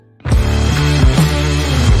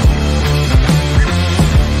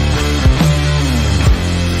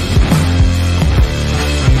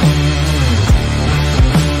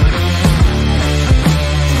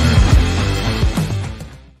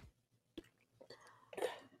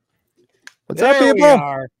What's up, There we people?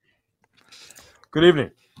 are. Good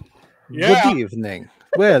evening. Yeah. Good evening.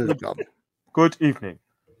 Welcome. Good evening.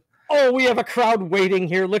 Oh, we have a crowd waiting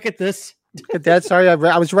here. Look at this. Look at that. Sorry, I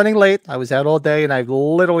was running late. I was out all day, and I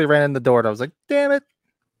literally ran in the door. And I was like, "Damn it!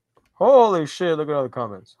 Holy shit! Look at all the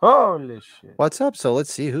comments. Holy shit! What's up?" So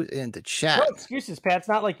let's see who's in the chat. No excuses, Pat. It's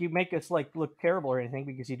not like you make us like look terrible or anything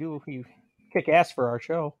because you kick ass for our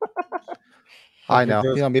show. I know.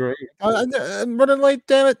 That's You know me. great. I'm running late.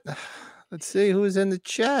 Damn it! Let's see who's in the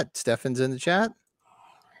chat. Stefan's in the chat.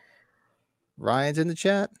 Ryan's in the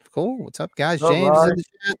chat. Cool. What's up, guys? What's up, James is in Ryan?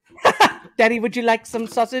 the chat. Daddy, would you like some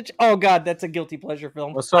sausage? Oh God, that's a guilty pleasure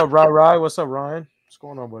film. What's up, Ryan? What's up, Ryan? What's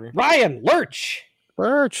going on, buddy? Ryan Lurch.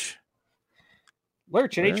 Lurch.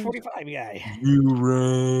 Lurch at age 45 guy. You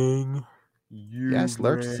rang. Yes,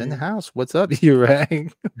 Lurch is in the house. What's up? You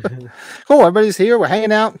rang. Cool. Everybody's here. We're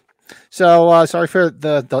hanging out. So sorry for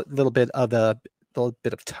the little bit of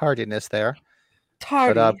tardiness there.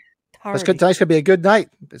 Tardy. But, It's good. Tonight's gonna be a good night.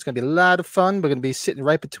 It's gonna be a lot of fun. We're gonna be sitting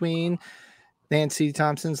right between Nancy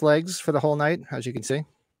Thompson's legs for the whole night, as you can see.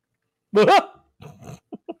 I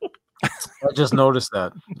just noticed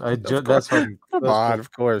that. That's fucking. Come on,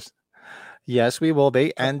 of course. Yes, we will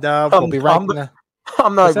be, and we'll be right.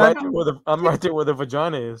 I'm not What's that? I'm right there where the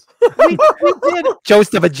vagina is. we did. Joe's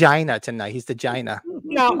the vagina tonight. He's the gina.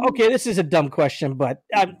 Now, okay, this is a dumb question, but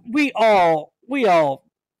we all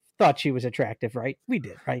thought she was attractive, right? We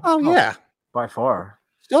did, right? Oh yeah. By far.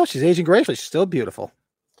 Still, she's aging gracefully. She's still beautiful.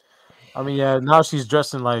 I mean, yeah. Now she's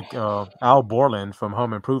dressing like Al Borland from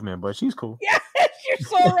Home Improvement, but she's cool. Yes, you're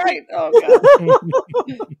so right. Oh God.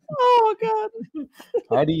 Oh God.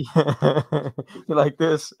 Heidi, you like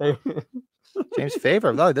this? Hey. James'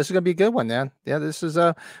 favorite. Oh, this is gonna be a good one, man. Yeah, this is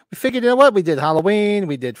we figured, you know what? We did Halloween,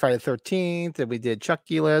 we did Friday the 13th, and we did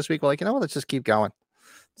Chucky last week. We're like, you know what? Let's just keep going.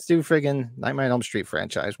 Let's do friggin' Nightmare on Elm Street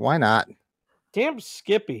franchise. Why not? Damn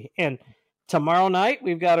Skippy. And tomorrow night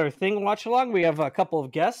we've got our thing watch along. We have a couple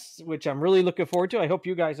of guests, which I'm really looking forward to. I hope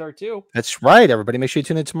you guys are too. That's right, everybody. Make sure you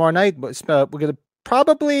tune in tomorrow night. We're gonna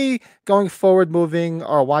probably going forward moving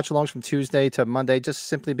our watch alongs from Tuesday to Monday, just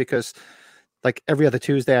simply because like every other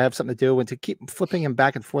Tuesday I have something to do, and to keep flipping him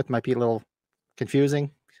back and forth might be a little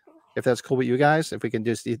confusing. If that's cool with you guys, if we can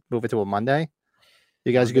just move it to a Monday.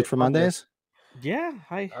 You guys are good for Mondays? Yeah,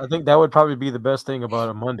 I think that would probably be the best thing about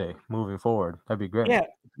a Monday moving forward. That'd be great. Yeah.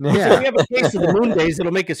 Yeah. If we have a case of the moon days,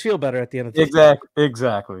 it'll make us feel better at the end of the day.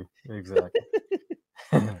 Exactly.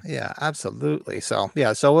 Yeah, absolutely. So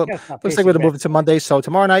yeah, so Yeah, stop looks like we're pacing gonna move it to Monday. So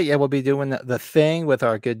tomorrow night, yeah, we'll be doing the thing with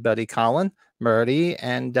our good buddy Colin Murdy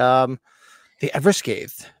and the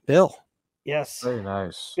Everscathed Bill. Yes. Very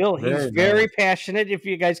nice. Bill, he's very passionate. If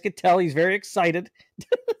you guys could tell, he's very excited.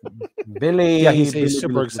 Billy. Yeah, he's Billy,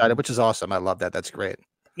 super Billy. excited, which is awesome. I love that. That's great.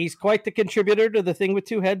 He's quite the contributor to the thing with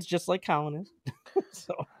two heads, just like Colin is.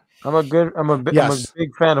 So I'm a Yes.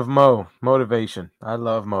 big fan of motivation. I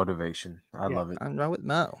love motivation. I love it. I'm right with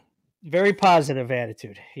Mo. very positive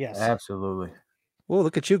attitude. Yes. Absolutely. Oh,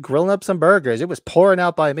 look at you grilling up some burgers. It was pouring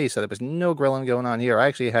out by me, so there was no grilling going on here. I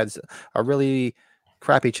actually had a really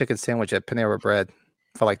crappy chicken sandwich at Panera Bread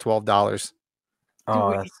for like $12.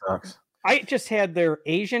 Oh, that sucks. I just had their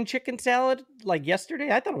Asian chicken salad like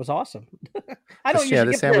yesterday. I thought it was awesome. I don't Yeah, usually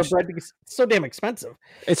the get sandwich- Panera Bread because it's so damn expensive.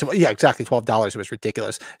 It's exactly $12. It was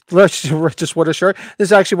ridiculous. Just what a shirt. This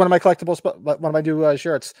is actually one of my collectibles, one of my new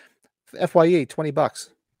shirts. FYE, $20.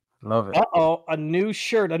 Love it. Uh-oh, a new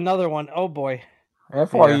shirt, another one. Oh boy.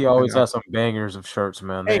 FYE Yeah, always I know. has some bangers of shirts,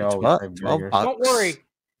 man. Hey, They always $12 have bangers. bucks. Don't worry.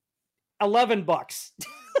 $11.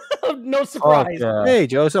 No surprise. Hey,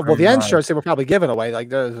 Joseph. Well, the Very end nice. shirts they were probably giving away. Like,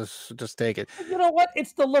 just take it. You know what?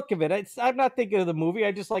 It's the look of it. I'm not thinking of the movie.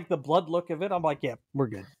 I just like the blood look of it. I'm like, yeah, we're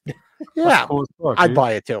good. Yeah, Cool as fuck, I'd dude.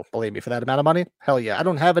 buy it too. Believe me, for that amount of money, hell yeah. I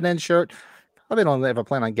don't have an end shirt. I don't ever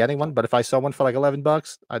plan on getting one, but if I saw one for like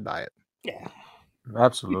 $11, I'd buy it. Yeah.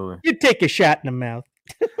 Absolutely. You take a shot in the mouth.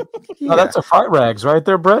 Oh, that's a Fright Rags right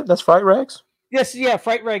there, Brett. That's Fright Rags. Yes, yeah.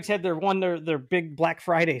 Fright Rags had their big Black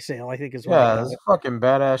Friday sale, I think, as well. Yeah, that's a fucking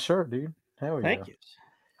badass shirt, dude. Hell yeah. Thank you.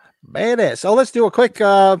 Badass. So let's do a quick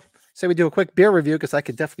say we do a quick beer review because I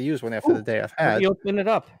could definitely use one after the day I've had. You open it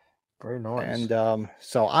up. Very nice. And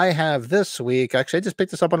so I have this week. Actually, I just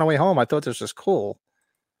picked this up on the way home. I thought this was cool.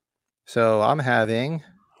 So I'm having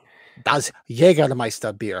Das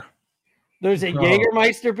Jägermeister beer. There's a Oh.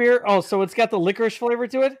 Jägermeister beer. Oh, so it's got the licorice flavor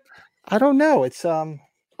to it? I don't know. It's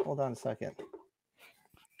hold on a second.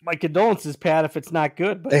 My condolences, Pat, if it's not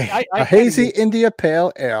good. But A hazy India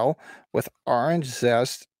Pale Ale with orange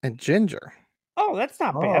zest and ginger. Oh, that's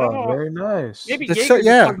not bad. I don't Oh, know. very nice. Maybe That's Jaeger so- just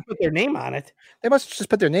yeah. wanted to put their name on it. They must just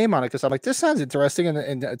put their name on it because I'm like, this sounds interesting.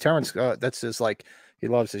 And Terrence, that's his like, he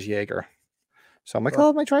loves his Jaeger. So I'm like, oh,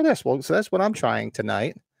 let me try this. Well, so that's what I'm trying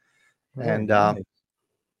tonight. And nice.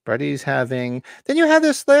 Brady's having. Didn't you have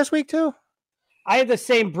this last week too? I had the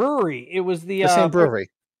same brewery. It was the same brewery.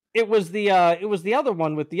 It was the other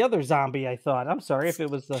one with the other zombie. I thought. I'm sorry if it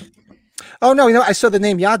was the. Oh no, I saw the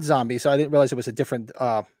name Yacht Zombie, so I didn't realize it was a different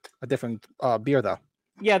beer though.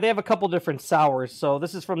 Yeah, they have a couple different sours. So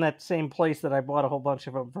this is from that same place that I bought a whole bunch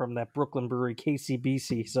of them from, that Brooklyn brewery,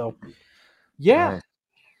 KCBC. So, yeah. Nice.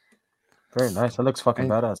 Very nice. That looks fucking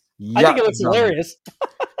badass. I think it looks hilarious.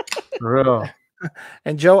 Real.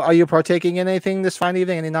 And Joe, are you partaking in anything this fine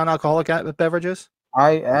evening? Any non-alcoholic beverages?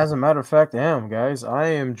 As a matter of fact, am, guys. I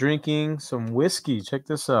am drinking some whiskey. Check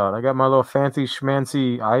this out. I got my little fancy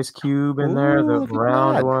schmancy ice cube in there, the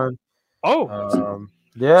round one. Oh,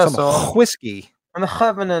 yeah. Some whiskey. I'm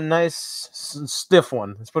having a nice stiff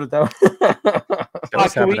one. Let's put it that way.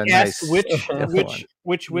 Can we ask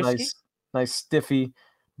which whiskey? Nice stiffy.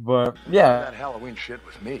 But yeah, that Halloween shit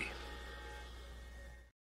was me.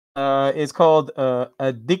 It's called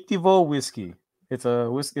Addictivo whiskey. It's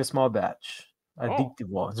a whiskey, a small batch.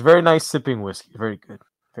 Addictivo. It's a very nice sipping whiskey. Very good.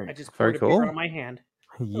 I just poured a beer on my hand.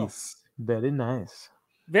 Yes, very nice.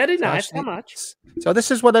 Very nice. How much? So this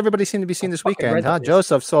is what everybody seemed to be seeing this weekend, huh?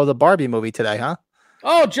 Joseph saw the Barbie movie today, huh?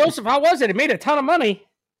 Oh, Joseph, how was it? It made a ton of money.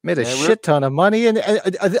 Made a shit ton of money. And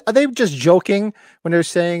are they just joking when they're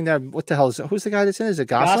saying that? What the hell is it? Who's the guy that's in? Is it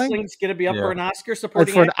Gosling? Gosling's going to be up for an Oscar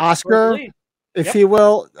supporting for an Oscar, if he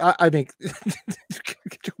will. I mean,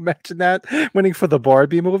 could you imagine that winning for the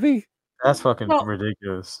Barbie movie? That's fucking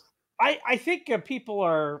ridiculous. I think people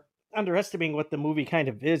are underestimating what the movie kind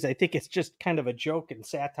of is. I think it's just kind of a joke and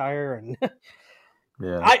satire, and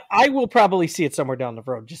I will probably see it somewhere down the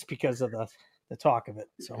road just because of the talk of it.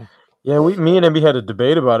 So yeah, me and Emmy had a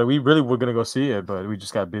debate about it. We really were gonna go see it, but we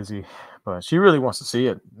just got busy. But she really wants to see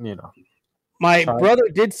it, you know. My brother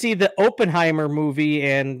did see the Oppenheimer movie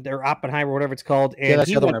or Oppenheimer, whatever it's called, and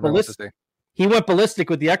he went ballistic. He went ballistic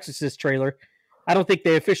with the Exorcist trailer. I don't think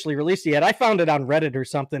they officially released it yet. I found it on Reddit or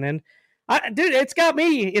something, and dude, it's got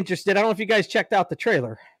me interested. I don't know if you guys checked out the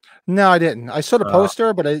trailer. No, I didn't. I saw the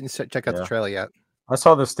poster, but I didn't check out the trailer yet. I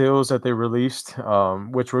saw the stills that they released,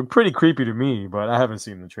 which were pretty creepy to me, but I haven't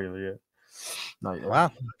seen the trailer yet. Not yet.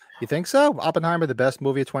 Wow. You think so? Oppenheimer, the best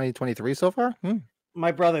movie of 2023 so far?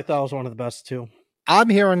 My brother thought it was one of the best too. I'm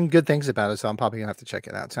hearing good things about it, so I'm probably gonna have to check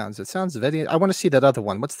it out. It sounds very. I want to see that other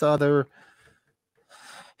one. What's the other?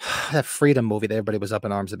 That freedom movie that everybody was up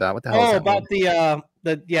in arms about. What the hell? Oh, about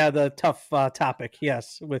the tough topic.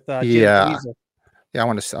 Yes, with yeah. I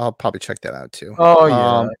want to. I'll probably check that out too. Oh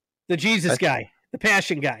yeah, the Jesus guy, the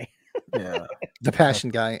Passion guy. Yeah, the Passion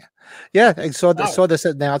guy. Yeah, I saw this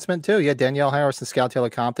announcement too. Yeah, Danielle Harris and Scout Taylor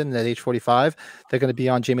Compton at age 45. They're going to be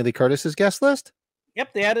on Jamie Lee Curtis's guest list.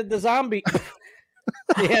 Yep, they added the zombie.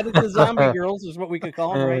 They added the zombie girls, is what we could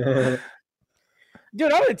call them, right?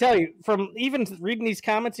 Dude, I'm going to tell you, from even reading these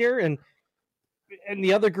comments here and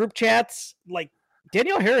the other group chats, like,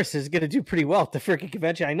 Danielle Harris is going to do pretty well at the freaking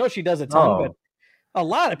convention. I know she does a ton, but a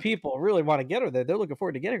lot of people really want to get her there. They're looking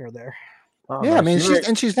forward to getting her there. Yeah, I mean,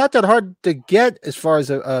 she's not that hard to get as far as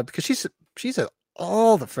because she's at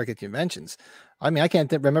all the freaking conventions. I mean, I can't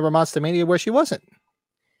remember Monster Mania where she wasn't.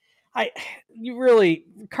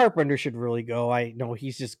 Carpenter should really go. I know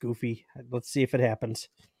he's just goofy. Let's see if it happens.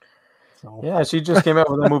 So. Yeah, she just came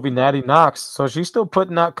out with a movie, Natty Knox. So she's still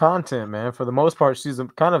putting out content, man. For the most part, she's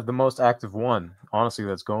kind of the most active one, honestly,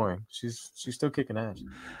 that's going. She's still kicking ass.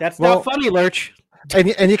 That's not funny, Lurch.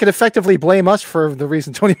 And you can effectively blame us for the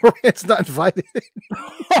reason Tony Moran's not invited.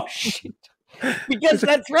 Oh, shit. Because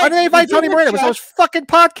that's right. Why did they invite Tony Moran? It was those fucking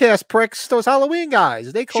podcast pricks, those Halloween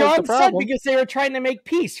guys. They caused the problem. Said because they were trying to make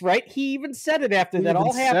peace, right? He even said it after that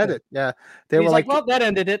all happened. Said it, yeah. They were like, well, that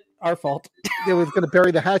ended it. Our fault. They were going to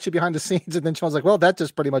bury the hatchet behind the scenes, and then Sean's like, well, that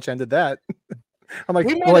just pretty much ended that. I'm like,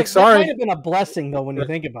 sorry. That might have been a blessing, though, when you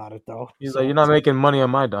think about it, though. He's like, you're not making money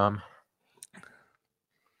on my dime.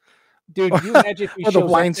 Dude, you imagine if he shows the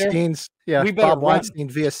Weinsteins, there, yeah, Bob Weinstein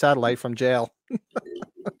via satellite from jail.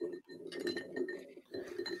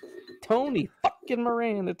 Tony fucking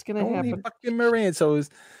Moran, it's gonna happen. Fucking Moran. So it was,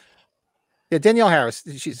 Danielle Harris.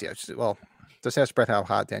 She's just ask Brett how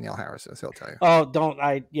hot Danielle Harris is. He'll tell you. Oh,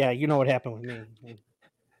 you know what happened with me.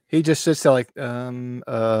 He just sits there like,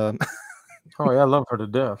 Oh yeah, I love her to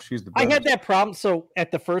death. She's the best. I had that problem. So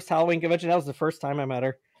at the first Halloween convention, that was the first time I met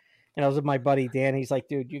her. And I was with my buddy Dan. He's like,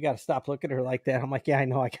 dude, you got to stop looking at her like that. I'm like, yeah, I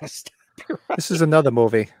know. I got to stop. This is another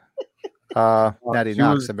movie. Natty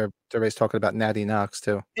Knox. Everybody's talking about Natty Knox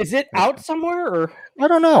too. Is it out somewhere? Or I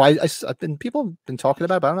don't know. People have been talking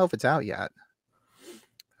about it, but I don't know if it's out yet.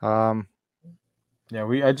 Yeah,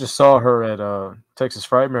 I just saw her at Texas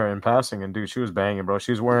Frightmare in passing, and dude, she was banging, bro.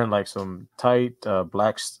 She was wearing like some tight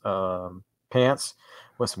black pants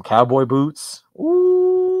with some cowboy boots.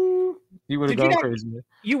 Ooh, you would have gone crazy.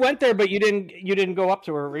 You went there, but you didn't go up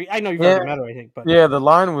to her. I know you've already met her, I think, but yeah, the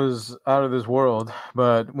line was out of this world.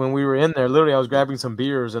 But when we were in there, literally, I was grabbing some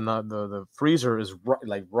beers, and the freezer is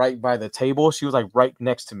right by the table. She was like right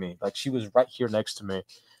next to me, like she was right here next to me.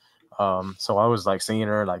 So I was like seeing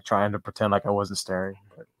her, like trying to pretend like I wasn't staring.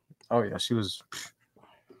 But, oh yeah, she was.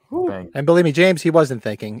 Bang. And believe me, James, he wasn't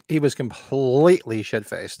thinking. He was completely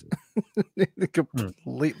shit-faced.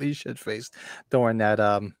 Completely shit-faced during that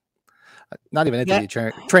not even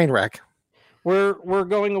interview, train wreck. We're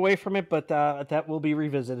going away from it, but that will be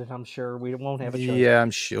revisited. I'm sure we won't have a choice. Yeah,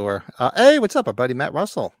 I'm sure. Hey, what's up, our buddy Matt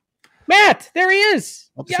Russell? Matt, there he is.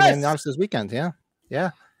 Yes, announced this weekend. Yeah.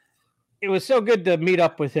 It was so good to meet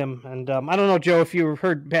up with him, and I don't know, Joe, if you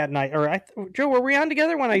heard Pat and I, Joe, were we on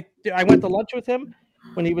together when I went to lunch with him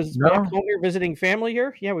when he was back home here visiting family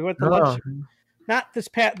here? Yeah, we went to lunch. Not this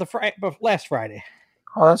but last Friday.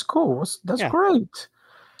 Oh, that's cool. That's great.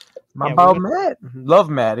 Matt.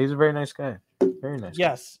 Love Matt. He's a very nice guy. Very nice.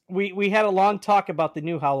 Yes. We had a long talk about the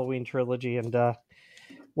new Halloween trilogy and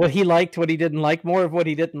what he liked, what he didn't like, more of what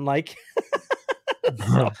he didn't like.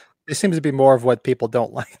 It seems to be more of what people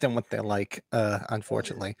don't like than what they like,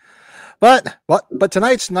 unfortunately. But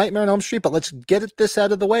tonight's Nightmare on Elm Street, but let's get this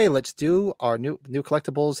out of the way. Let's do our new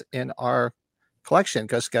collectibles in our collection,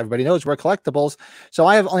 because everybody knows we're collectibles. So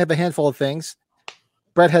I only have a handful of things.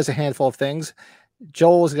 Brett has a handful of things.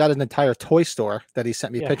 Joel's got an entire toy store that he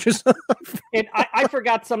sent me pictures of. And I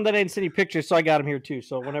forgot some that I didn't send you pictures, so I got them here too.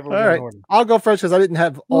 So whenever we're in order. I'll go first because I didn't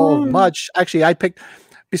have all much. Actually,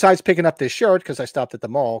 besides picking up this shirt, because I stopped at the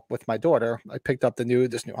mall with my daughter, I picked up this new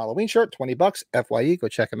Halloween shirt, $20, FYE, go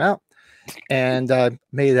check them out. And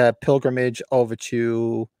made a pilgrimage over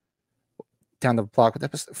to down the block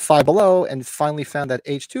with Five Below and finally found that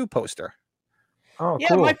H2 poster. Oh, yeah,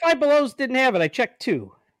 cool. My Five Belows didn't have it. I checked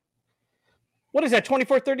too. What is that,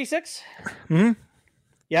 24.36? Mm-hmm.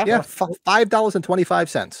 Yeah,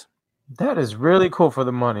 $5.25. That is really cool for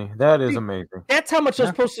the money. That is amazing. That's how much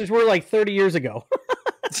those posters were like 30 years ago.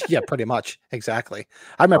 Yeah, pretty much. Exactly.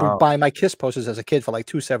 I remember buying my Kiss posters as a kid for like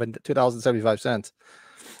 $2.75.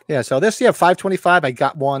 Yeah, so this, $5.25. I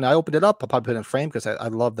got one. I opened it up. I'll probably put it in a frame because I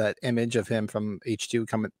love that image of him from H2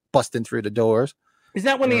 coming busting through the doors. Is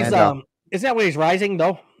that when is that when he's rising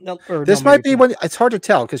though? This might be when it's hard to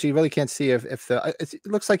tell because you really can't see if it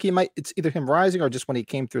looks like it's either him rising or just when he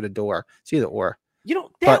came through the door. It's either or.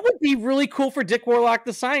 That would be really cool for Dick Warlock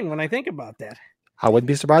to sign when I think about that. I wouldn't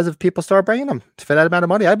be surprised if people start bringing them for that amount of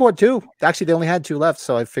money. I bought two. Actually, they only had two left,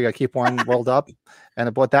 so I figure I keep one rolled up. And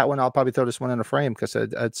I bought that one. I'll probably throw this one in a frame because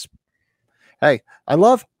it's. Hey, I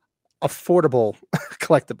love affordable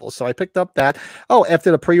collectibles, so I picked up that. Oh,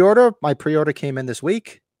 after the pre-order, my pre-order came in this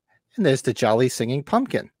week, and there's the Jolly Singing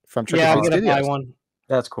Pumpkin from Trick I'm gonna buy one.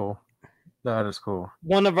 That's cool. That is cool.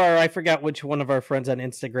 I forgot which one of our friends on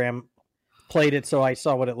Instagram played it, so I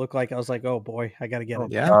saw what it looked like. I was like, oh boy, I gotta get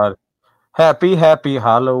it. Yeah. God. Happy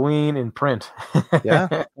Halloween in print.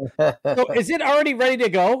 Yeah. So is it already ready to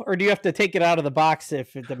go, or do you have to take it out of the box to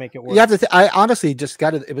make it work? You have to. I honestly just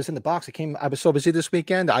got it. It was in the box. I was so busy this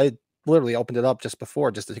weekend. I literally opened it up just before,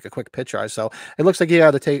 just to take a quick picture. So it looks like you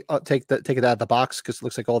have to take it out of the box because it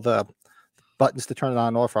looks like all the buttons to turn it on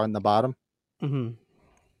and off are on the bottom. Mm-hmm.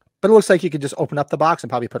 But it looks like you could just open up the box and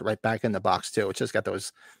probably put it right back in the box too. It's just got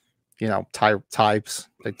those, types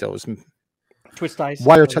like those. Twist ties,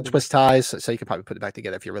 twist ties, so you can probably put it back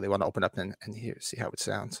together if you really want to open up and see how it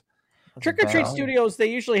sounds. Trick or Treat Studios, they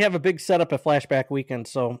usually have a big setup at Flashback Weekend,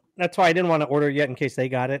 so that's why I didn't want to order yet in case they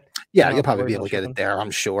got it. Yeah, you'll probably be able to get it there,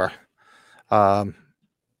 I'm sure. What's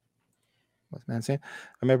man saying?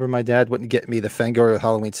 I remember my dad wouldn't get me the Fangoria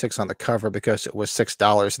Halloween 6 on the cover because it was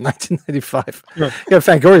 $6 in 1995. Yeah,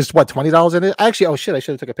 Fangoria is what, $20 in it? Actually, oh shit, I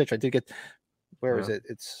should have took a picture. I did get. Where is it?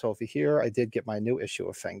 It's so over here. I did get my new issue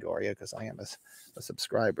of Fangoria because I am a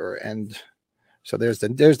subscriber, and so there's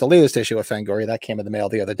the latest issue of Fangoria that came in the mail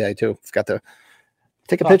the other day too. I've got to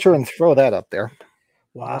take a picture and throw that up there.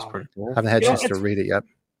 Wow, that's pretty cool. I haven't had a chance to read it yet.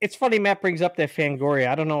 It's funny Matt brings up that Fangoria.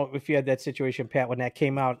 I don't know if you had that situation, Pat, when that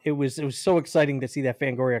came out. It was so exciting to see that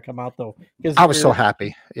Fangoria come out though. I was so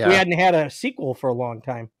happy. Yeah, we hadn't had a sequel for a long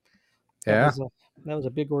time. That was a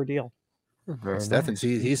big ordeal. Stefan's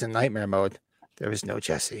he's in nightmare mode. There is no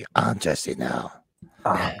Jesse. I'm Jesse now.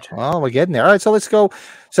 Well, we're getting there. All right, so let's go.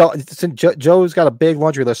 So Joe's got a big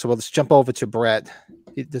laundry list, so let's jump over to Brett.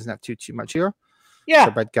 He doesn't have too much here. Yeah.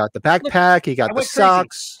 So Brett got the backpack. He got the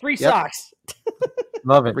socks. Three socks.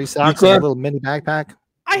 Love it. 3 socks and a little mini backpack.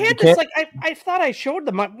 I had this like I thought I showed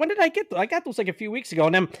them. When did I get those? I got those like a few weeks ago,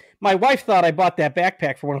 and then my wife thought I bought that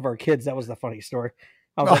backpack for one of our kids. That was the funny story.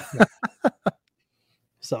 I was like, no.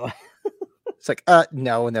 So it's like,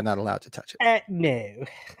 no, and they're not allowed to touch it. No.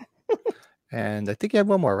 And I think you have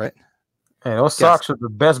one more, right? Hey, those socks are the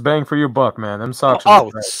best bang for your buck, man. Them socks.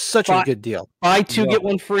 Such a good deal. Buy two, get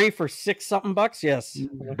one free for $6-something. Yes. Speaking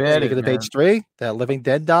of H3, the Living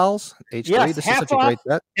Dead dolls. H3, yes, this is such a great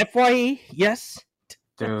bet. FYE, yes.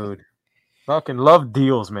 Dude, fucking love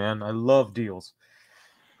deals, man. I love deals.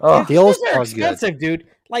 Oh, deals are expensive, dude.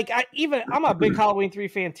 Like I'm a big Halloween 3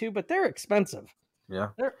 fan too, but they're expensive. Yeah,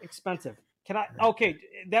 they're expensive. Can I? Okay,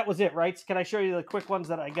 that was it, right? Can I show you the quick ones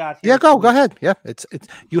that I got here? Yeah, go ahead. Yeah, it's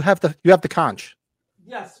you have the conch.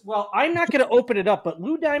 Yes. Well, I'm not going to open it up, but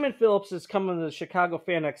Lou Diamond Phillips is coming to the Chicago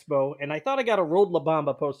Fan Expo, and I thought I got a Road La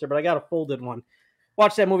Bamba poster, but I got a folded one.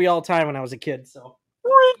 Watched that movie all the time when I was a kid. So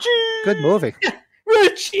Richie, good movie.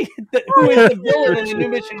 Richie, who is the villain in the new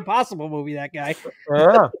Mission Impossible movie? That guy.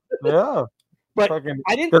 Yeah. But fucking,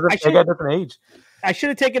 I didn't. I got different age. I should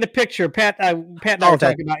have taken a picture. Pat and I were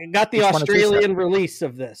talking about it. Got the Australian release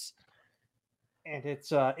of this, and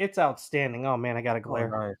it's outstanding. Oh man, I got a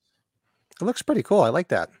glare. Oh, nice. It looks pretty cool. I like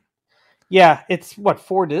that. Yeah, it's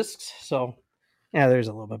 4 discs, so yeah, there's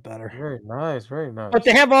a little bit better. Very nice, very nice. But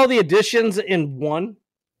they have all the additions in one,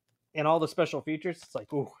 and all the special features. It's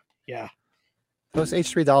like, ooh, yeah. Those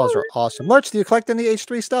H3 dolls are awesome. Lurch, do you collect any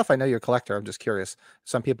H3 stuff? I know you're a collector. I'm just curious.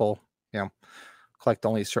 Some people, collect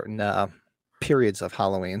only certain periods of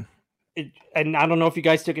Halloween. And I don't know if you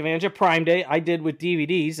guys took advantage of Prime Day. I did with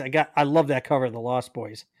DVDs. I love that cover of The Lost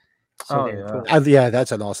Boys. So yeah. Cool. Yeah,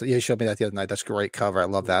 that's an awesome. You showed me that the other night. That's a great cover. I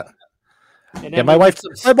love that. Yeah, my wife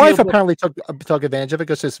apparently took advantage of it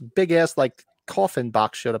because this big ass like coffin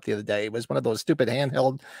box showed up the other day. It was one of those stupid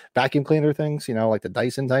handheld vacuum cleaner things, like the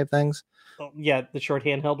Dyson type things. Oh, yeah, the short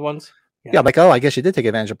handheld ones. Yeah, I'm like, I guess you did take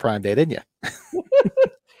advantage of Prime Day, didn't you?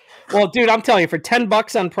 Well, dude, I'm telling you, for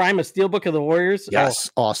 $10 on Prime, a Steelbook of the Warriors. Yes,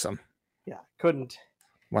 awesome. Yeah, couldn't.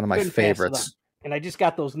 One of my favorites. And I just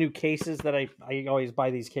got those new cases that I always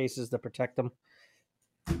buy these cases to protect them.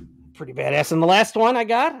 Pretty badass. And the last one I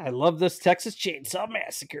got, I love this Texas Chainsaw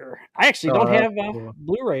Massacre. I actually don't have a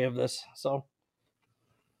Blu-ray of this, so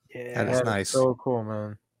yeah, that is nice. So cool,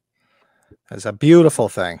 man. That's a beautiful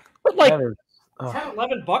thing. But like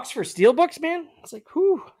 $11 for Steelbooks, man. It's like,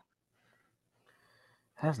 whew.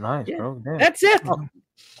 That's nice, bro. Damn. That's it. Oh,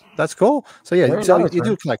 that's cool. So yeah, nice, you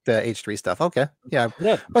do collect the H3 stuff. Okay. Yeah.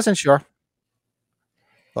 Wasn't sure.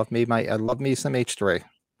 Love me some H3.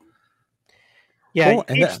 Yeah, cool.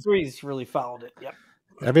 H3's really followed it. Yep.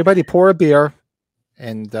 Everybody pour a beer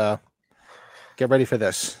and get ready for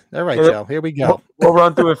this. All right, Joe. Here we go. We'll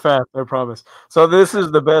run through it fast, I promise. So this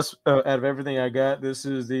is the best out of everything I got. This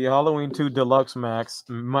is the Halloween 2 Deluxe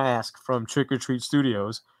mask from Trick or Treat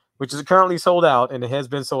Studios, which is currently sold out, and it has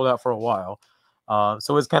been sold out for a while.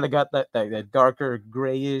 So it's kind of got that darker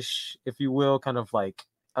grayish, if you will, kind of like,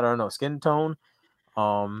 I don't know, skin tone.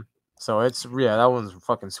 So it's that one's a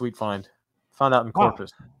fucking sweet find. Found out in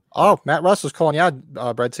Corpus. Oh, Matt Russell's calling you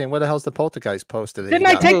out, Brett, saying, "Where the hell's the Poltergeist poster?" Didn't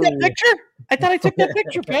I take that picture? I thought I took that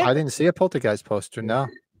picture, Pat. I didn't see a Poltergeist poster. No.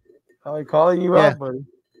 Oh, he calling you out, buddy.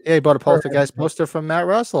 Yeah, he bought a Poltergeist poster from Matt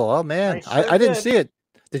Russell. Oh man, I didn't see it.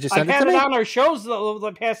 Did you send it to me? I've had it on our shows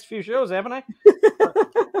the past few shows, haven't I?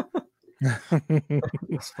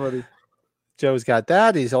 That's funny. Joe's got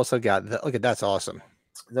that. He's also got look at that's awesome.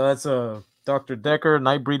 No, that's a Dr. Decker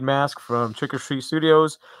Nightbreed mask from Trick or Treat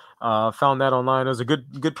Studios. Found that online. It was a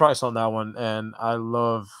good price on that one, and I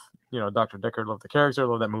love Dr. Decker. Love the character.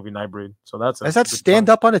 Love that movie Nightbreed. So does that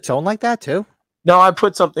stand up on its own like that too? No, I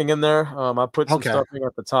put something in there. I put some stuffing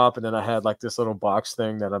at the top, and then I had like this little box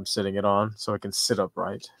thing that I'm sitting it on, so it can sit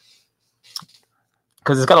upright.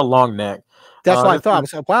 Because it's got a long neck. That's what I thought. I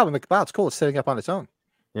was like, wow, it's cool. It's sitting up on its own.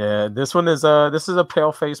 Yeah, this one is this is a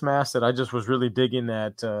pale face mask that I just was really digging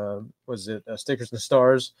at. Was it Stickers and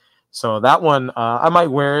Stars? So that one, I might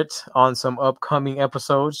wear it on some upcoming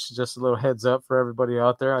episodes. Just a little heads up for everybody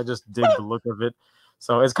out there. I just dig the look of it.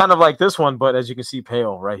 So it's kind of like this one, but as you can see,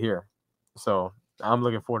 pale right here. So I'm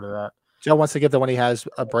looking forward to that. Joe wants to give the one he has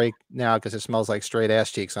a break now because it smells like straight ass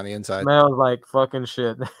cheeks on the inside. Smells like fucking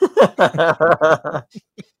shit.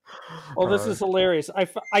 Oh, this is hilarious.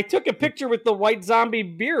 I took a picture with the white zombie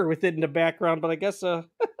beer with it in the background, but I guess Oh,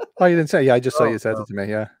 you didn't say? Yeah, I just saw you said it to me.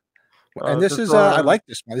 Yeah. And this is I like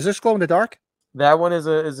this one. Is this glow in the dark? That one is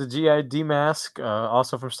a GID mask,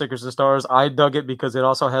 also from Stickers and Stars. I dug it because it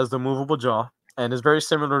also has the movable jaw, and it's very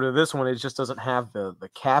similar to this one. It just doesn't have the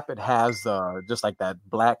cap. It has just like that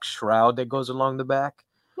black shroud that goes along the back.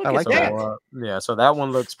 Look I at like that. that. Yeah, so that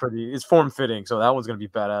one looks pretty. It's form fitting, so that one's gonna be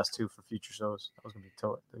badass too for future shows. That was gonna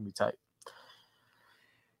be tight.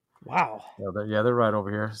 Wow. They're right over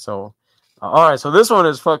here. So, all right. So this one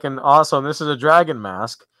is fucking awesome. This is a dragon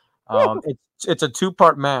mask. It's a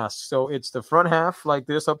 2-part mask. So it's the front half like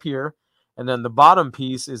this up here, and then the bottom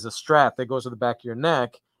piece is a strap that goes to the back of your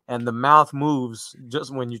neck, and the mouth moves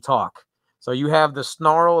just when you talk. So you have the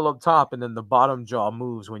snarl up top, and then the bottom jaw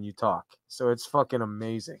moves when you talk. So it's fucking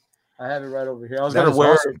amazing. I have it right over here. I was gonna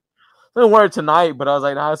wear it. I'm gonna wear it tonight, but I was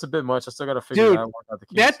like, nah, it's a bit much. I still gotta figure it out.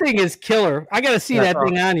 That thing is killer. I gotta see that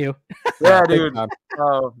thing on you. Yeah, dude.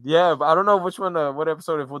 Yeah, but I don't know which one, what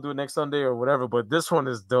episode, if we'll do it next Sunday or whatever. But this one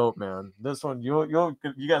is dope, man. This one, you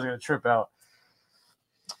guys are gonna trip out.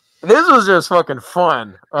 This was just fucking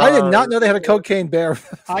fun. I did not know they had a cocaine bear.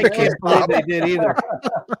 I can't believe they did either.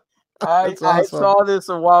 I saw this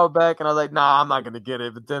a while back, and I was like, nah, I'm not gonna get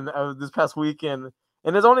it. But then this past weekend.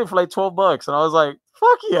 And it's only for like $12, and I was like,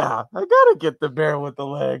 "Fuck yeah, I gotta get the bear with the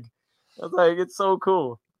leg." I was like, "It's so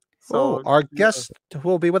cool." So our guest who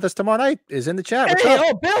will be with us tomorrow night is in the chat.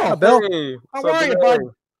 Hey, Bill! Bill, hey, how are you, bud?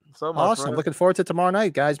 Awesome. Friend. Looking forward to tomorrow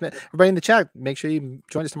night, guys. Everybody in the chat, make sure you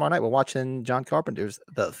join us tomorrow night. We're watching John Carpenter's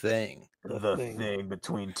The Thing. The thing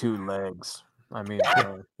between two legs. I mean,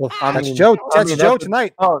 that's Joe. That's Joe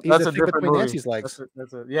tonight. That's a different movie. Nancy's legs.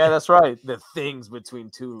 That's right. The things between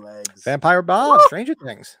two legs. Vampire Bob, Stranger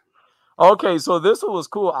Things. Okay, so this one was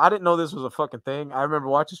cool. I didn't know this was a fucking thing. I remember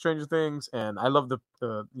watching Stranger Things, and I love the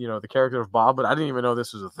character of Bob, but I didn't even know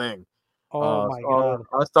this was a thing. Oh my god!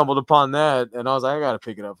 I stumbled upon that, and I was like, I gotta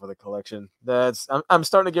pick it up for the collection. I'm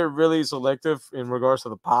starting to get really selective in regards to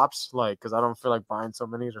the pops, like, because I don't feel like buying so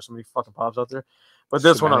many. There's so many fucking pops out there. But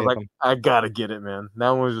this one, I was like, I gotta get it, man.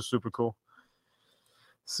 That one was just super cool.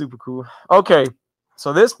 Super cool. Okay,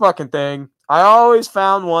 so this fucking thing, I always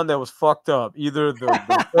found one that was fucked up. Either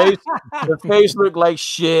the face looked like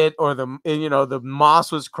shit, or the moss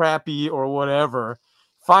was crappy, or whatever.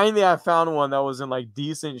 Finally, I found one that was in like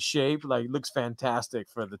decent shape, like looks fantastic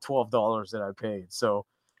for the $12 that I paid. So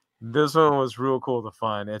this one was real cool to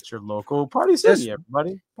find at your local Party City,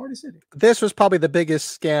 everybody. Party City. This was probably the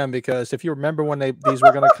biggest scam because if you remember when these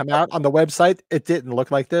were going to come out on the website, it didn't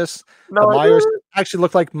look like this. No, the Myers actually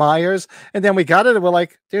looked like Myers, and then we got it, and we're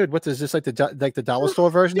like, dude, what is this? Like the dollar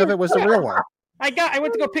store version of it was the real one. I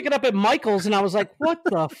went to go pick it up at Michael's, and I was like, "What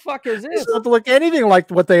the fuck is this?" It doesn't look anything like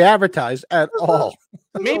what they advertised at all.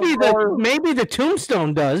 Maybe the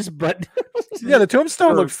Tombstone does, but yeah, the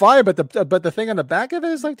Tombstone looked fine, but the thing on the back of it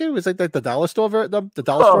is like, dude, it's like the dollar store the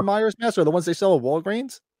dollar store Myers mask, or the ones they sell at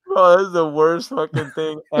Walgreens. Bro, this is the worst fucking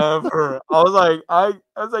thing ever. I was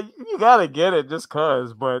like, you gotta get it just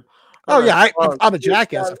cause, but. I'm a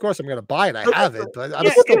jackass. Of course, I'm gonna buy it. I have it, but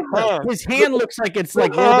his hand looks like it's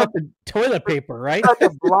like rolled up in toilet paper, right?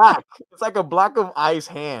 It's like a block of ice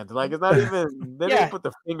hand. Like it's not even. They didn't put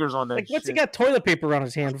the fingers on that. Like, what's he got toilet paper on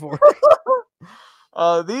his hand for?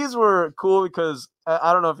 These were cool because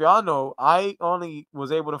I don't know if y'all know. I only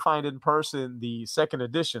was able to find in person the second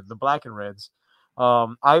edition, the black and reds.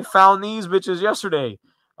 I found these bitches yesterday.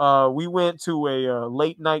 We went to a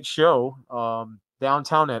late night show.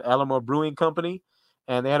 Downtown at Alamo Brewing Company,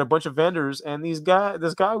 and they had a bunch of vendors, and this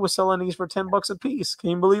guy was selling these for $10 a piece.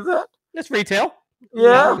 Can you believe that? That's retail.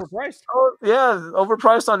 Yeah. Overpriced.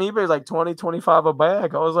 Overpriced on eBay, like $20-$25 a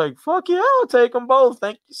bag. I was like, fuck yeah, I'll take them both.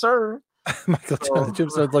 Thank you, sir. Michael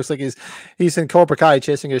Tombstone looks like he's in Cobra Kai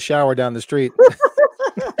chasing a shower down the street.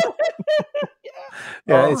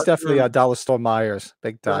 It's definitely a dollar store Myers,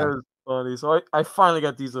 big time. That is funny. So I finally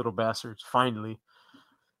got these little bastards. Finally.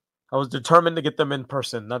 I was determined to get them in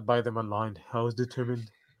person, not buy them online. I was determined.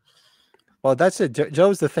 Well, that's it.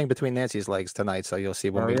 Joe's the thing between Nancy's legs tonight, so you'll see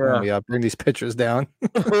when we bring these pictures down.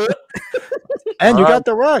 And you got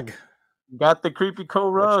the rug. Got the creepy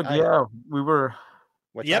rug. We were.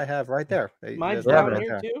 Which I have right there. Mine's down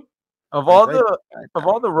here too. Of all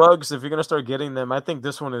the rugs, if you're gonna start getting them, I think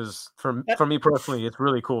this one is for me personally. It's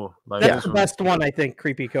really cool. Like that's the best one, I think.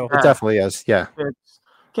 Creepy Co. It definitely is. Yeah.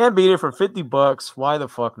 Can't beat it for $50. Why the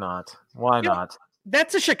fuck not? Why not?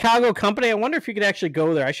 That's a Chicago company. I wonder if you could actually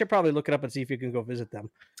go there. I should probably look it up and see if you can go visit them.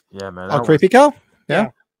 Yeah, man. Creepy Co?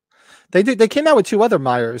 Yeah. They came out with two other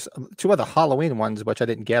Halloween ones, which I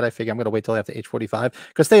didn't get. I figure I'm going to wait till after age 45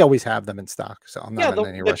 because they always have them in stock. So I'm not in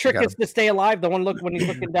any rush. The trick is to stay alive. The one when he's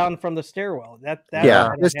looking down from the stairwell.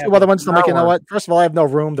 There's two other ones. I'm like, you know what? First of all, I have no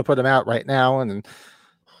room to put them out right now, and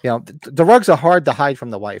the rugs are hard to hide from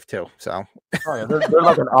the wife too. So they're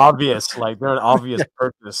like an obvious, they're an obvious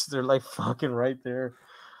purpose. They're like fucking right there.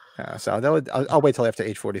 So I'll wait till after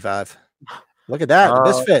age 45. Look at that,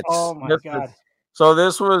 misfits. Oh my god! So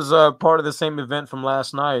this was part of the same event from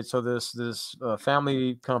last night. So this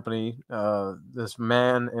family company, this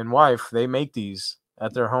man and wife, they make these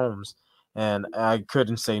at their homes, and I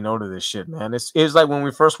couldn't say no to this shit, man. It's like when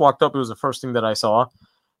we first walked up, it was the first thing that I saw,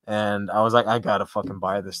 and I was like, I gotta fucking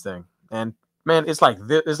buy this thing. And man, it's like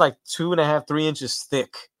it's like 2.5, 3 inches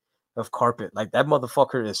thick of carpet. Like that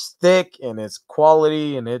motherfucker is thick and it's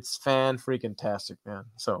quality and it's fan freaking tastic, man.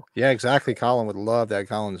 So Yeah, exactly. Colin would love that.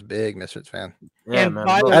 Colin's big Misfits fan. yeah, And man.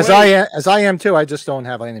 by the look, way- As I am too. I just don't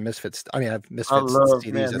have any Misfits. I mean, I have I Misfits love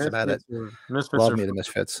CDs. man, That's about it. Misfits Love are me the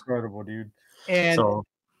Misfits. incredible, dude. And So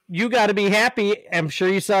you got to be happy. I'm sure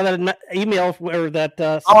you saw that email or that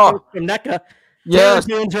Oh. from NECA. yes,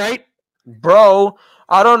 Tunes, right? bro.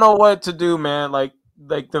 I don't know what to do, man. Like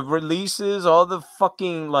the releases, all the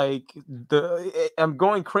fucking I'm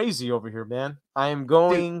going crazy over here, man. I am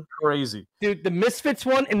going crazy. Dude, the Misfits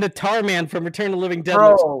one and the Tar Man from Return of the Living Dead Bro,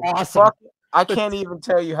 looks awesome. fuck, I can't even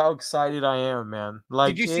tell you how excited I am, man.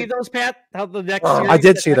 Like, Did you see those, Pat? How the next Oh, series I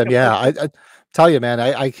did that see them. NECA Yeah, put- I tell you, man.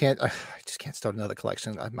 I can't. I just can't start another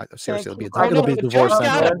collection. I might seriously. It'll be but divorce. Joe's then.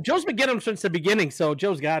 got him. Joe's been getting them since the beginning, so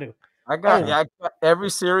Joe's got to. I got every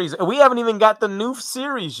series. We haven't even got the new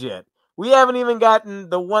series yet. We haven't even gotten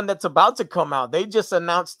the one that's about to come out. They just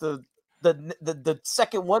announced the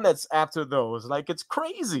second one that's after those. Like it's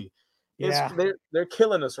crazy. Yeah. They're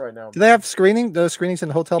killing us right now. Do they have those screenings in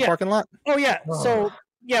the hotel Yeah. parking lot? Oh yeah. So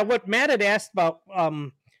yeah, what Matt had asked about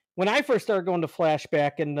when I first started going to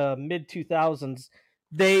Flashback in the mid 2000s,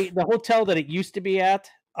 the hotel that it used to be at,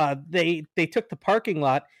 they took the parking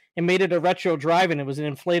lot and made it a retro drive, and it was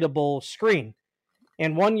an inflatable screen.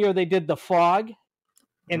 And one year they did The Fog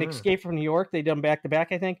and Escape from New York. They did them back to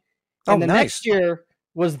back, I think. And the next year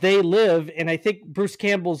was They Live, and I think Bruce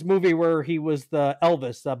Campbell's movie where he was the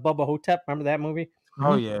Elvis, Bubba Hotep. Remember that movie?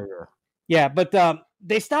 Oh yeah. Yeah, but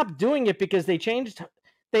they stopped doing it because they changed.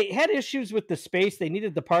 They had issues with the space. They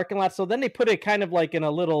needed the parking lot, so then they put it kind of like in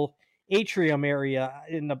a little atrium area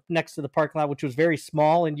next to the parking lot, which was very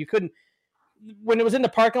small, and you couldn't. When it was in the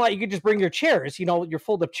parking lot, you could just bring your chairs, your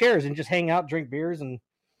fold-up chairs, and just hang out, drink beers. And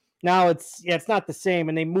now it's not the same.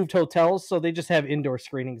 And they moved hotels, so they just have indoor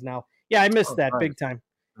screenings now. Yeah, I missed that big time.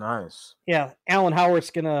 Nice. Yeah, Alan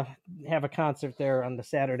Howard's gonna have a concert there on the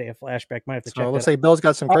Saturday of Flashback. Might have to check. Let's say Bill's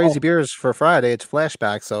got some crazy beers for Friday. It's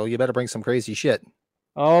Flashback, so you better bring some crazy shit.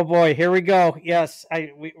 Oh boy, here we go. Yes,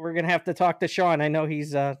 we're gonna have to talk to Sean. I know he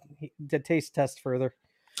did taste test further.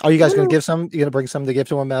 Are you guys going to give some? You going to bring some to give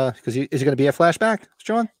to him? Because is he going to be a Flashback,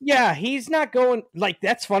 Sean? Yeah, he's not going. Like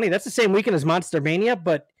that's funny. That's the same weekend as Monster Mania,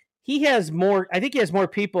 but he has more. I think he has more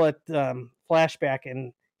people at Flashback,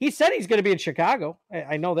 and he said he's going to be in Chicago.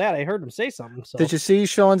 I know that. I heard him say something. So. Did you see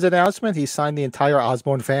Sean's announcement? He signed the entire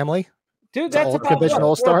Osborne family. Dude, that's about Convention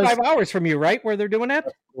All 4 or Stars. 5 hours from you, right? Where they're doing that.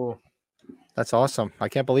 Cool. That's awesome. I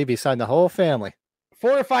can't believe he signed the whole family.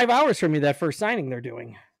 4 or 5 hours from you, that first signing they're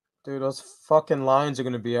doing. Dude, those fucking lines are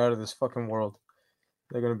gonna be out of this fucking world.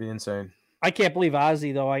 They're gonna be insane. I can't believe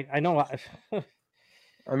Ozzy though. I know.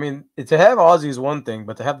 I mean, to have Ozzy is one thing,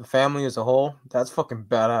 but to have the family as a whole, that's fucking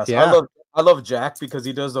badass. Yeah. I love Jack because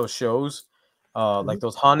he does those shows, like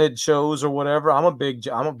those haunted shows or whatever. I'm a big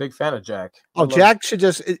fan of Jack. Oh, Jack should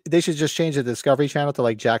they should just change the Discovery Channel to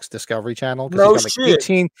like Jack's Discovery Channel. No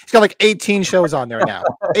he's got like 18 shows on there now.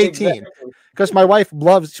 18. Exactly. Because my wife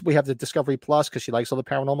loves, we have the Discovery Plus because she likes all the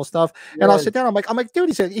paranormal stuff. And I'll sit down. I'm like, dude,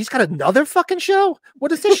 he's got another fucking show.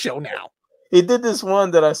 What is this show now? He did this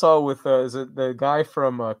one that I saw with is it the guy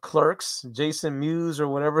from Clerks, Jason Mewes or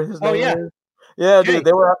whatever his name is. Yeah, dude,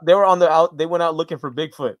 they were on they went out looking for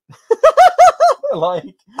Bigfoot. Like,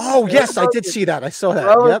 oh yes, I did see that. I saw that.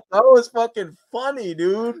 That was fucking funny,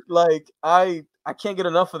 dude. Like, I can't get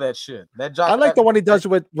enough of that shit. I like the one he does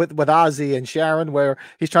with Ozzy and Sharon, where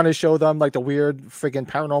he's trying to show them like the weird freaking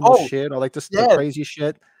paranormal shit or like the crazy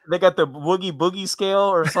shit. They got the Woogie Boogie scale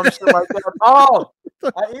or some shit like that. Oh,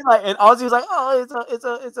 and Ozzy's like, oh,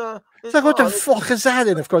 it's like, what the fuck is that?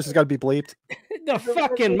 And of course, it's got to be bleeped. The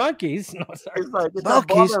fucking monkeys. No, sorry. It's like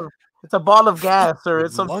monkeys. It's a ball of gas, or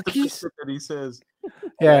it's some monkeys shit that he says.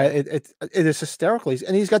 Yeah, it is hysterical.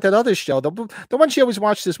 And he's got that other show, the one she always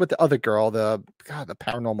watches with the other girl, the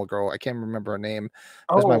paranormal girl. I can't remember her name.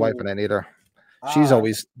 Because my wife and I need her. She's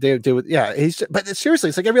always they do it. Yeah, but seriously,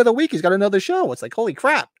 it's like every other week he's got another show. It's like, holy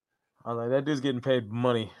crap! I'm like, that dude's getting paid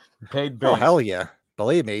money, paid. Oh hell yeah!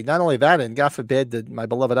 Believe me. Not only that, and God forbid that my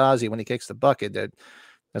beloved Ozzy, when he kicks the bucket,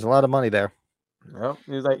 there's a lot of money there. Yep.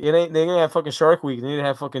 He's like, they ain't have fucking Shark Week. They need to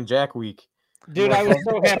have fucking Jack Week. Dude, I was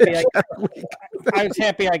so happy. I was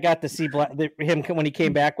happy I got to see him when he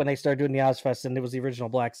came back when they started doing the Ozfest, and it was the original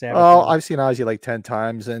Black Sabbath. Oh, I've seen Ozzy like 10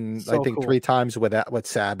 times, and So I think cool. 3 times with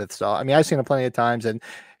Sabbath. So I mean, I've seen him plenty of times, and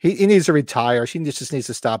he needs to retire. She just needs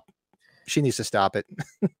to stop. She needs to stop it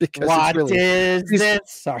because What it's really, is this?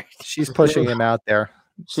 Sorry. she's pushing him out there.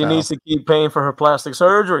 She needs to keep paying for her plastic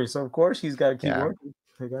surgery, so of course he's got to keep working.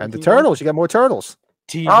 And the turtles, you got more turtles.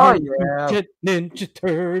 Oh yeah, Ninja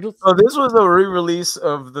Turtles. So this was a re-release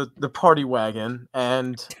of the Party Wagon,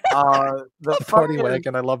 and the Party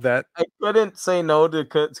Wagon. I love that. I couldn't say no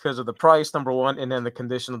because of the price, number one, and then the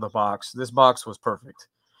condition of the box. This box was perfect.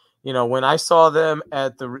 You know, when I saw them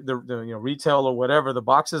at the retail or whatever, the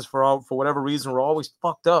boxes for whatever reason were always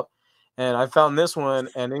fucked up, and I found this one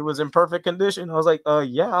and it was in perfect condition. I was like,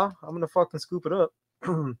 yeah, I'm gonna fucking scoop it up.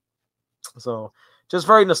 So. Just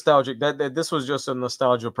very nostalgic. That this was just a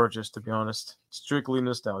nostalgia purchase, to be honest. Strictly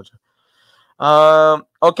nostalgia.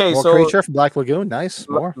 Okay, more so Creature from Black Lagoon, nice.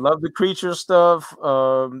 More. Love the Creature stuff.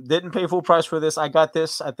 Didn't pay full price for this. I got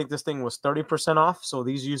this. I think this thing was 30% off. So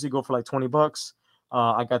these usually go for like $20.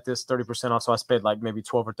 I got this 30% off. So I spent like maybe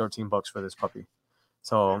 12 or 13 bucks for this puppy.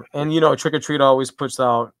 So, and Trick or Treat always puts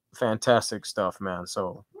out fantastic stuff, man.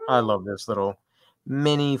 So I love this little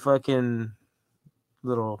mini fucking.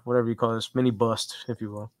 Little whatever you call this, mini bust, if you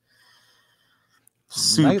will.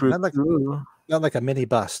 Super cool. Not like a mini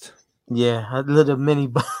bust. Yeah, a little mini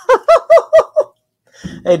bust.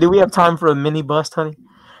 Hey, do we have time for a mini bust, honey?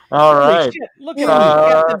 All right. Shit. Look at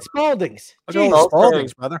Captain Spaulding's.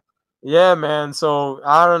 Spaulding's, brother. Yeah, man. So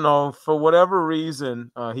I don't know, for whatever reason,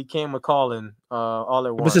 he came a calling all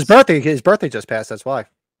at once. It was his birthday. His birthday just passed. That's why.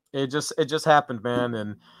 It just happened, man.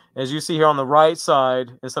 And as you see here on the right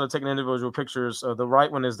side, instead of taking individual pictures, the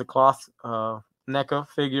right one is the cloth NECA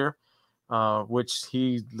figure, which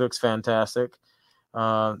he looks fantastic.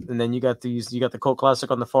 And then you got the Cult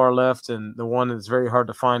Classic on the far left, and the one that's very hard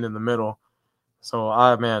to find in the middle. So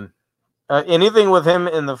anything with him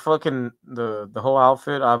in the fucking the whole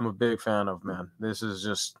outfit, I'm a big fan of, man.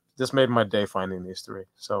 This made my day finding these 3.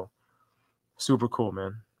 So super cool,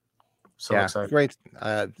 man. So excited. Great.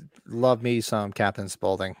 Love me some Captain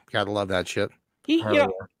Spaulding. Gotta love that shit.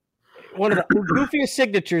 One of the goofiest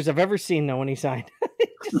signatures I've ever seen, though, when he signed.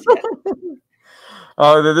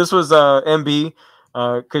 This was MB,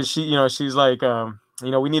 because she's like,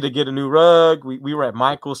 we need to get a new rug. We were at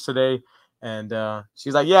Michael's today, and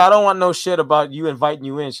she's like, yeah, I don't want no shit about you inviting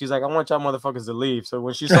you in. She's like, I want y'all motherfuckers to leave. So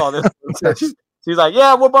when she saw this, she's like,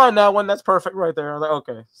 yeah, we're buying that one. That's perfect right there. I was like,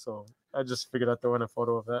 okay. So I just figured I'd throw in a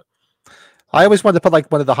photo of that. I always wanted to put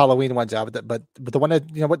like one of the Halloween ones out, but the one that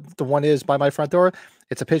what the one is by my front door,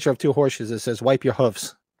 it's a picture of 2 horses. It says "Wipe your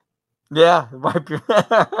hooves." Yeah, wipe your.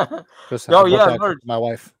 Lurch. My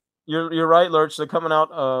wife. You're right, Lurch. They're coming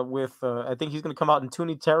out with. I think he's going to come out in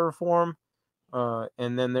Toonie Terror form,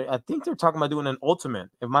 and then I think they're talking about doing an Ultimate.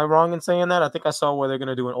 Am I wrong in saying that? I think I saw where they're going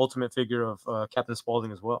to do an Ultimate figure of Captain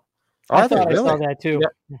Spaulding as well. I thought I saw that too.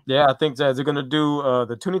 Yeah, I think that they're going to do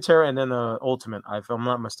the Toonie Terror and then the Ultimate, if I'm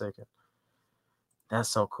not mistaken. That's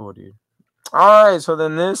so cool, dude. All right, so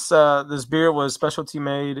then this beer was specially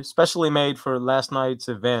made for last night's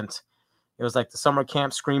event. It was like the Summer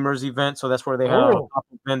Camp Screamers event, so that's where they have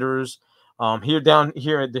vendors. Down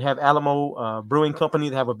here, they have Alamo Brewing Company.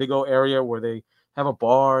 They have a big old area where they have a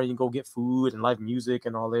bar. You can go get food and live music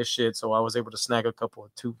and all this shit. So I was able to snag a couple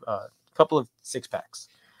of 6-packs.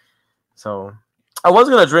 So I was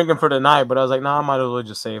gonna drink them for the night, but I was like, nah, I might as well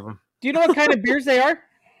just save them. Do you know what kind of beers they are?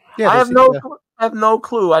 Yeah, I have no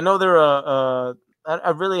clue. I know they're I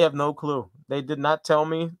really have no clue. They did not tell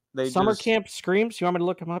me. Summer Camp Screams. You want me to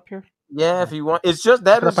look them up here? Yeah, if you want. It's just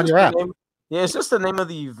that is just the name. Yeah, it's just the name of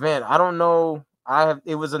the event. I don't know.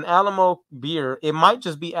 It was an Alamo beer. It might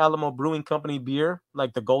just be Alamo Brewing Company beer,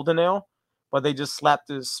 like the Golden Ale, but they just slapped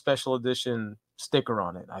this special edition sticker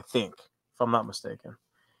on it, I think, if I'm not mistaken.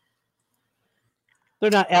 They're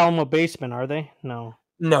not Alamo Basement, are they? No.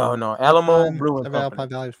 No. Alamo Brewing Company. Alpine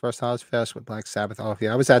Valley's first house fest with Black Sabbath. Oh,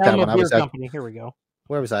 yeah. I was at Alamo that one. I was at. Company. Here we go.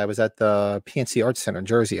 Where was I? I was at the PNC Arts Center in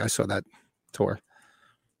Jersey. I saw that tour.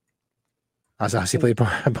 I was obviously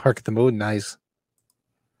playing Bark at the Moon. Nice.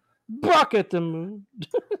 Bark at the Moon.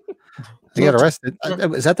 I got arrested.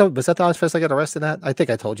 Was that the Ozfest I got arrested at? I think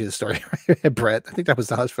I told you the story, Brett. I think that was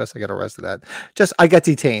the Ozfest I got arrested at. I got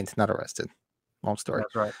detained, not arrested. Long story.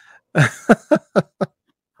 That's right.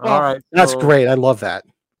 All right. That's great. I love that.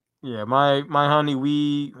 Yeah, my honey,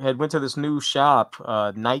 we had went to this new shop,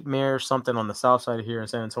 Nightmare something on the south side of here in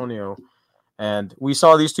San Antonio, and we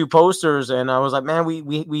saw these 2 posters, and I was like, man,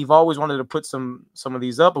 we've always wanted to put some of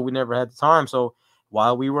these up, but we never had the time. So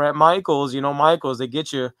while we were at Michael's, Michael's, they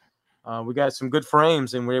get you We got some good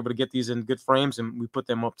frames, and we're able to get these in good frames, and we put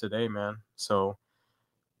them up today, man. So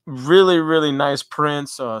really, really nice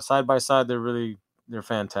prints, side by side. They're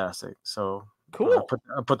fantastic. So Cool.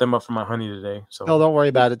 I put them up for my honey today. So No, don't worry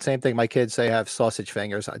about it. Same thing. My kids say I have sausage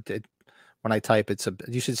fingers. I did when I type.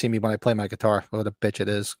 You should see me when I play my guitar. What a bitch it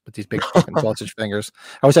is with these big fucking sausage fingers.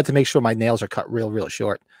 I always have to make sure my nails are cut real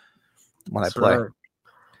short when I play. Right.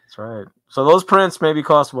 That's right. So those prints maybe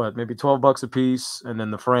cost what? Maybe $12 a piece, and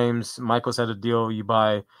then the frames. Michael's had a deal. You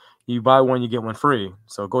buy one, you get one free.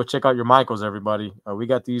 So go check out your Michaels, everybody. We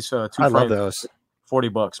got these two frames. I love those.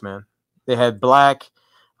 $40, man. They had black,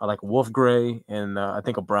 like wolf gray, and I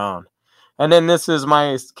think a brown. And then this is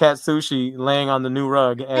my cat Sushi laying on the new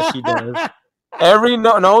rug as she does. Every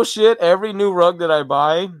new rug that I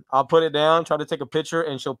buy, I'll put it down, try to take a picture,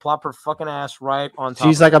 and she'll plop her fucking ass right on top.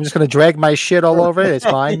 She's like, I'm just gonna drag my shit all over it. It's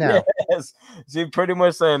mine now. Yes. She's pretty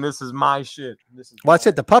much saying this is my shit. That's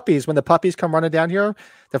it. The puppies, when the puppies come running down here,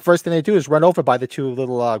 the first thing they do is run over by the two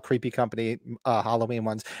little creepy company Halloween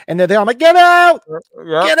ones, and they're there. I'm like, get out,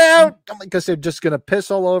 get out, because they're just gonna piss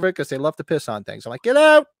all over it because they love to piss on things. I'm like, get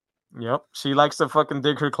out. Yep, she likes to fucking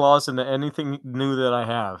dig her claws into anything new that I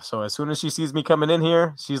have. So as soon as she sees me coming in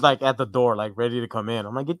here, she's like at the door, like ready to come in.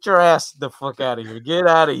 I'm like, get your ass the fuck out of here. Get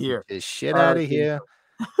out of here. Get shit out of here.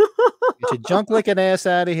 Get your junk licking ass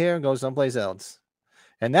out of here and go someplace else.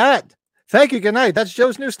 And thank you, good night. That's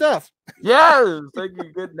Joe's new stuff. Yes, thank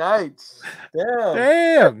you, good night.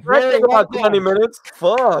 Damn. Right, about 20 minutes.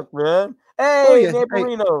 Fuck, man. Hey,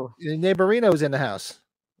 Neighborino. Hey, Neighborino's in the house.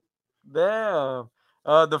 Damn.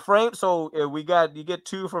 The frame, so you get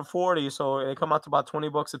two for $40, so they come out to about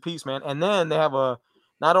 $20 a piece, man. And then they have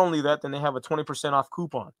not only that, then they have a 20% off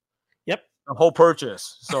coupon. Yep. The whole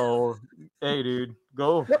purchase. So hey, dude,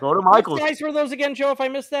 go to Michael's. What size were those again, Joe? If I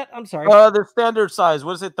missed that, I'm sorry. The standard size.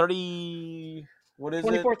 What is it? 30. What is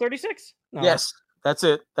 24, it? 36? No. Yes. That's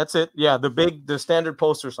it. Yeah, the standard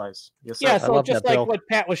poster size. Yes, sir. Yeah, so just like what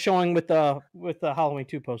Pat was showing with the Halloween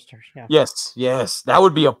 2 posters. Yeah. Yes. That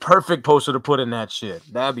would be a perfect poster to put in that shit.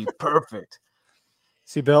 That'd be perfect.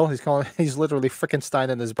 See, Bill, he's literally frickin'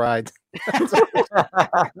 Stein and his bride.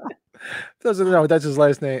 Doesn't know that's his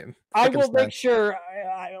last name. I will make sure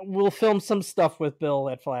I will film some stuff with Bill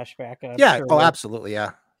at Flashback. Absolutely,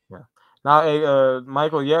 yeah. Now, hey,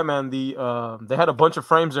 Michael, yeah, man, they had a bunch of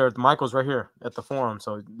frames there at Michael's right here at the forum,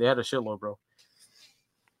 so they had a shitload, bro.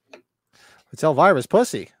 It's Elvira's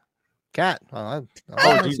pussy. Cat. Well, I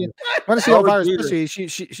want to see Elvira's pussy.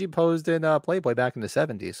 She posed in Playboy back in the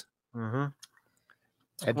 70s. Mm-hmm.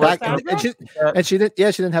 And she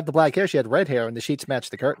didn't have the black hair. She had red hair, and the sheets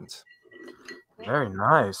matched the curtains. Very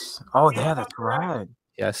nice. Oh, yeah, that's right.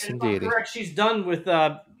 Yes, indeed. Correct. She's done with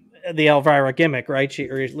the Elvira gimmick, right?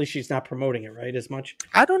 Or at least she's not promoting it, right? As much.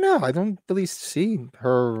 I don't know. I don't really see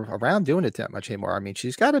her around doing it that much anymore. I mean,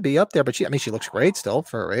 she's got to be up there, but she looks great still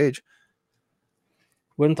for her age.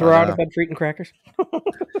 Wouldn't throw out of bed for eating crackers.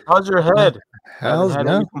 How's your head? How's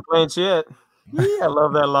no? Any complaints yet? Yeah, I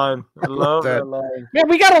love that line. I love that line. Yeah,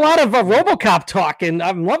 we got a lot of RoboCop talk, and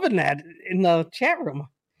I'm loving that in the chat room.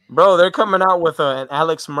 Bro, they're coming out with an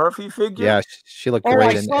Alex Murphy figure. Yeah, she looked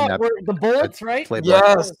great in that. The bullets, right? Playboy.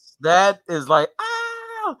 Yes, that is like,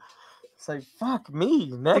 it's like, fuck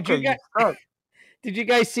me. Did you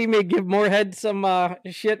guys see me give Moorhead some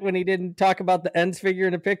shit when he didn't talk about the Ends figure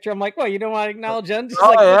in the picture? I'm like, well, you don't want to acknowledge Ends?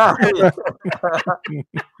 Yeah.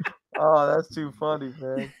 Oh, that's too funny,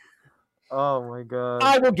 man. Oh, my God.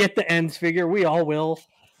 I will get the Ends figure. We all will.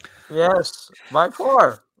 Yes, by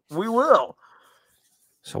far. We will.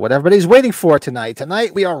 So what everybody's waiting for tonight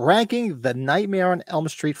we are ranking the Nightmare on Elm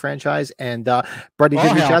Street franchise, and Brady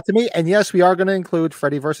did reach out to me, and yes, we are going to include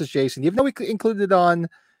Freddy versus Jason. Even though we included it on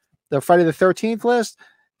the Friday the 13th list,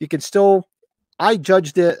 you can still, I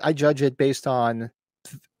judge it based on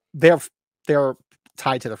they're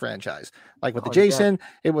tied to the franchise. Like with the Jason,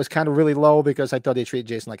 it was kind of really low because I thought they treated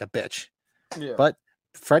Jason like a bitch. Yeah. But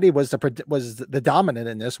Freddy was the dominant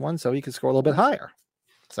in this one, so he could score a little bit higher.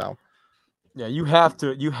 So yeah, you have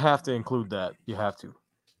to include that. You have to.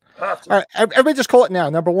 All right, everybody just call it now.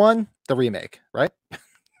 Number 1, the remake, right?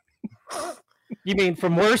 You mean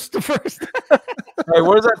from worst to first? Hey,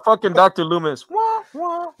 where's that fucking Dr. Loomis?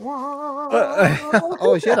 Oh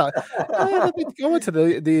shit! Let me go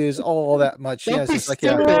into these all that much. Don't be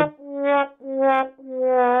stupid.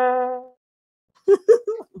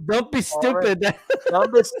 Don't be stupid. Right.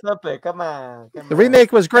 Don't be stupid. Come on. The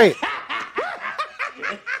remake was great.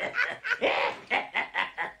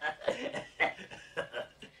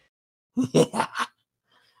 Yeah.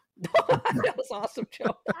 That was awesome,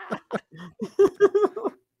 Joe.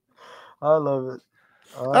 I love it.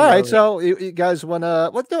 All right, so you guys want to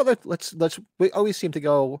let's we always seem to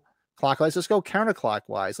go clockwise. Let's go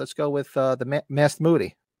counterclockwise. Let's go with the Masked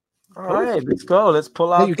Moody. All right, let's go. Let's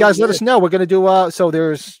pull Hey, out. you guys let us know. We're going to do so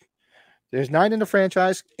there's 9 in the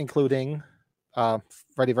franchise, including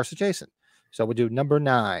Freddy versus Jason. So we'll do number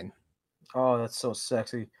 9. Oh, that's so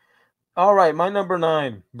sexy. All right, my number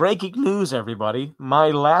 9. Breaking news, everybody. My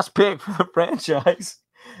last pick for the franchise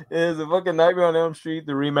is the fucking Nightmare on Elm Street,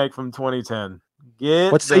 the remake from 2010.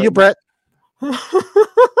 What say you, Brett?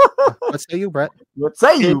 What say you, Brett? What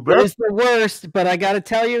say you, Brett? It's the worst, but I got to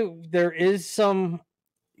tell you, there is some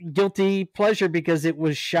guilty pleasure because it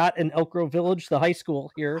was shot in Elk Grove Village, the high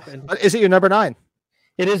school here. And Is it your number 9?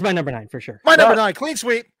 it is my number 9 for sure. My number 9, clean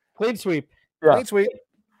sweep. Clean sweep. Yeah. Clean sweep.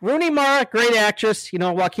 Rooney Mara, great actress. You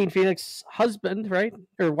know, Joaquin Phoenix's husband, right?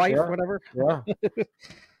 Or wife, whatever. Yeah.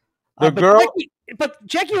 The girl. But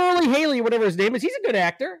Jackie Earle Haley, whatever his name is, he's a good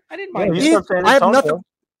actor. I didn't mind him. I have nothing.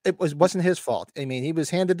 It wasn't his fault. I mean, he was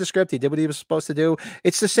handed the script. He did what he was supposed to do.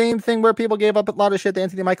 It's the same thing where people gave up a lot of shit to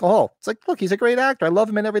Anthony Michael Hall. It's like, look, he's a great actor. I love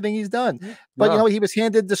him in everything he's done. But, you know, he was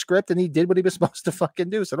handed the script and he did what he was supposed to fucking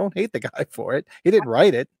do. So don't hate the guy for it. He didn't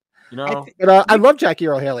write it. You know, but I love Jackie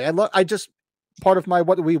Earle Haley. Part of my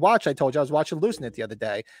what we watch. I told you I was watching Losing It the other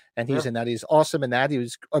day, and he's in that. He's awesome in that.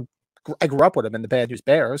 I grew up with him in the Bad News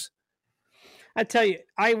Bears. I tell you,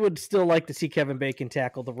 I would still like to see Kevin Bacon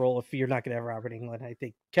tackle the role if you're not going to have Robert Englund. I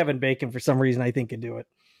think Kevin Bacon, for some reason, I think can do it.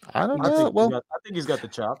 I don't know. I think he's got the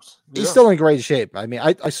chops. He's still in great shape. I mean,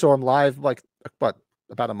 I saw him live about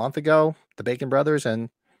a month ago, the Bacon Brothers, and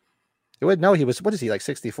you would know he was, what is he, like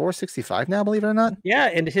 64, 65 now, believe it or not? Yeah,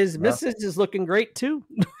 and his missus is looking great too.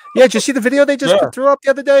 Yeah, did you see the video they just threw up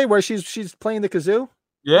the other day where she's playing the kazoo?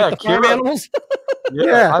 Yeah, farm animals.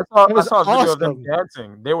 Yeah, I saw a video awesome. of them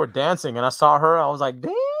dancing. They were dancing, and I saw her. I was like,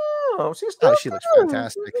 damn, she looks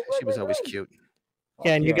fantastic. She was always cute.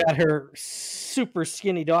 Yeah, and you got her super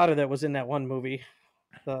skinny daughter that was in that one movie.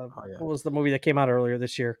 What was the movie that came out earlier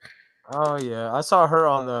this year? Oh yeah, I saw her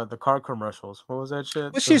on the car commercials. What was that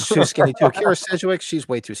shit? Well, she's too skinny too. Kira Sedgwick, she's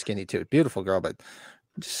way too skinny too. Beautiful girl, but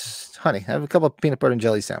just honey, have a couple of peanut butter and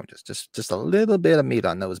jelly sandwiches. Just a little bit of meat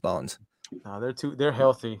on those bones. No, they're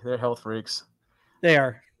healthy. They're health freaks. They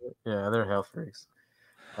are. Yeah, they're health freaks.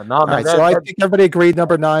 All right, so I think everybody agreed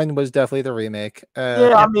number 9 was definitely the remake.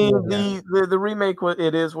 I mean the remake.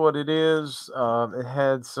 It is what it is. It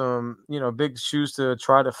had some big shoes to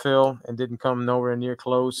try to fill and didn't come nowhere near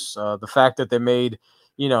close. The fact that they made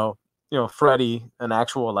Freddy an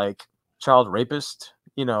actual like child rapist.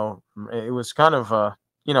 It was kind of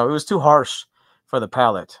it was too harsh for the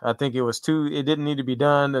palate. I think it didn't need to be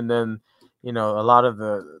done. And then a lot of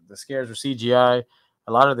the scares were CGI.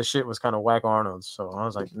 A lot of the shit was kind of whack Arnold's. So I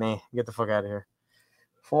was like, nah, get the fuck out of here.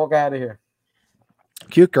 Fuck out of here.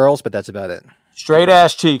 Cute girls, but that's about it. Straight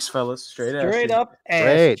ass cheeks, fellas. Straight up ass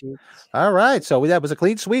Great. cheeks. All right. So that was a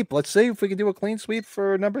clean sweep. Let's see if we can do a clean sweep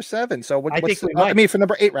for number 7. So for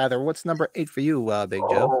number 8 rather. What's number 8 for you, Big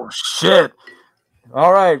Joe? Oh shit.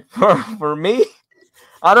 All right. For me,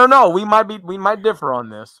 I don't know. We might differ on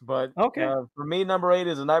this, but okay. For me, number 8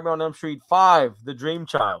 is A Nightmare on Elm Street 5, The Dream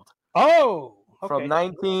Child. Oh. Okay. From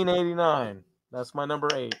 1989. That's my number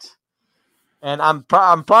 8. And I'm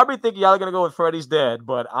probably thinking y'all are gonna go with Freddy's Dead,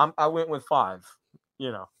 but I went with 5.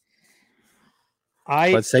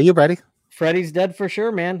 Let's say you ready. Freddy's Dead for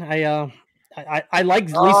sure, man. I like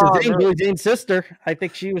Lisa Zane, Billy Zane's sister. I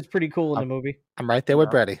think she was pretty cool in the movie. I'm right there with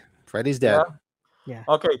Brady. Freddy's Dead. Yeah.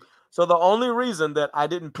 Okay. So the only reason that I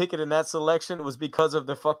didn't pick it in that selection was because of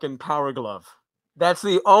the fucking Power Glove. That's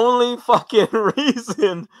the only fucking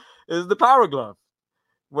reason. Is the Power Glove.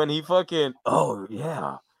 When he fucking, oh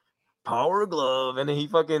yeah, Power Glove, and then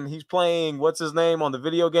he's playing what's his name on the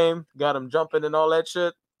video game, got him jumping and all that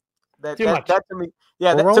shit. That to me,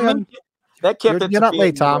 yeah, that kept it. You're not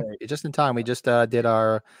late, Tom. You're just in time. We just did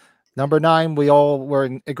our number 9. We all were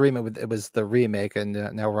in agreement with it was the remake, and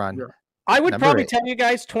now we're on. I would probably tell you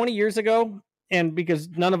guys 20 years ago, and because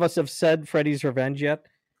none of us have said Freddy's Revenge yet,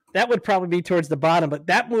 that would probably be towards the bottom. But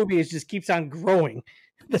that movie just keeps on growing.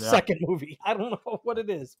 The second movie. I don't know what it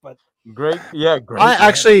is, but great. Yeah, great. I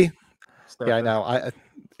actually, I know.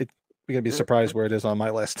 You're gonna be surprised where it is on my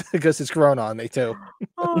list because it's grown on me too.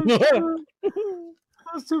 Oh,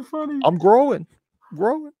 that's too funny. I'm growing.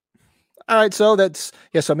 All right, so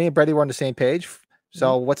so me and Brady were on the same page.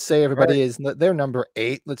 So let's say everybody is their number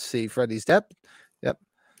 8. Let's see, Freddy's Dead. Yep,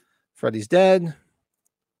 Freddy's Dead.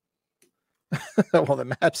 Well,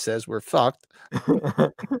 the map says we're fucked.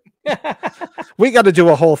 We got to do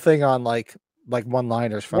a whole thing on like like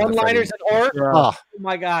one-liners from the One-liners Freddy. and or. Yeah. Oh, Oh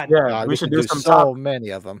my God. Yeah, God, we should can do some so many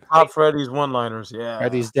of them. top Freddy's one-liners. Yeah,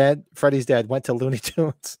 Freddy's dead. Freddy's dead. Went to Looney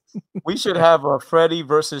Tunes. we should have a Freddy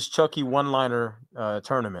versus Chucky one-liner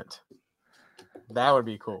tournament. That would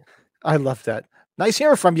be cool. I love that. Nice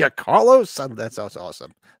hearing from you, Carlos. That sounds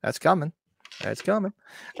awesome. That's coming. That's coming.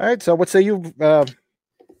 All right. So what say you, Master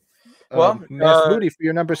Moody, for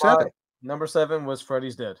your number 7? Number 7 was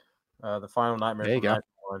Freddy's Dead, the Final Nightmare. There you go.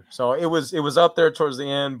 So it was up there towards the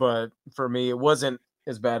end, but for me, it wasn't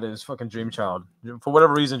as bad as fucking Dream Child. For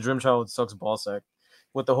whatever reason, Dream Child sucks ballsack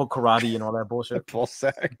with the whole karate and all that bullshit.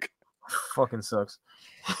 Ballsack. Fucking sucks.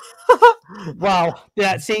 Wow.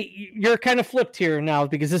 Yeah. See, you're kind of flipped here now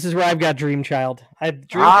because this is where I've got Dream Child.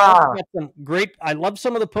 Got some great. I love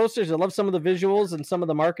some of the posters. I love some of the visuals and some of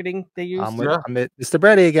the marketing they use. I'm Mr.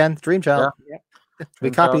 Brady again. Dream Child. Yeah. We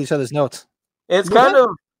copy each other's notes. It's kind of,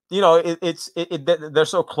 they're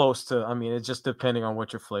so close to. I mean, it's just depending on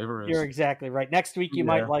what your flavor is. You're exactly right. Next week you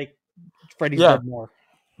might like Freddy's Dead more.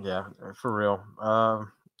 Yeah, for real.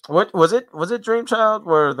 What was it? Was it Dream Child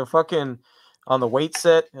where the fucking on the weight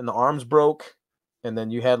set and the arms broke, and then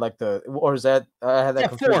you had like or is that I had that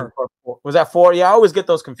confused. 4. Was that 4? Yeah, I always get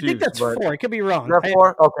those confused. I think that's 4. It could be wrong. Is that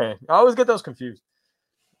 4? Okay, I always get those confused.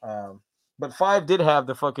 But 5 did have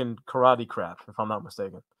the fucking karate crap, if I'm not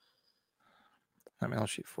mistaken. I mean, I'll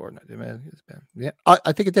shoot 4. Yeah,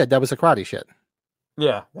 I think it did. That was the karate shit.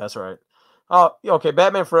 Yeah, that's right. Oh, okay.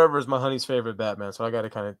 Batman Forever is my honey's favorite Batman, so I got to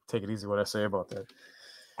kind of take it easy what I say about that.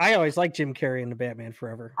 I always like Jim Carrey in the Batman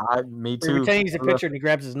Forever. Me too. Pretending he's a pitcher and he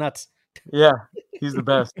grabs his nuts. Yeah, he's the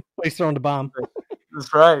best. He's throwing the bomb.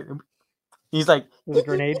 That's right. He's like with a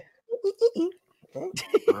grenade.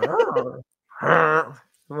 I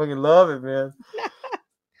fucking love it, man.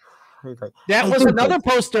 Like, that was another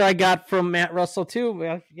poster I got from Matt Russell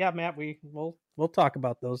too. Yeah, Matt, we'll talk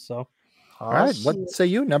about those. So, all right. What say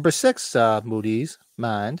you? Number 6, Moody's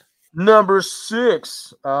mind. Number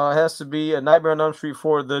 6 has to be A Nightmare on Elm Street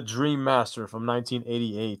 4: The Dream Master from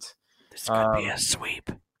 1988. This could be a sweep.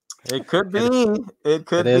 It could be. It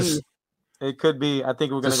could be. It could be. I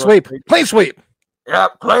think we're gonna go sweep. Plane sweep. Yeah,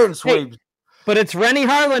 plane sweep. Hey, but it's Rennie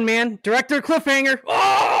Harlan, man. Director cliffhanger.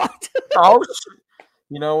 Oh shit.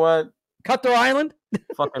 You know what? Cutthroat Island.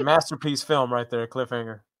 Fucking masterpiece film right there.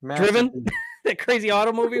 Cliffhanger. Driven. That crazy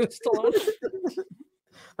auto movie was still on.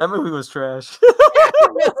 That movie was trash.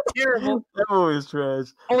 It was terrible. That movie was trash.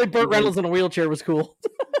 Only Burt Reynolds in a wheelchair was cool.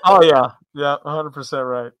 Oh yeah, 100%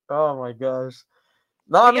 right. Oh my gosh.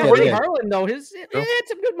 No, I mean Rennie Harlan though, it had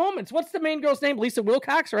some good moments. What's the main girl's name? Lisa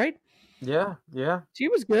Wilcox, right? Yeah. She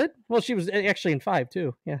was good. Well, she was actually in 5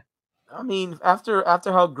 too. Yeah. I mean, after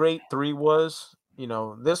how great 3 was,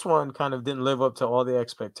 this one kind of didn't live up to all the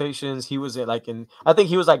expectations. He was I think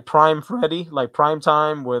he was like prime Freddy, like prime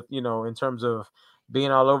time with, in terms of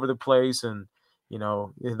being all over the place and,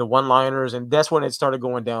 the one-liners, and that's when it started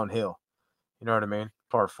going downhill. You know what I mean?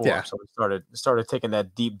 Part 4. Yeah. So it started taking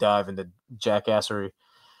that deep dive into jackassery.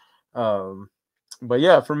 But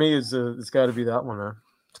yeah, for me, it's got to be that one, man.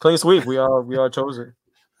 It's clean sweep. We all chose it.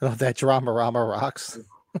 Oh, that drama rocks.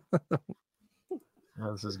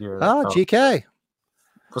 This is good. Oh, GK.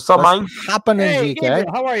 What's up, man? Happening, GK.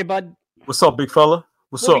 Gabriel, how are you, bud? What's up, big fella?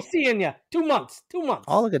 What's up? We'll be seeing you. 2 months.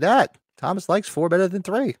 Oh, look at that. Thomas likes 4 better than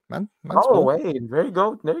 3. Man, cool. Wait. There you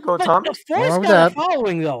go. Thomas. 4's got a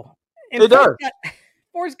following, though. And it does.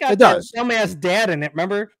 4's got that dumbass dad in it,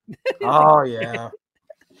 remember? Oh, yeah.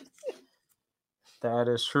 That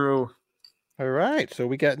is true. All right. So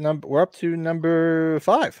we're up to number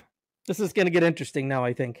 5. This is going to get interesting now,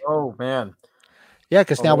 I think. Oh, man. Yeah,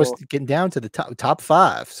 because now we're getting down to the top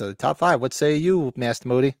 5. So the top 5, what say you, Master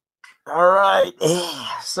Moody? All right.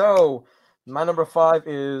 So my number 5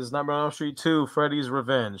 is Nightmare on Elm Street 2, Freddy's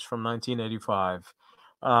Revenge from 1985.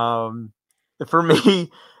 For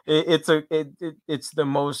me, it's the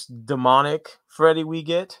most demonic Freddy we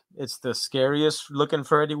get. It's the scariest looking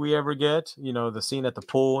Freddy we ever get. The scene at the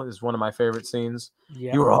pool is one of my favorite scenes.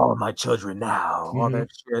 Yeah. You're all my children now. All that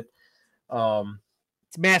shit.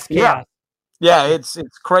 It's mass chaos. Yeah, it's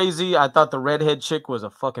crazy. I thought the redhead chick was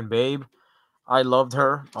a fucking babe. I loved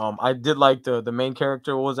her. I did like the main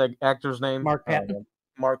character. What was that actor's name? Mark Patton.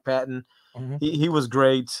 Mark Patton. Mm-hmm. He was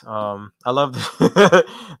great. I loved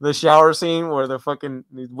the shower scene where they're fucking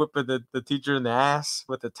whipping the teacher in the ass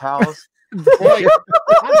with the towels. Boy,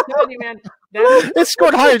 I'm telling you, man. It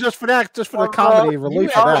scored higher just for that, just for the comedy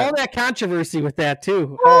relief of All that. that controversy with that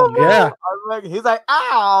too. Oh yeah. He's like,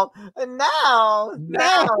 ow, and now.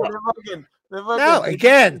 No,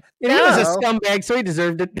 again. And he was a scumbag, so he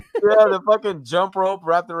deserved it. Yeah, the fucking jump rope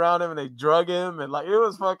wrapped around him, and they drug him, and like it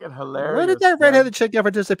was fucking hilarious. Where did that redheaded chick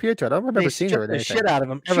ever disappear to? I don't remember seeing her. The shit out of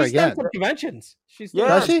him. Ever She's again. done some conventions. She's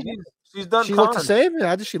Does she? She's done. She looks the same.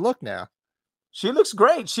 How does she look now? She looks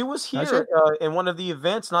great. She was here in one of the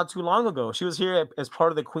events not too long ago. She was here as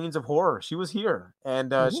part of the Queens of Horror. She was here,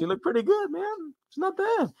 and she looked pretty good, man. She's not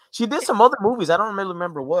bad. She did some other movies. I don't really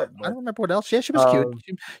remember what. I don't remember what else. Yeah, she was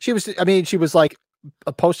cute. She was. I mean, she was like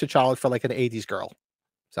a poster child for like an '80s girl.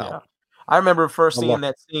 So yeah. I remember first seeing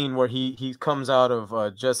that scene where he comes out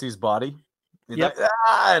of Jesse's body. Yep. Like,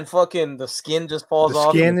 and fucking the skin just falls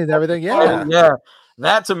off. The skin and everything. Yeah. Yeah.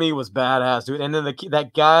 That to me was badass, dude. And then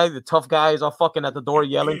that guy, the tough guy, is all fucking at the door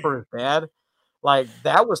yelling for his dad. Like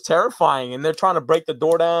that was terrifying. And they're trying to break the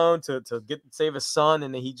door down to save his son,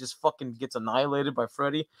 and then he just fucking gets annihilated by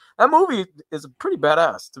Freddy. That movie is pretty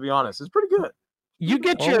badass, to be honest. It's pretty good. You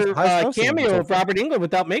get your cameo of Robert Englund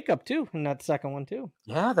without makeup too, in that second one too.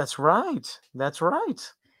 Yeah, that's right. That's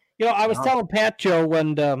right. You know, I was telling Pat Joe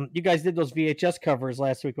when you guys did those VHS covers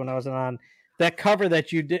last week when I was on. That cover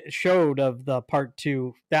that you showed of the part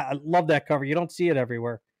 2, that I love that cover. You don't see it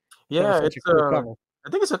everywhere. Yeah, it's a cool cover.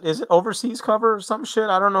 I think is it overseas cover or some shit?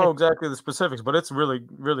 I don't know exactly the specifics, but it's really,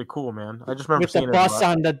 really cool, man. I just remember seeing the bus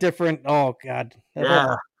on the different. Oh god,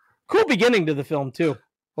 yeah, cool beginning to the film too.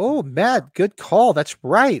 Oh, Matt, good call. That's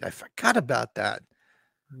right. I forgot about that.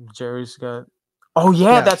 Jerry's got. Oh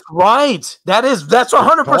yeah, that's right. That's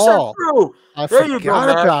 100% true. I forgot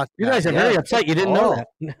about that. You guys are very upset. You didn't know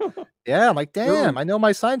that. Yeah, I'm like, damn. Dude. I know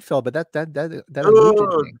my Seinfeld, but that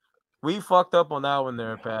Dude, we fucked up on that one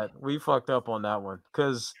there, Pat. We fucked up on that one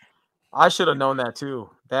because I should have known that too.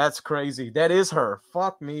 That's crazy. That is her.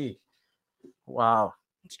 Fuck me. Wow.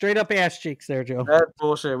 Straight up ass cheeks there, Joe. That's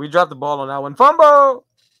bullshit. We dropped the ball on that one. Fumble.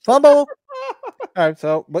 All right.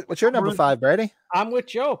 So, what's your number 5, Brady? I'm with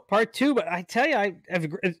Joe. Part 2, but I tell you,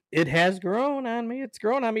 it has grown on me. It's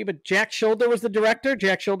grown on me. But Jack Shoulder was the director.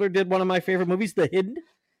 Jack Shoulder did one of my favorite movies, The Hidden,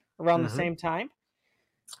 around the same time.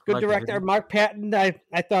 Good director. Mark Patton. I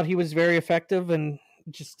thought he was very effective, and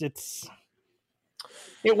just it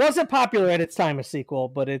wasn't popular at its time, a sequel,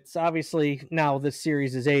 but it's obviously now this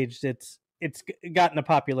series is aged. It's gotten a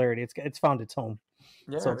popularity. It's found its home.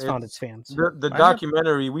 Yeah, so it's found its fans. The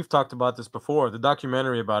documentary, we've talked about this before. The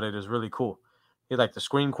documentary about it is really cool. He's like the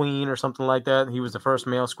Scream Queen or something like that. He was the first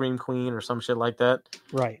male Scream Queen or some shit like that.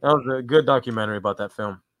 Right. That was a good documentary about that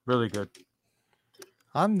film. Really good.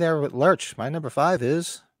 I'm there with Lurch. My number 5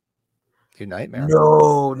 is Your Nightmare.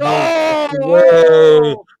 No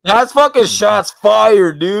way. That's fucking shots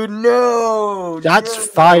fired, dude. No. Shots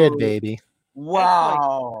fired, baby.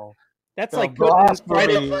 Wow. That's like putting get the fuck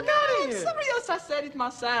out of here. Somebody else, I said it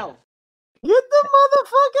myself. Get the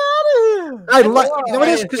motherfucker out of here. I like you know what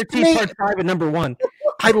it is? Because part 5 and number 1.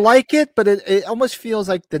 I like it, but it almost feels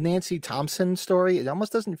like the Nancy Thompson story. It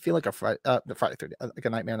almost doesn't feel like a Friday 30, like a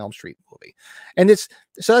Nightmare on Elm Street movie. And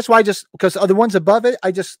so that's why because the ones above it,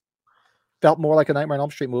 I just felt more like a Nightmare on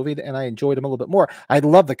Elm Street movie, and I enjoyed them a little bit more. I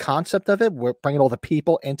love the concept of it. We're bringing all the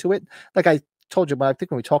people into it. Like I told you, but I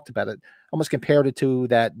think when we talked about it, almost compared it to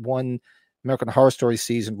that one American Horror Story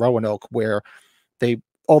season, Roanoke, where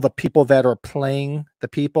all the people that are playing the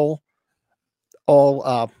people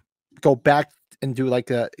all go back and do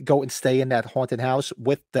go and stay in that haunted house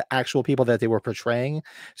with the actual people that they were portraying.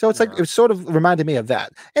 So it's like it sort of reminded me of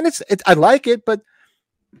that, and I like it, but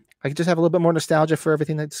I just have a little bit more nostalgia for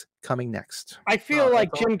everything that's coming next. I feel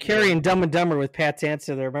like Jim Carrey and Dumb and Dumber with Pat's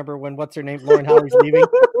answer there. Remember when what's her name, Lauren Holly's leaving?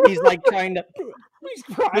 He's like trying to. He's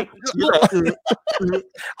crying.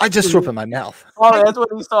 I just threw up in my mouth. Oh, that's what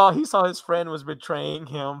he saw. He saw his friend was betraying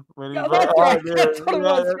him when he. No, that's right. That's what it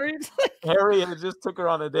was. Harry had just took her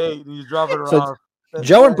on a date and he's dropping her off.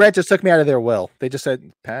 Joe and Brett just took me out of their will. They just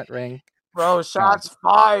said, "Pat, ring." Bro, shots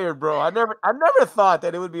fired, bro. I never thought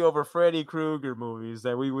that it would be over Freddy Krueger movies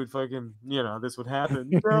that we would fucking, this would happen.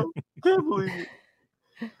 You know? Can't believe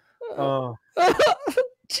it. Oh.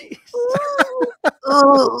 Jeez.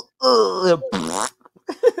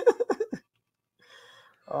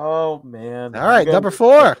 Oh man. All right, number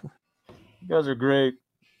 4. You guys are great.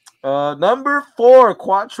 Number 4,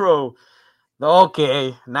 Quattro.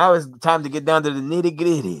 Okay, now it's time to get down to the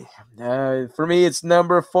nitty-gritty. For me, it's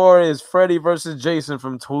number 4 is Freddy versus Jason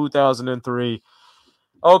from 2003.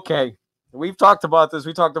 Okay, we've talked about this.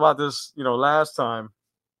 We talked about this, last time.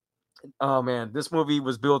 Oh man, this movie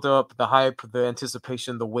was built up, the hype, the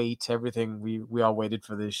anticipation, the wait, everything. We all waited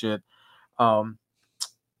for this shit.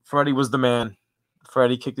 Freddy was the man.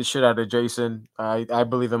 Freddy kicked the shit out of Jason. I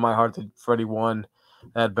believe in my heart that Freddy won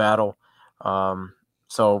that battle.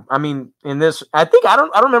 So I mean, in this, I think I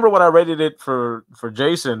don't remember what I rated it for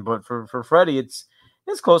Jason, but for Freddy, it's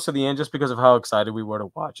close to the end just because of how excited we were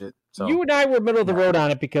to watch it. So you and I were middle of the road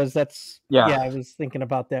on it because yeah, I was thinking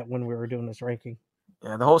about that when we were doing this ranking.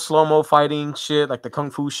 Yeah, the whole slow-mo fighting shit, like the kung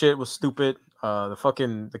fu shit, was stupid.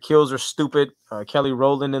 The kills are stupid. Kelly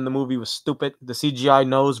Rowland in the movie was stupid. The CGI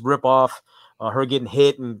nose rip off, her getting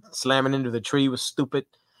hit and slamming into the tree was stupid.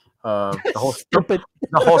 The whole Stupid.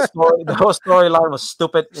 the whole storyline was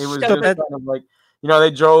stupid. It was just kind of like,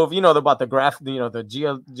 they drove, about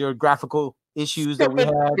the geographical issues that we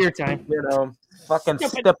had. Beer time. Fucking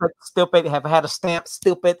stupid. Have had a stamp.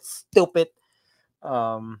 Stupid.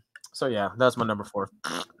 So yeah, that's my number 4.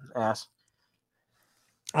 Ass.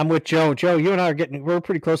 I'm with Joe. Joe, you and I we're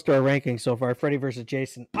pretty close to our ranking so far. Freddy versus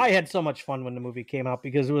Jason. I had so much fun when the movie came out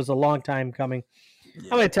because it was a long time coming. Yeah.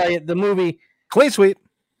 I'm going to tell you, the movie. Clean sweep.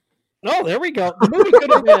 Oh, there we go. The movie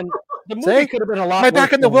could have been. The movie could have been a lot. Am I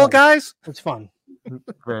back in the wheel, guys? It's fun.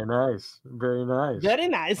 Very nice. Very nice. Very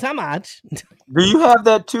nice. How much? Do you have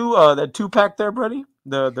that 2-pack there, Brady?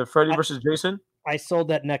 The Freddy versus Jason. I sold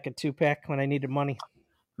that neck a 2-pack when I needed money.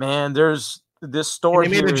 Man, there's this store.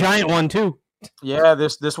 And they made a giant one too. Yeah,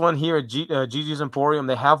 this one here at Gigi's Emporium,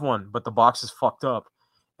 they have one, but the box is fucked up,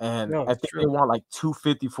 and I think they want like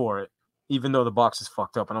 $250 for it, even though the box is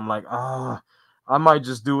fucked up. And I'm like, I might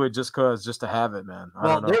just do it just to have it, man. I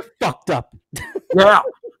don't know. They're fucked up. Yeah,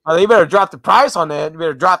 they better drop the price on that. You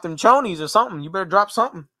better drop them chonies or something. You better drop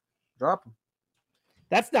something. Drop them.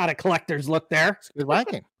 That's not a collector's look there. It's good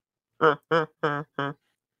ranking.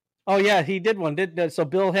 Oh yeah, he did one. So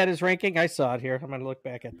Bill had his ranking. I saw it here. I'm gonna look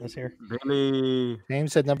back at this here. Billy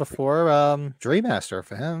James said number 4, Dream Master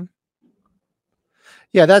for him.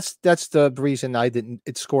 Yeah, that's the reason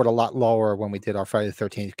it scored a lot lower when we did our Friday the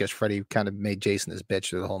 13th, because Freddy kind of made Jason his bitch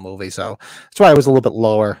through the whole movie. So that's why it was a little bit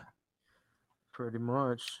lower. Pretty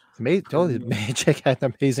much. Magic had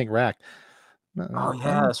an amazing rack. Oh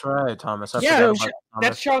yeah, that's right, Thomas.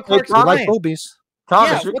 That's Sean Clark's name. Like boobies.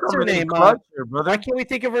 Thomas, what's her name? Here, brother. Why can't we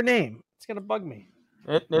think of her name? It's gonna bug me.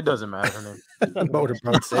 It doesn't matter her name.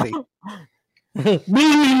 Motorboat City.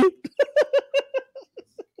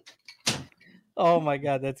 Oh my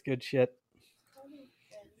god, that's good shit.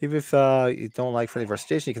 Even if you don't like Freddy vs.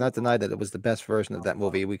 Jason, you cannot deny that it was the best version of that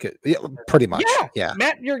movie. We could, pretty much. Yeah,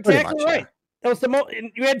 Matt, you're exactly right. Yeah. That was the most.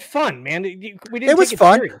 You had fun, man. We didn't. It was take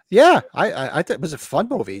fun. Serious. Yeah, I thought it was a fun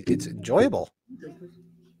movie. It's enjoyable.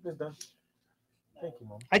 Thank you,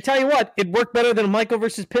 Mom. I tell you what, it worked better than Michael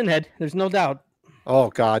versus Pinhead. There's no doubt. Oh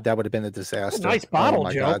God, that would have been a disaster. Nice bottle,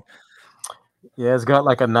 Joe. God. Yeah, it's got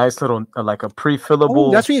like a nice little, like a pre-fillable.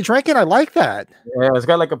 Oh, that's what you're drinking. I like that. Yeah, it's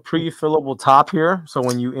got like a pre-fillable top here, so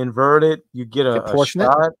when you invert it, you get a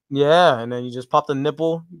shot. Yeah, and then you just pop the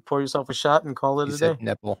nipple, pour yourself a shot, and call it a day.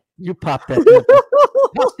 Nipple. You pop that nipple.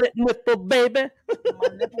 Pop that nipple, baby.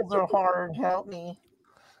 My nipples are hard. Help me.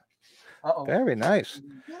 Uh-oh. Very nice.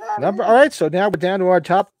 All right, so now we're down to our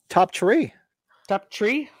top tree. Top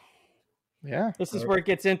tree? Yeah. This is where it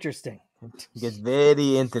gets interesting. Gets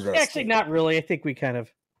very into this. Actually, not really. I think we kind of.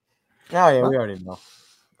 Oh yeah, we already know.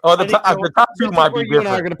 Oh, the top 2 might be different. You and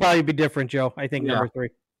I are going to probably be different, Joe. I think number 3.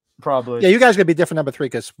 Probably. Yeah, you guys are going to be different number 3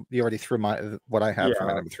 because you already threw what I have for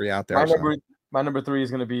my number 3 out there. My number 3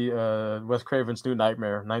 is going to be Wes Craven's New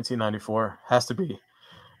Nightmare, 1994. Has to be.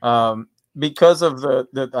 Because of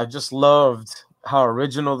the I just loved how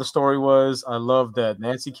original the story was. I loved that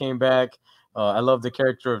Nancy came back. I love the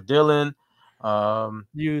character of Dylan.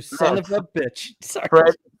 You son of a bitch.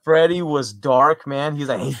 Sorry. Freddy was dark, man. He's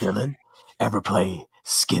like, hey, Dylan, ever play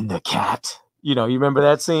Skin the Cat? You remember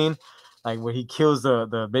that scene? Like when he kills the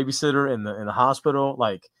babysitter in the hospital.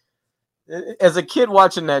 Like, as a kid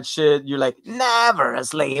watching that shit, you're like, never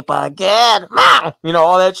asleep again.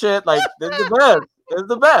 All that shit. Like, it's the best. It's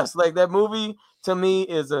the best. Like, that movie to me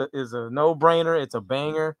is a no-brainer. It's a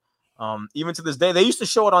banger. Even to this day, they used to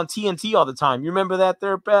show it on TNT all the time. You remember that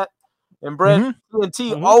there, Pat? And Brett,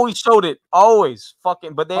 TNT always showed it, always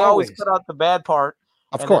fucking, but they always cut out the bad part.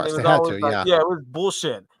 Of course, they had to, yeah, it was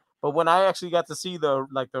bullshit. But when I actually got to see the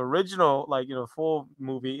original, full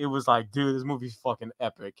movie, it was like, dude, this movie's fucking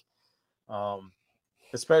epic.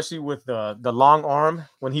 Especially with the long arm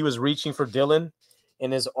when he was reaching for Dylan,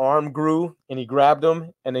 and his arm grew, and he grabbed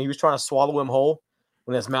him, and then he was trying to swallow him whole.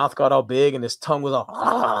 When his mouth got all big and his tongue was all,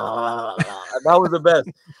 that was the best.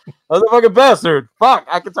 That was the fucking best, dude. Fuck,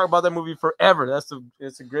 I could talk about that movie forever.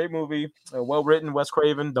 It's a great movie, well written. Wes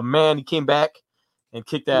Craven, the man, he came back and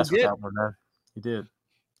kicked ass with that one, man. He did.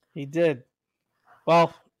 He did.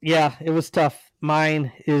 Well, Yeah, it was tough.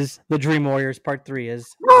 Mine is The Dream Warriors Part 3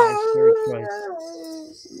 is my scary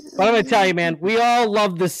choice. But I'm going to tell you, man, we all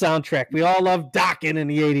love this soundtrack. We all love Dokken in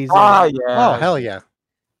the 80s. Oh, yeah. Oh, hell yeah.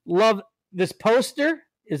 Love this poster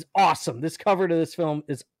is awesome. This cover to this film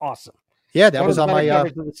is awesome. Yeah, that One was of the on better my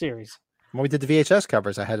covers of the series. when we did the VHS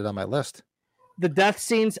covers. I had it on my list. The death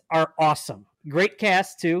scenes are awesome. Great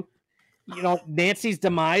cast too. You know, Nancy's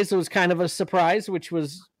demise was kind of a surprise, which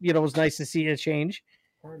was, you know, was nice to see a change.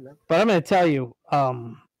 But I'm going to tell you,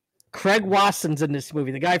 Craig Wasson's in this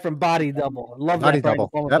movie, the guy from Body Double. I love Body that.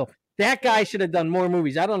 Double. Yep. That guy should have done more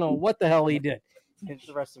movies. I don't know what the hell he did in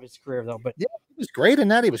the rest of his career, though. But Yeah, he was great in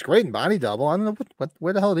that. He was great in Body Double. I don't know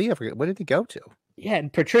where the hell did he ever? Where did he go to? yeah,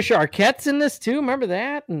 and Patricia Arquette's in this too. Remember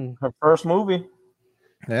that? And Her first movie.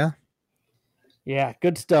 Yeah. yeah,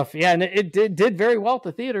 good stuff. Yeah, and it did very well at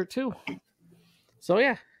the theater too. So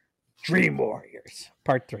yeah, Dream Warriors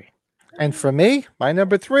Part 3. And for me, my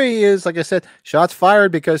number 3 is, like I said, Shots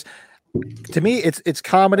Fired, because to me, it's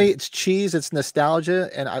comedy, it's cheese, it's nostalgia,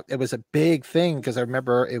 and it was a big thing because I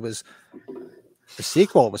remember it was the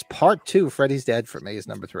sequel. It was Part 2. Freddy's Dead for me is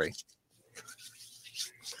number 3.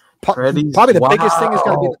 Probably the biggest thing is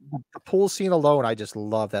going to be the pool scene alone. I just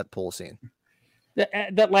love that pool scene.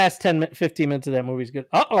 That last 15 minutes of that movie is good.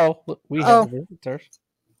 We have visitors.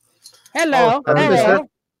 Hello, hello.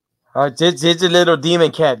 It's a little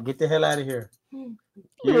demon cat. Get the hell out of here.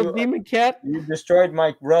 Little demon cat. You destroyed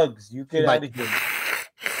my rugs. You get out of here.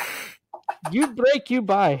 You break, you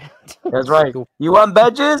buy. That's right. You want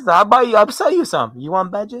badges? I'll sell you some. You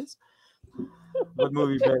want badges? What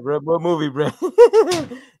movie, bro? What movie, bro?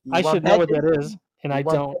 I should know what that is, and I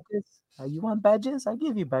don't. You want badges? I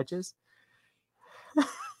give you badges.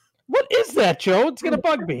 What is that, Joe? It's gonna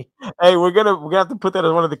bug me. Hey, we're gonna have to put that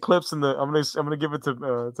as one of the clips in the. I'm gonna give it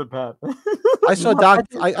to Pat. I saw Doc.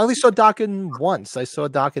 I only saw Dokken once. I saw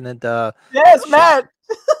Dokken and yes, Matt.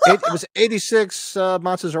 it was 86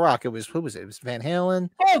 Monsters of Rock. It was who was it? It was Van Halen,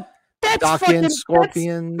 Oh, that's Dokken, fucking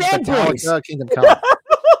Scorpion, Bad Boys. Metallica, Kingdom Come.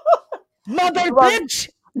 Mother bitch.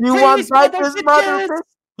 You Freeze, want mother badges, mother bitches. bitch?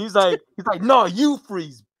 He's like, no, you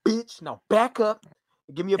freeze, bitch. Now back up.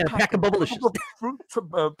 Give me a pack of Bubblicious.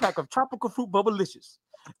 Pack of tropical fruit Bubblicious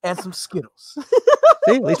and some Skittles.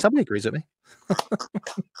 See, at least somebody agrees with me.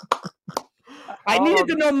 I needed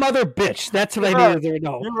to know mother bitch. That's what I needed to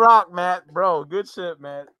know. You rock, Matt, bro. Good shit,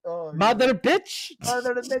 Matt. Oh, Mother bitch.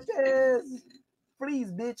 Mother bitches.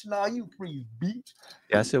 Freeze, bitch. Nah, you freeze, bitch.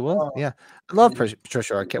 Yes, it was. Yeah, I love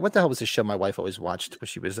Patricia Arquette. What the hell was the show my wife always watched? When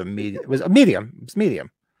she was a medium. It was Medium. It was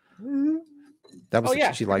Medium. Mm-hmm. That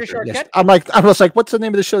was she liked her. Yes. I was like, what's the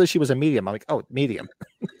name of the show that she was a medium? I'm like, oh, Medium.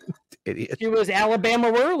 Idiot. She was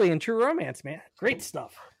Alabama Whirly in True Romance, man. Great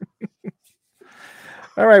stuff.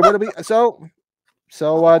 All right, what do we? So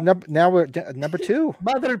now we're number 2.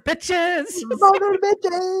 Mother bitches. Mother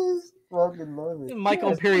bitches. Fucking love it.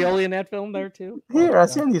 Michael Imperioli in that film there too. Here, I'll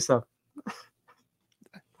send you some.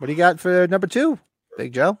 What do you got for number 2,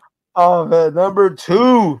 Big Joe? Oh man, number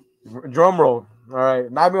 2. Drum roll. All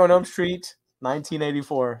right, Nightmare on Elm Street,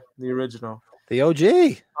 1984, the original. The OG.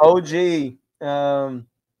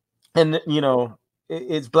 And you know,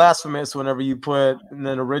 it's blasphemous whenever you put an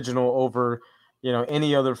original over, you know,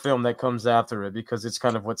 any other film that comes after it, because it's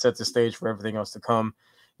kind of what sets the stage for everything else to come.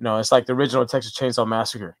 You know, it's like the original Texas Chainsaw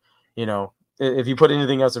Massacre. You know, if you put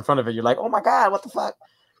anything else in front of it, you're like, oh my God, what the fuck?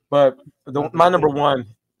 But my number 1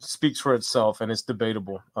 speaks for itself, and it's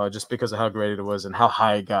debatable just because of how great it was and how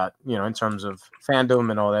high it got, you know, in terms of fandom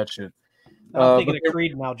and all that shit. I'm thinking of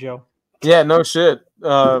Creed now, Joe. Yeah, no shit.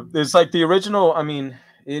 It's like the original. I mean,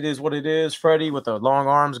 it is what it is. Freddy with the long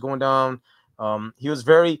arms going down. He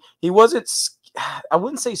wasn't, I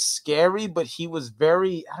wouldn't say scary, but he was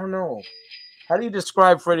very, I don't know. How do you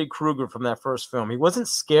describe Freddy Krueger from that first film? He wasn't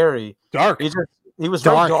scary. Dark. He was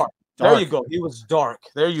very dark. There you go. He was dark.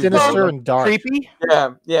 There you go. Sinister and dark. Creepy.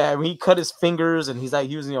 Yeah. When he cut his fingers and he's like,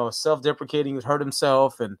 he was, you know, self-deprecating, he hurt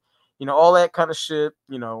himself and, you know, all that kind of shit.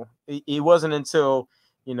 You know, it wasn't until,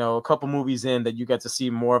 you know, a couple movies in that you got to see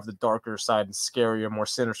more of the darker side and scarier, more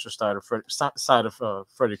sinister side of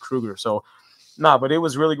Freddy Krueger. So, but it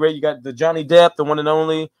was really great. You got the Johnny Depp, the one and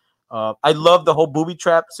only. I love the whole booby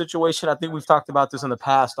trap situation. I think we've talked about this in the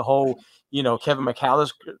past. The whole, you know, Kevin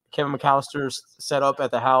McAllister's set up at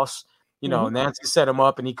the house. You know, Nancy set him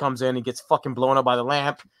up, and he comes in, he gets fucking blown up by the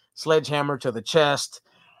lamp, sledgehammer to the chest.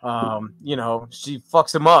 You know, she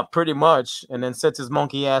fucks him up pretty much, and then sets his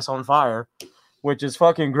monkey ass on fire, which is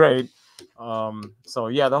fucking great. So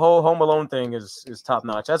yeah, the whole Home Alone thing is top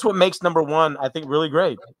notch. That's what makes number 1, I think, really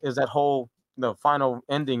great. Is that whole the final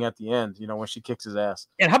ending at the end, when she kicks his ass.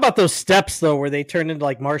 And how about those steps though, where they turn into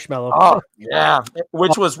like marshmallow? Oh yeah,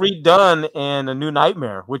 which was redone in A New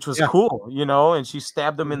Nightmare, which was cool, and she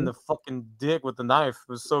stabbed him in the fucking dick with the knife.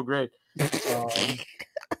 It was so great.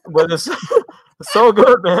 But it's so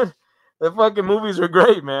good, man. The fucking movies are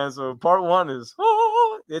great, man. So part 1 is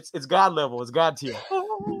it's God level, it's God tier.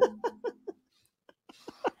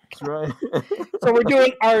 That's right. So we're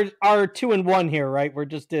doing our 2 and 1 here, right? We're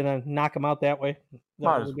just gonna knock them out that way.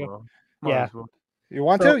 Might as well. Yeah. You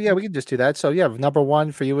want to? Yeah, we can just do that. So yeah, number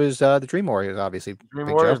 1 for you is the Dream Warriors, obviously.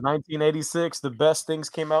 Dream Warriors, 1986. The best things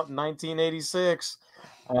came out in 1986.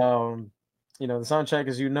 The soundtrack,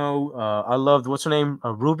 as I loved, what's her name?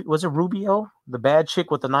 Ruby. Was it Rubio? The bad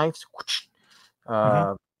chick with the knives.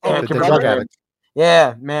 The drug addict.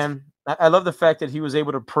 Yeah, man. I love the fact that he was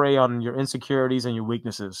able to prey on your insecurities and your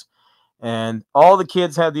weaknesses. And all the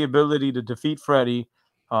kids had the ability to defeat Freddy,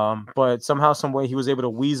 but somehow, some way, he was able to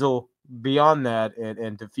weasel beyond that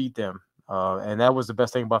and defeat them. And that was the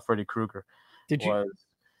best thing about Freddy Krueger. Did you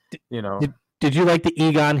like the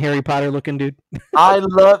Egon Harry Potter looking dude? I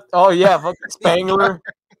love. Oh yeah, fucking Spangler.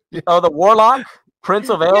 Oh, the Warlock, Prince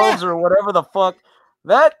of Elves, or whatever the fuck.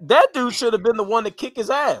 That dude should have been the one to kick his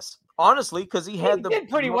ass. Honestly, because he did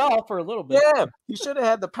pretty well for a little bit. Yeah, he should have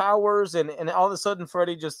had the powers, and all of a sudden,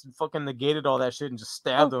 Freddy just fucking negated all that shit and just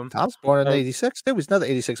stabbed him. I was born in '86. There was another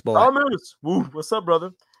 '86 boy. Thomas, woo, what's up, brother?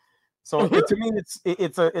 So to me,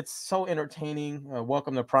 it's so entertaining.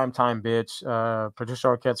 Welcome to Primetime, bitch. Patricia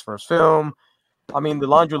Arquette's first film. I mean, the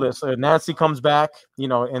laundry list. Nancy comes back,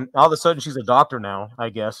 and all of a sudden she's a doctor now. I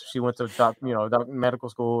guess she went to medical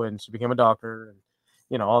school and she became a doctor,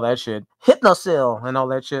 and all that shit. Hypnocil and all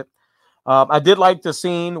that shit. I did like the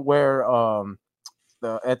scene where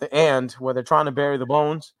at the end where they're trying to bury the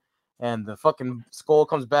bones, and the fucking skull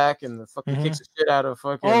comes back and the fucking kicks the shit out of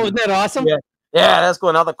fucking. Oh, isn't that awesome? Yeah, that's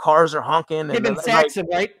cool. Now the cars are honking. Him and Saxon,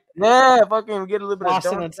 right? Yeah, fucking get a little bit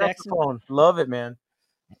Austin of and Saxon. Love it, man.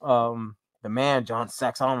 The man, John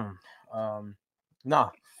Saxon.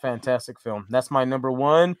 Fantastic film. That's my number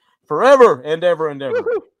 1 forever and ever and ever.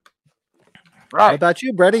 Woo-hoo. Right. What about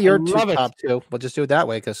you, Brady? Your top 2. We'll just do it that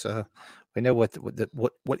way because we know what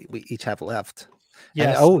we each have left.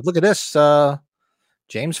 Yes. And, look at this.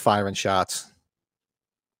 James firing shots.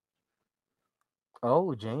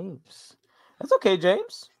 Oh, James. That's okay,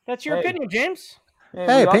 James. That's your opinion, James.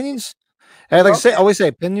 Hey, opinions. Hey, like I always say,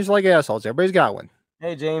 opinions like assholes. Everybody's got one.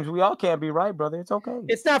 Hey, James, we all can't be right, brother. It's okay.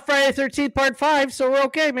 It's not Friday the 13th part 5, so we're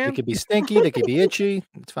okay, man. They could be stinky. They could be itchy.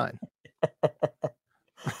 It's fine.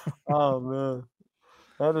 Oh, man.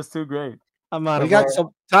 That is too great. I'm out We got some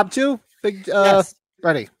top 2. Big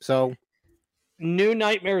ready. So New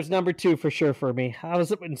Nightmare is number 2 for sure for me. I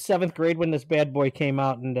was in 7th grade when this bad boy came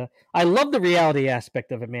out, and I love the reality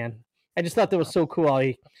aspect of it, man. I just thought that was so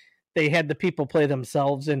cool. They had the people play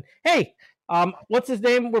themselves, and hey, what's his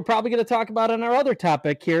name? We're probably going to talk about on our other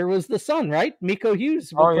topic here was the son, right? Miko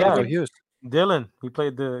Hughes. Miko Hughes. Dylan. He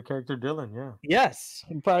played the character Dylan. Yeah. Yes,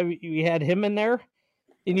 we had him in there,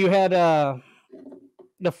 and you had I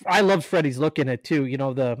loved Freddy's look in it too.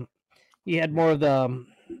 He had more of the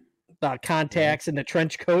contacts and the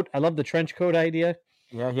trench coat. I love the trench coat idea.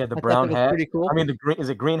 Yeah, he had the brown hat. Pretty cool. I mean, is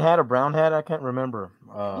it green hat or brown hat? I can't remember.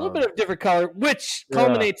 A little bit of different color, which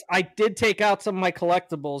culminates. I did take out some of my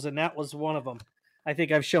collectibles, and that was one of them. I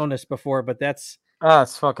think I've shown this before, but that's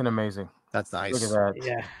fucking amazing. That's nice. Look at that.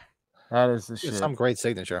 Yeah, that is the shit. Some great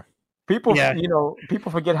signature. People,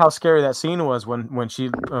 people forget how scary that scene was when she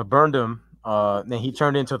burned him. Then he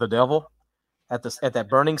turned into the devil at that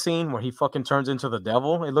burning scene where he fucking turns into the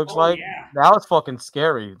devil. It looks that was fucking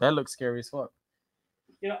scary. That looks scary as fuck.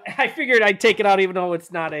 I figured I'd take it out, even though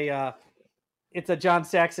it's not it's a John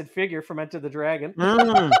Saxon figure from Enter the Dragon.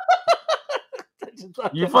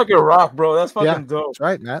 You fucking rock, bro. That's fucking dope. That's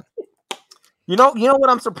right, Matt. You know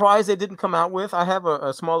what I'm surprised they didn't come out with? I have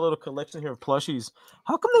a small little collection here of plushies.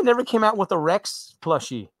 How come they never came out with a Rex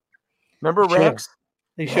plushie? Remember Rex?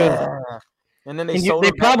 They should. And then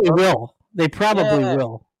they probably will. They probably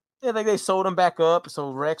will. Yeah, they sold them back up,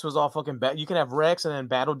 so Rex was all fucking bad. You can have Rex and then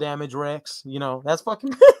battle damage Rex. That's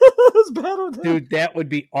fucking that's battle damage. Dude, that would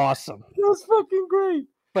be awesome. That's fucking great.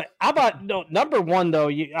 But how about number 1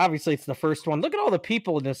 though? Obviously, it's the first one. Look at all the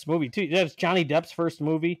people in this movie too. That's Johnny Depp's first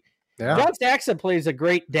movie. Yeah. John Saxon plays a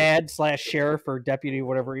great dad / sheriff or deputy,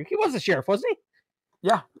 whatever. He was a sheriff, wasn't he?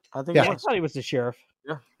 Yeah, I think. I thought he was the sheriff.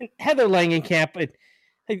 Yeah. And Heather Langenkamp.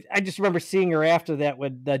 I just remember seeing her after that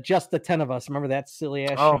with Just the 10 of Us. Remember that silly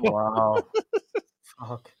ass show? Oh, wow.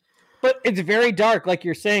 Fuck. But it's very dark, like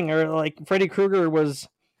you're saying, or like Freddy Krueger was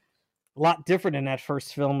a lot different in that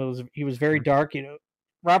first film. He was very dark.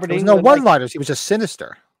 Robert There was no Englund. Like, one-liners. He was just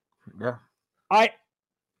sinister. Yeah.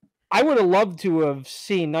 I would have loved to have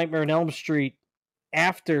seen Nightmare on Elm Street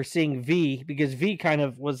after seeing V, because V kind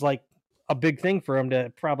of was like a big thing for him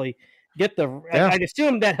to probably get the. Yeah. I'd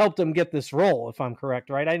assume that helped him get this role, if I'm correct,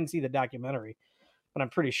 right? I didn't see the documentary, but I'm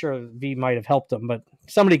pretty sure V might have helped him. But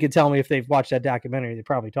somebody could tell me if they've watched that documentary. They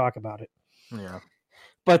probably talk about it. Yeah.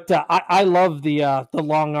 But I love the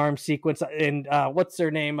long arm sequence, and what's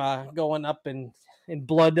their name going up in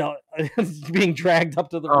blood, being dragged up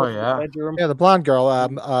to the roof of the bedroom. Yeah, the blonde girl,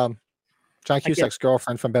 John Cusack's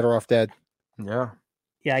girlfriend from Better Off Dead. Yeah.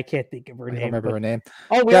 Yeah, I can't think of her name. I don't remember her name.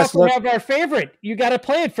 Oh, we also have our favorite. You got to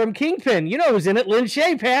play it from Kingpin. You know who's in it? Lynn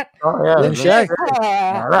Shay, Pat. Oh, yeah. Lynn Shay.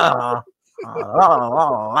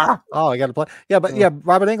 Oh, I got to play. Yeah, but yeah,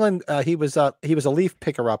 Robert Englund, he was a leaf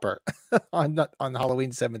picker-upper on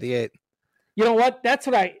Halloween '78. You know what? That's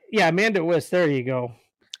what Amanda Wiss. There you go.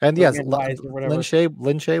 And yes, Lynn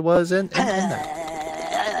Shay was in that.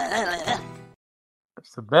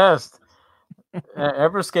 It's the best.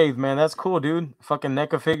 Everscape, man, that's cool, dude. Fucking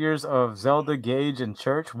NECA figures of Zelda, Gage, and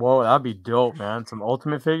Church. Whoa, that'd be dope, man. Some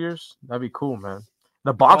Ultimate figures. That'd be cool, man.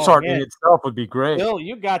 The box art in itself would be great. Bill,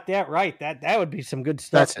 you got that right. That would be some good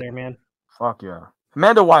stuff there, man. Fuck yeah.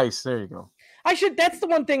 Amanda Weiss, there you go. That's the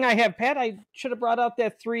one thing I have, Pat. I should have brought out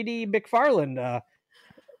that 3D McFarlane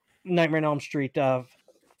Nightmare on Elm Street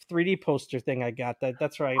 3D poster thing I got.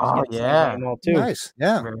 That's right. Too. Nice.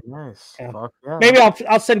 Yeah. Very nice. Yeah. Fuck yeah. Maybe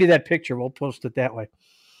I'll send you that picture. We'll post it that way.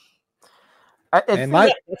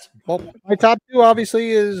 My top two obviously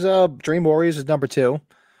is Dream Warriors is number 2.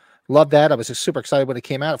 Love that. I was just super excited when it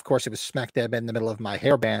came out. Of course, it was smack dab in the middle of my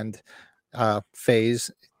hairband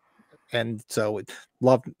phase. And so it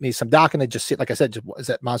loved me some Doc, and I just see, like I said, was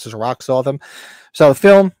at Monsters of Rock, saw them. So the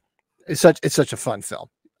film is such a fun film.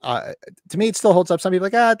 To me, it still holds up. Some people are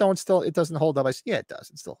like, it doesn't hold up. I said, yeah, it does.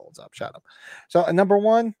 It still holds up. Shut up. So number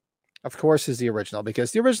 1, of course, is the original,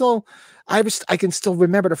 because the original, I can still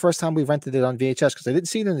remember the first time we rented it on VHS, because I didn't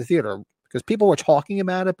see it in the theater, because people were talking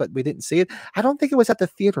about it, but we didn't see it. I don't think it was at the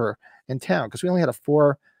theater in town, because we only had a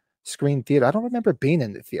 4-screen theater. I don't remember being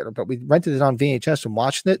in the theater, but we rented it on VHS and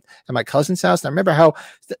watching it at my cousin's house. And I remember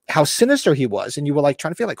how sinister he was, and you were like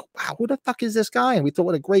trying to feel like, wow, who the fuck is this guy? And we thought,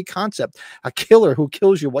 what a great concept, a killer who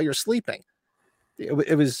kills you while you're sleeping.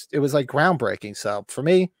 It was like groundbreaking. So for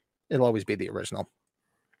me, it'll always be the original.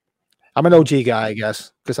 I'm an OG guy, I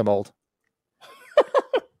guess, because I'm old.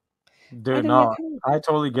 Dude, no, I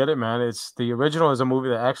totally get it, man. It's the original is a movie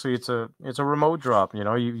that actually it's a remote drop. You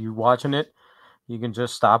know, you watching it, you can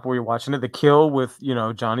just stop where you're watching it. The kill with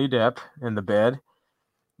Johnny Depp in the bed,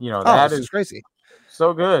 that is crazy,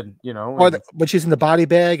 so good. When she's in the body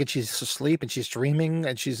bag and she's asleep and she's dreaming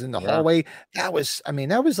and she's in the hallway. That was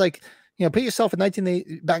like, put yourself in back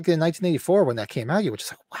in 1984 when that came out. You were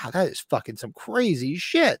just like, wow, that is fucking some crazy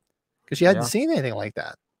shit, because you hadn't seen anything like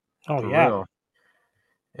that. Oh yeah. Real.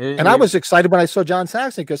 And I was excited when I saw John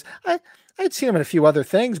Saxon, because I had seen him in a few other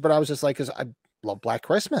things, but I was just like, because I love Black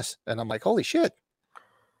Christmas, and I'm like, holy shit,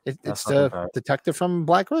 it's the detective from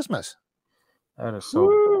Black Christmas. That is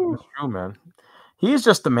so true, man. He's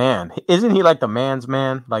just the man, isn't he? Like the man's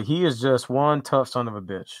man. Like he is just one tough son of a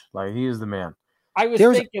bitch. Like he is the man. I was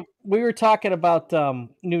thinking, we were talking about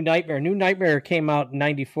New Nightmare. New Nightmare came out in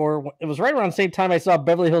 '94. It was right around the same time I saw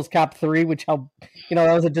Beverly Hills Cop 3, which that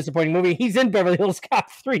was a disappointing movie. He's in Beverly Hills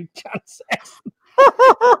Cop 3, John Saxon.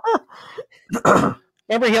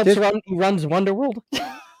 Remember he runs Wonderworld?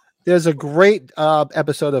 There's a great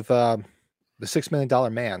episode of The $6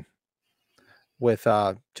 Million Man with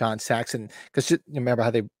John Saxon, because you remember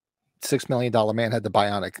how the $6 Million Man had the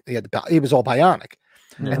bionic. He was all bionic.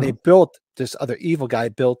 Yeah. And they built, this other evil guy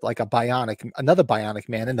built like another bionic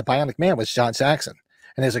man, and the bionic man was John Saxon.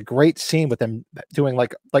 And there's a great scene with them doing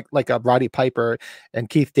like a Roddy Piper and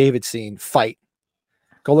Keith David scene fight.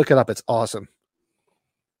 Go look it up; it's awesome.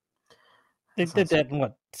 They did that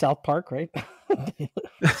in South Park, right?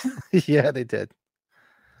 Yeah, they did.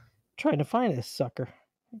 Trying to find this sucker,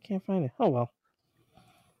 I can't find it. Oh well.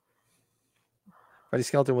 Freddie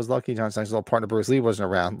Skelton was lucky. John Saxon's little partner Bruce Lee wasn't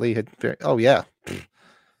around. Lee had. Oh yeah.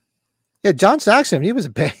 Yeah, John Saxon, he was a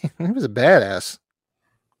badass.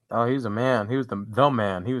 Oh, he was a man. He was the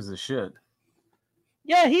man. He was the shit.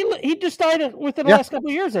 Yeah, he just died within the last couple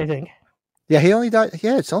of years, I think. Yeah, he only died.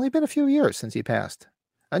 Yeah, it's only been a few years since he passed,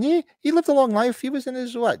 and he lived a long life. He was in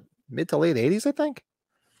his mid to late 80s, I think.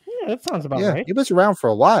 Yeah, that sounds about right. He was around for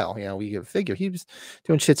a while. We could figure he was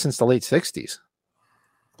doing shit since the late 60s.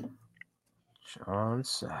 John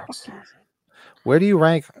Saxon. Where do you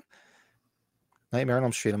rank Nightmare on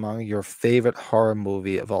Elm Street among your favorite horror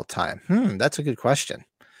movie of all time? That's a good question.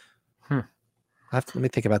 Let me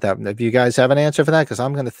think about that. If you guys have an answer for that, because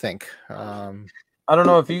I'm going to think. I don't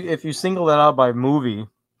know if you single that out by movie.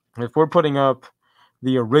 If we're putting up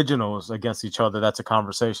the originals against each other, that's a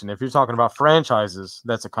conversation. If you're talking about franchises,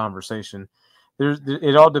 that's a conversation.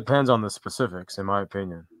 It all depends on the specifics, in my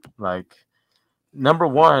opinion. Like, number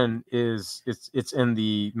one is it's in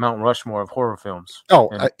the Mount Rushmore of horror films. Oh,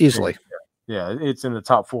 easily. Yeah, it's in the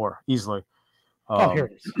top 4 easily. Here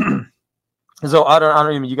it is. So I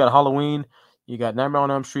don't even. You got Halloween, you got Nightmare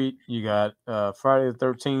on Elm Street, you got Friday the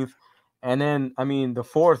 13th, and then I mean the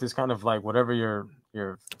 4th is kind of like whatever your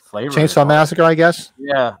flavor. Chainsaw Massacre, I guess.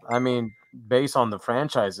 Yeah, I mean, based on the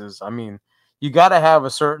franchises, I mean, you got to have a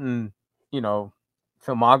certain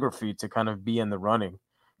filmography to kind of be in the running.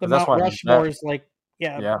 The Mount Rushmore is like,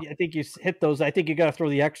 yeah, I think you hit those. I think you got to throw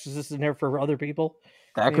The Exorcist in there for other people.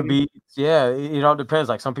 That could be, yeah. It all depends.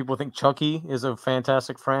 Like some people think Chucky is a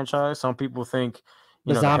fantastic franchise. Some people think,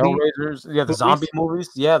 the Hellraisers, the zombie movies,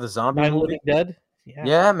 the zombie Night of the movie. Living Dead.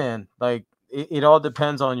 Yeah, man. Like it all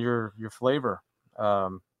depends on your flavor.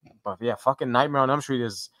 But yeah, fucking Nightmare on Elm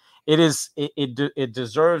Street it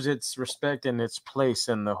deserves its respect and its place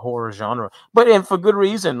in the horror genre. But for good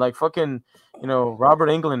reason. Like fucking, Robert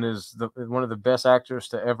Englund is one of the best actors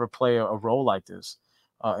to ever play a role like this.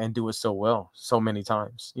 And do it so well, so many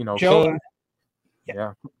times. Joe,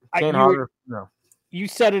 Kane Hodder. No, you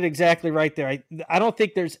said it exactly right there. I don't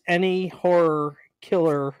think there's any horror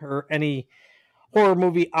killer or any horror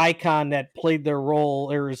movie icon that played their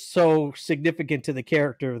role or is so significant to the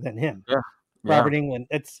character than him. Yeah, Robert Englund.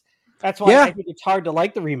 That's why I think it's hard to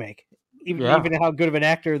like the remake, even how good of an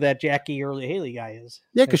actor that Jackie Earle Haley guy is.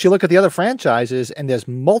 Yeah, because you look at the other franchises, and there's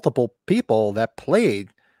multiple people that played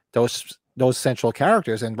those central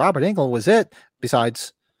characters, and Robert Englund was it,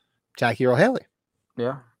 besides Jackie Earle Haley.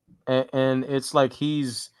 Yeah, and it's like he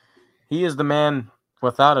is the man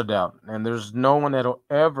without a doubt, and there's no one that'll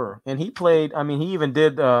ever. And he played. I mean, he even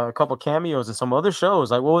did a couple cameos in some other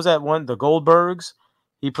shows. Like what was that one? The Goldbergs.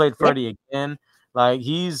 He played Freddy again. Like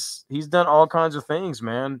he's done all kinds of things,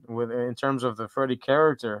 man. In terms of the Freddy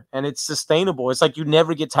character, and it's sustainable. It's like you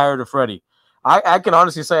never get tired of Freddy. I can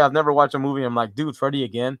honestly say I've never watched a movie. I'm like, dude, Freddy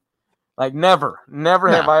again. Like never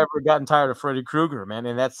have I ever gotten tired of Freddy Krueger, man.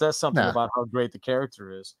 And that says something about how great the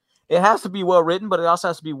character is. It has to be well written, but it also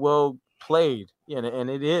has to be well played. Yeah, and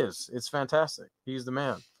it is. It's fantastic. He's the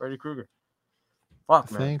man, Freddy Krueger.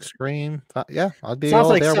 Fuck, man. Thanks, Scream. Yeah, I'll be. Sounds all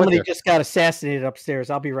like there somebody with you. just got assassinated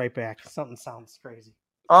upstairs. I'll be right back. Something sounds crazy.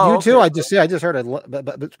 Oh, you too. I just heard it.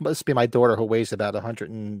 But it must be my daughter who weighs about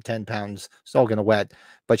 110 pounds, soaking wet,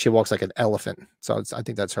 but she walks like an elephant. So I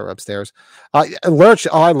think that's her upstairs. Lurch.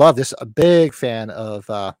 Oh, I love this. A big fan of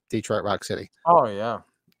Detroit Rock City. Oh yeah.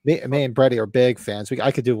 Me and Brady are big fans.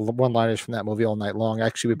 I could do one-liners from that movie all night long.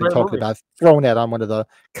 Actually, we've been talking about throwing that on one of the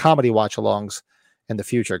comedy watch-alongs in the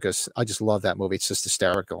future because I just love that movie. It's just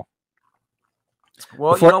hysterical.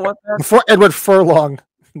 Well, you know what? Before Edward Furlong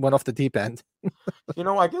went off the deep end.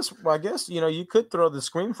 I guess you could throw the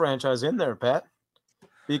Scream franchise in there, Pat,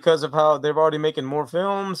 because of how they've already making more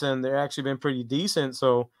films and they're actually been pretty decent.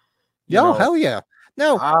 So, hell yeah!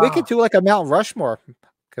 No, we could do like a Mount Rushmore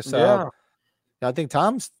because I think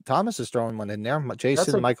Thomas is throwing one in there.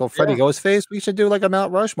 Jason, Michael, Freddy, Ghostface. We should do like a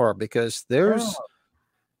Mount Rushmore because there's,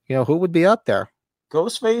 who would be up there?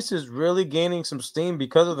 Ghostface is really gaining some steam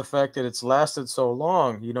because of the fact that it's lasted so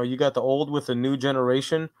long. You got the old with the new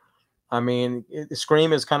generation. I mean,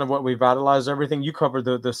 Scream is kind of what revitalized everything. You covered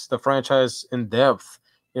the franchise in depth,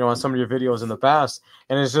 on some of your videos in the past.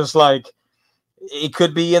 And it's just like, it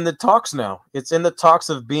could be in the talks now. It's in the talks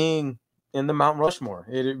of being in the Mount Rushmore.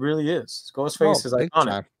 It really is. Ghostface is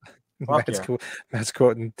iconic. That's cool. That's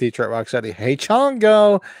quoting Detroit Rock City. Hey,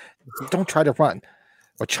 Chongo, don't try to run.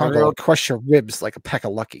 Or Chongo will crush your ribs like a pack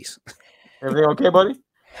of Luckies. Everything okay, buddy?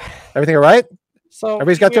 Everything all right? So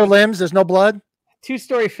everybody's got their limbs. There's no blood.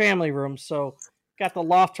 2-story family room. So got the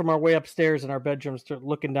loft from our way upstairs in our bedrooms to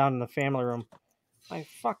looking down in the family room. My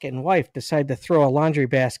fucking wife decided to throw a laundry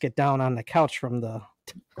basket down on the couch from the.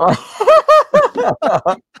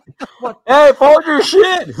 Hey, fold your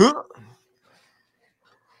shit.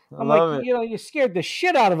 I'm like, you scared the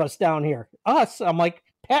shit out of us down here. Us. I'm like,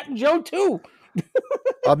 Pat and Joe too.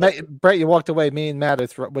 Brett, you walked away. Me and Matt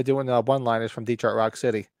we're doing one-liners from Detroit Rock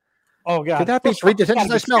City. Oh god, could that be 3 detentions?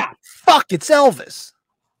 I smell. Fuck, it's Elvis.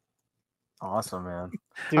 Awesome, man.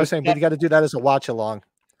 Dude, I was saying we got to do that as a watch-along.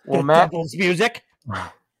 Well, Matt, Devil's music.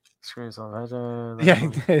 Yeah,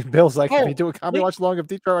 Bill's like, if you do a comedy watch-along of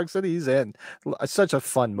Detroit Rock City, he's in. It's such a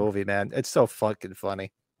fun movie, man. It's so fucking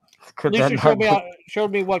funny. Lisa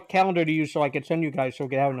showed me what calendar to use so I could send you guys so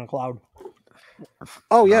we could have it in the cloud.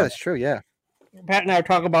 Oh yeah, that's true. Yeah. Pat and I are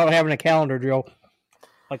talking about having a calendar, Joe.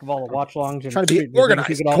 Like of all the watch-alongs, and Trying to be things you organized.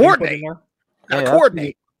 could all input in Coordinate. there. Hey,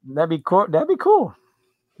 Coordinate. That'd be cool. That'd be cool.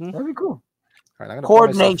 Hmm? That'd be cool. All right, I'm gonna pour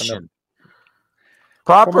myself Coordination.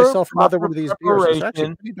 pour myself another one Proper of these beers. It's actually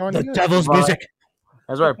preparation. pretty darn The good. devil's Right. music.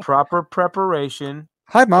 That's right. Proper preparation.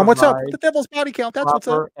 Hi, Mom. What's up? Provide The devil's body count. That's what's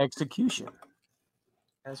up. Proper execution.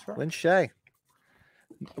 That's right. Lynn Shay.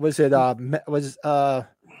 Was it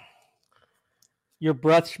Your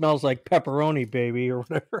breath smells like pepperoni, baby, or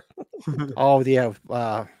whatever. oh yeah,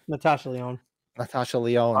 Natasha Lyonne. Natasha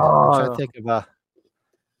Lyonne. I'm trying to think of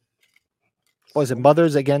was it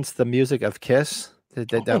Mothers Against the Music of Kiss?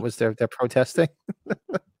 That was their protesting.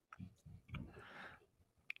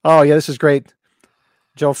 Oh yeah, this is great.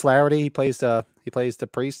 Joe Flaherty, he plays the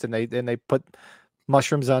priest, and they put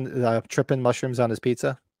mushrooms on tripping mushrooms on his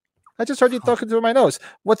pizza. I just heard you talking through my nose.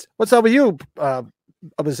 What's up with you?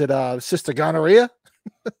 Was it Sister Gonorrhea?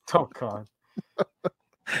 Oh God.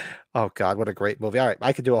 Oh God, what a great movie! All right,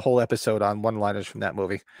 I could do a whole episode on one-liners from that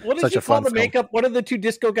movie. What did Such you a call fun the film. makeup? What do the two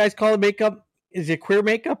disco guys call the makeup? Is it queer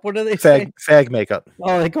makeup? What do they say? Fag makeup.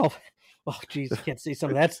 Oh, they call. Oh, geez, I can't see some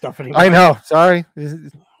of that stuff anymore. I know. Sorry.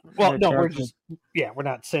 Well, no, we're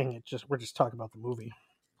not saying it. We're just talking about the movie.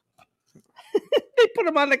 They put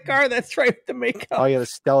him on the car. That's right, with the makeup. Oh yeah, the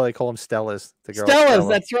Stella. They call them Stellas. The girl. Stellas.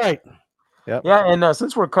 That's right. Yep. Yeah, and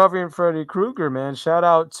since we're covering Freddy Krueger, man, shout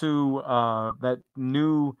out to that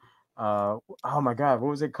new. Oh my God, what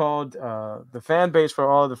was it called? The fan base for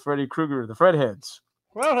all the Freddy Krueger, the Fred heads.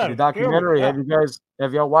 Well, The documentary.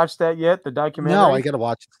 Have y'all watched that yet? The documentary? No, I gotta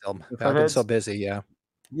watch it still. The I've been so Fredheads? busy. Yeah.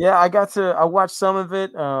 Yeah, I watched some of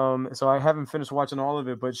it. So I haven't finished watching all of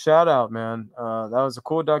it, but shout out, man. That was a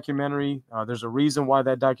cool documentary. There's a reason why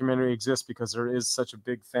that documentary exists, because there is such a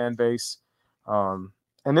big fan base.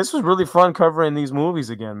 And this was really fun covering these movies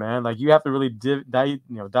again, man. Like, you have to really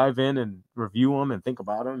dive in and review them and think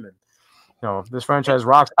about them. And this franchise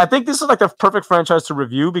rocks. I think this is like the perfect franchise to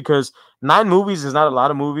review, because 9 movies is not a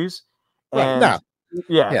lot of movies. And No.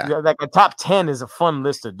 yeah, like a top 10 is a fun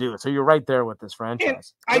list to do. So you're right there with this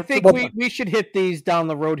franchise. I think we should hit these down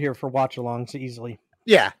the road here for watch-alongs easily.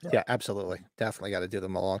 Yeah, absolutely. Definitely got to do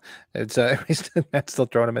them along. It's Matt's still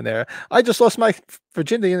throwing them in there. I just lost my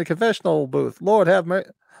virginity in the confessional booth. Lord have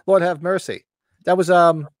mercy. That was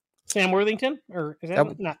Sam Worthington, or is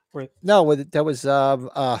that not? No, that was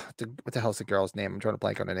what the hell's the girl's name? I'm trying to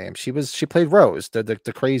blank on her name. She played Rose,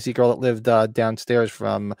 the crazy girl that lived downstairs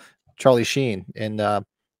from Charlie Sheen in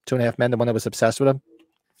 2.5 Men, the one that was obsessed with him.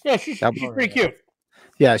 Yeah, she's pretty cute.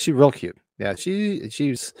 Yeah, she's real cute. Yeah,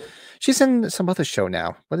 she's in some other show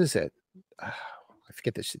now. What is it? I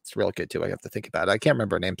forget this. It's real good too. I have to think about it. I can't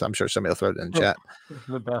remember her name. So I'm sure somebody will throw it in the chat.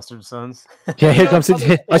 The Bastard Sons. Yeah, here comes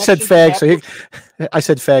I said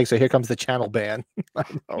fag, so here comes the channel ban.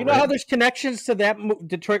 You know how there's connections to that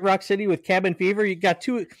Detroit Rock City with Cabin Fever? You got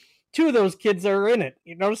two of those kids that are in it.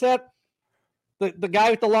 You notice that? The guy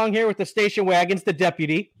with the long hair with the station wagon's the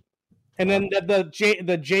deputy. And then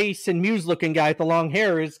the Jason Mewes looking guy with the long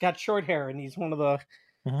hair has got short hair, and he's one of the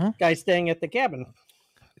guys staying at the cabin.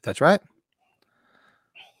 That's right.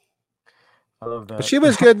 I love that. But she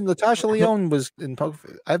was good. Natasha Lyonne was in.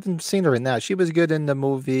 I haven't seen her in that. She was good in the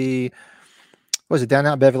movie. Was it Down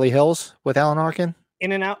Out in Beverly Hills with Alan Arkin?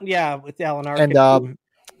 In and Out, yeah, with Alan Arkin.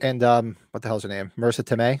 And what the hell's her name? Marissa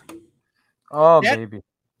Tomei. Oh, baby.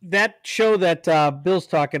 That show that Bill's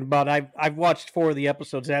talking about, I've watched 4 of the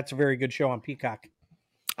episodes. That's a very good show on Peacock.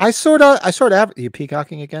 I sort of you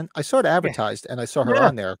peacocking again. I sort of advertised, and I saw her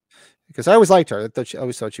on there because I always liked her. I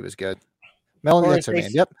always thought she was good. Melanie, that's her name.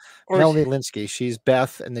 Yep, Melanie Linsky. She's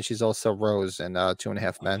Beth, and then she's also Rose in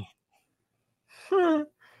 2.5 Men.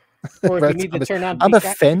 Or if you need to turn on, I'm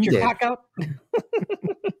offended. You're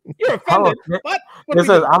offended. What? It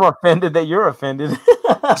says I'm offended that you're offended.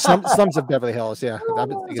 Slums of Beverly Hills. Yeah,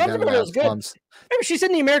 Slums of Beverly Hills good. Remember, she's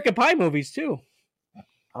in the American Pie movies too.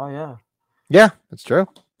 Oh yeah. Yeah, that's true.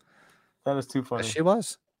 That is too funny. Yes, she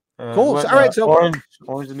was. Cool. All right, so Orange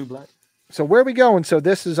the New Black. So where are we going? So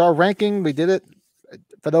this is our ranking. We did it.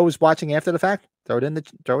 For those watching after the fact, throw it in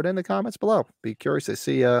the comments below. Be curious to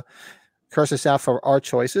see curse us out for our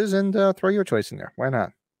choices, and throw your choice in there. Why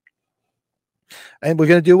not? And we're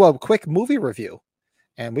going to do a quick movie review,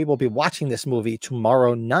 and we will be watching this movie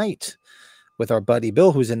tomorrow night with our buddy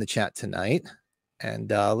Bill, who's in the chat tonight. And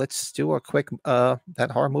let's do a quick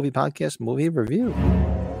That Horror Movie Podcast movie review.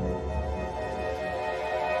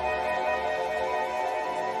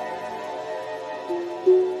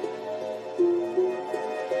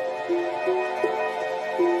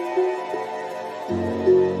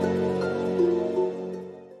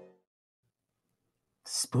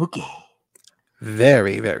 Spooky.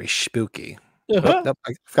 Very, very spooky. Uh-huh.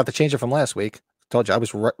 I forgot to change it from last week. told you I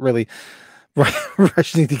was really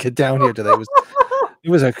rushing to get down here today. It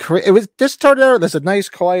was just started out as a nice,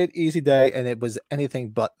 quiet, easy day, and it was anything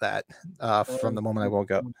but that from the moment I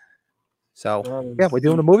woke up. So yeah, we're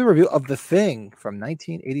doing a movie review of The Thing from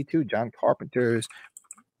 1982, John Carpenter's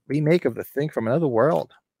remake of The Thing from Another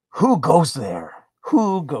World. Who goes there?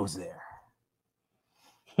 Who goes there?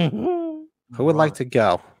 Who would like to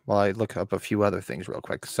go? Well, I look up a few other things real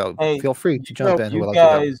quick. So feel free to jump in.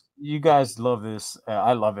 You guys love this.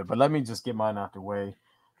 I love it, but let me just get mine out the way.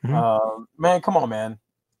 Mm-hmm. Man, come on, man.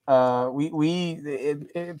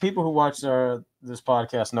 People who watch this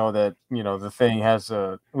podcast know that The Thing has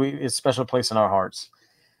a special place in our hearts.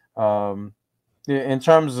 In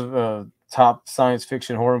terms of top science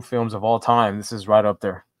fiction horror films of all time, this is right up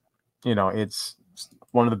there. It's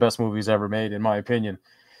one of the best movies ever made, in my opinion.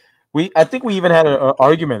 I think we even had an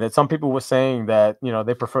argument that some people were saying that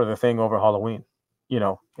they prefer The Thing over Halloween.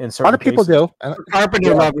 In certain a lot of people do.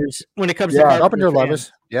 Carpenter lovers when it comes to Carpenter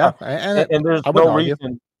lovers. Yeah, and there's no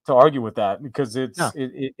reason to argue with that because it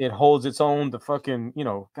holds its own. The fucking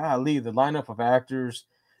golly, the lineup of actors,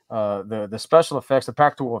 the special effects, the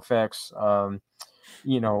practical effects. The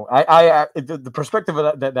perspective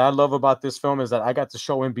that I love about this film is that I got to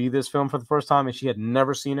show MB this film for the first time, and she had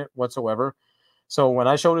never seen it whatsoever. So when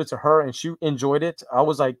I showed it to her and she enjoyed it, I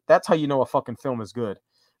was like, that's how you know a fucking film is good.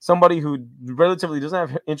 Somebody who relatively doesn't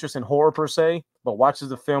have interest in horror per se, but watches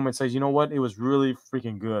the film and says, you know what, it was really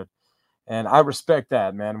freaking good. And I respect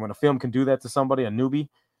that, man. When a film can do that to somebody, a newbie,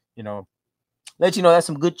 let you know that's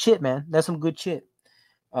some good shit, man. That's some good shit.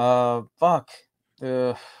 It's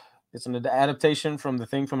an adaptation from The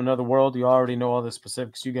Thing from Another World. You already know all the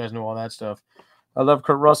specifics. You guys know all that stuff. I love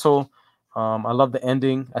Kurt Russell. I love the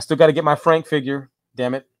ending. I still got to get my Frank figure.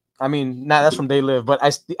 Damn it. I mean, that's from They Live, but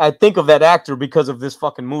I think of that actor because of this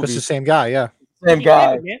fucking movie. It's the same guy, yeah. Same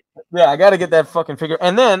guy. Yeah, I got to get that fucking figure.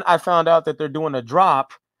 And then I found out that they're doing a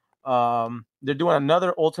drop. They're doing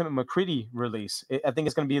another Ultimate McCready release. I think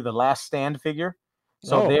it's going to be the Last Stand figure.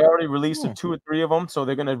 So they already released 2 or 3 of them. So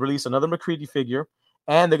they're going to release another McCready figure,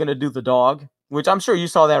 and they're going to do the dog, which I'm sure you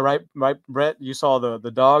saw that, right, Brett? You saw the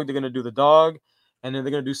dog. They're going to do the dog. And then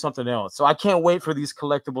they're going to do something else. So I can't wait for these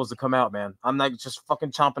collectibles to come out, man. I'm like just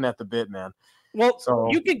fucking chomping at the bit, man. Well,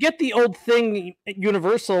 you could get the old Thing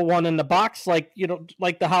Universal one in the box, like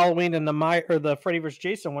the Halloween and the Freddy vs.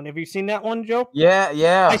 Jason one. Have you seen that one, Joe?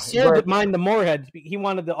 Yeah. I sold mine to Moorhead. He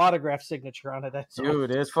wanted the autograph signature on it.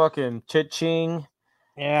 Dude, it's fucking cha-ching.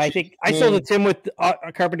 Yeah, I think I sold it to him with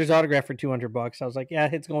Carpenter's autograph for $200. I was like, yeah,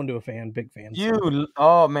 it's going to a fan, big fan.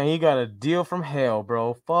 Oh man, he got a deal from hell,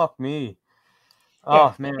 bro. Fuck me.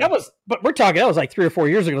 Yeah, man, that was like 3 or 4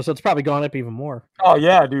 years ago, so it's probably gone up even more. Oh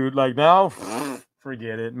yeah, dude. Like now,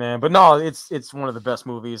 forget it, man. But no, it's one of the best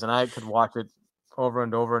movies, and I could watch it over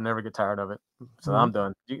and over and never get tired of it. So I'm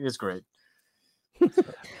done. It's great.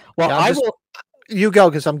 Well, yeah, you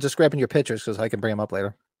go because I'm just grabbing your pictures because I can bring them up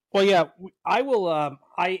later. Well, yeah, I will.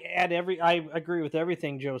 I agree with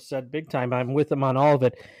everything Joe said, big time. I'm with him on all of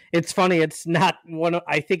it. It's funny. It's not one.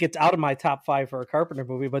 I think it's out of my top 5 for a Carpenter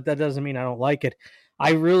movie, but that doesn't mean I don't like it.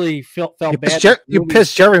 I really felt bad. You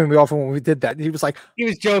pissed Jeremy off when we did that. He was like, he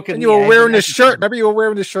was joking. And you were wearing this shirt. Remember, you were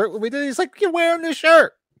wearing the shirt when we did. He's like, you're wearing the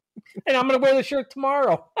shirt, and I'm going to wear the shirt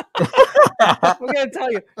tomorrow. I'm going to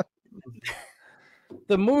tell you,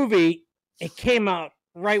 the movie. It came out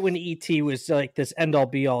right when E.T. was like this end-all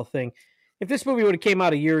be-all thing. If this movie would have came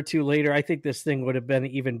out a year or 2 later, I think this thing would have been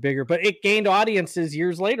even bigger. But it gained audiences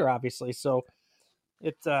years later, obviously. So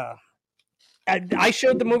it's I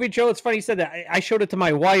showed the movie, Joe. It's funny you said that. I showed it to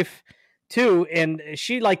my wife too, and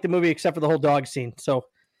she liked the movie except for the whole dog scene. So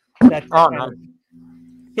that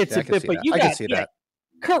hits a bit. But you got that.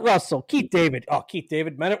 Kurt Russell, Keith David. Oh, Keith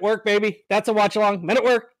David, Men at Work, baby. That's a watch along. Men at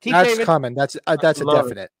Work. Keith That's David. coming. That's a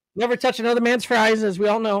definite. Never touch another man's fries, as we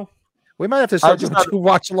all know. We might have to start doing 2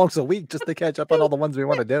 watch-alongs a week just to catch up on all the ones we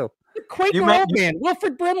want to do. Quaker Oat Man,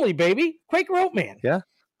 Wilfred Brimley, baby. Quaker Oat Man. Yeah,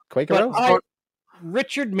 Quaker Oat.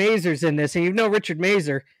 Richard Mazur's in this, and you know Richard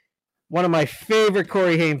Mazur, one of my favorite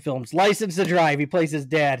Corey Haim films, License to Drive. He plays his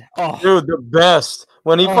dad. Oh, dude, the best.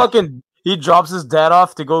 When he drops his dad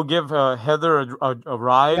off to go give Heather a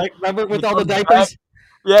ride. Like, remember with all the diapers?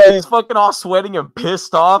 Yeah, he's fucking all sweating and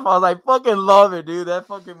pissed off. I was like, fucking love it, dude. That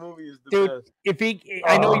fucking movie is the best. If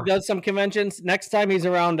I know he does some conventions. Next time he's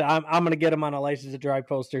around, I'm gonna get him on a License to Drive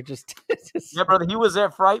poster. Yeah, brother. He was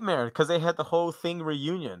at Frightmare because they had the whole Thing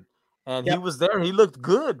reunion, and he was there. He looked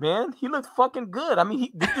good, man. He looked fucking good. I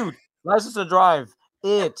mean, dude, License to Drive,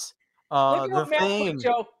 Look The at Matt Thing.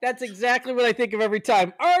 Joe. That's exactly what I think of every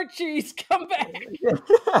time. Archie's come back.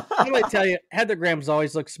 I'm gonna tell you, Heather Graham's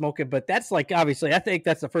always looked smoking, but that's like obviously, I think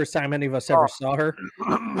that's the first time any of us ever saw her.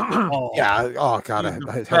 Oh, Yeah. Oh God, I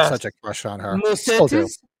had such a crush on her. Still do.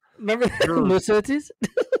 Musettes? Remember that? Musettes?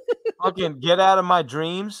 Fucking Get Out of My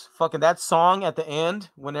Dreams. Fucking that song at the end,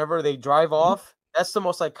 whenever they drive off. That's the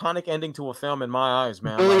most iconic ending to a film in my eyes,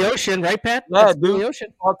 man. Billy Ocean, right, Pat? Yeah, That's dude. Billy Ocean.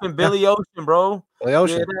 Fucking Billy Ocean, bro. Billy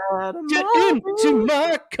Ocean. Get into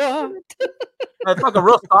my car. It's like a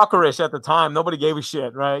real stalkerish at the time. Nobody gave a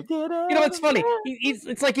shit, right? You know what's funny?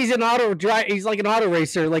 It's like he's an auto drive. He's like an auto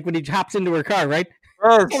racer. Like when he hops into her car, right? Yes,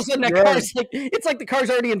 All of a sudden, that car's like it's like the car's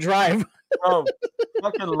already in drive. Bro,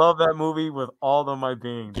 fucking love that movie with all of my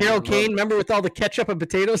being. Carol Kane, remember with all the ketchup and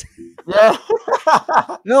potatoes? Yeah.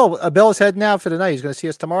 No, Bill's heading out for the night. He's going to see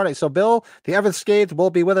us tomorrow night. So Bill, the Ever Scathed,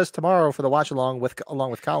 will be with us tomorrow for the watch along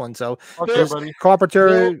with Colin. So Okay, buddy.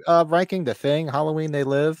 Carpenter ranking, The Thing, Halloween, They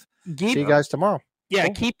Live. See you guys tomorrow. Yeah,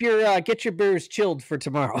 keep your get your beers chilled for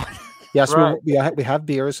tomorrow. Yes, Right. we have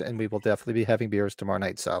beers, and we will definitely be having beers tomorrow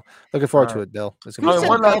night. So looking forward to it, Bill. It's Who gonna be said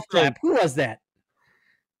one fun. last golf clap? Who was that?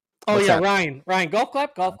 Oh What's yeah, that? Ryan, golf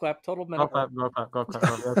clap, total Golf mental. clap.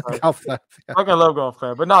 That's right. Golf clap. Yeah. Fucking love golf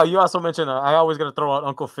clap. But no, you also mentioned I always got to throw out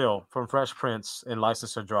Uncle Phil from Fresh Prince in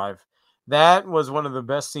License to Drive. That was one of the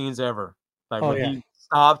best scenes ever. Like when he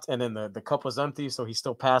stopped and then the cup was empty, so he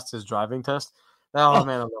still passed his driving test. Oh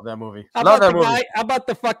man, I love that movie. How Love about that the movie. guy? How about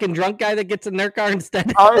the fucking drunk guy that gets in their car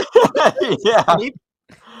instead? Oh, yeah.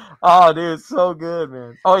 Oh, dude, it's so good,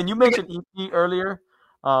 man. Oh, and you mentioned E.T. earlier.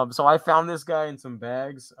 So I found this guy in some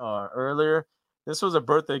bags earlier. This was a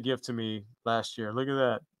birthday gift to me last year. Look at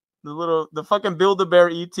that. The fucking Build-A-Bear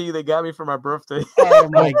E.T. they got me for my birthday. Oh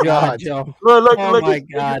my god, Joe. Look, Oh look, my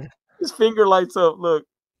god. his finger lights up. Look.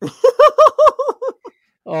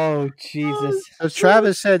 Oh Jesus. As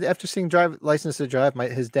Travis said, after seeing License to Drive,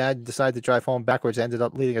 his dad decided to drive home backwards, ended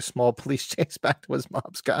up leading a small police chase back to his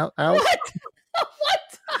mom's house. What?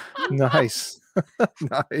 Nice.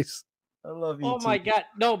 Nice. I love E.T. Oh my god.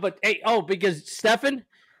 No, but hey, because Stefan,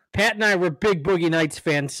 Pat and I were big Boogie Nights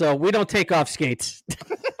fans, so we don't take off skates.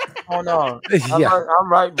 Oh no. Yeah.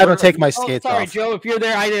 I'm right. I don't take my skates sorry, off. Joe. If you're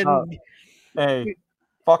there, I didn't. Hey,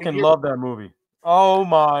 fucking love that movie. Oh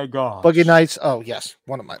my god. Boogie Nights. Oh yes,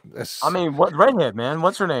 one of my. I mean, what redhead man?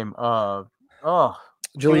 What's her name?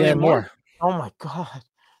 Julianne Moore. Oh my god.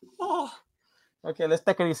 Oh. Okay, let's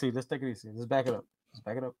take it easy. Let's back it up.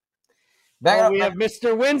 We have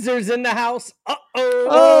Mr. Windsor's in the house.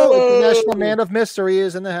 Oh, the National Man of Mystery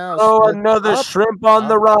is in the house. Oh, another shrimp on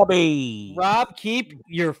the Robbie. Rob, keep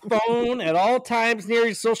your phone at all times near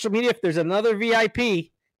your social media. If there's another VIP,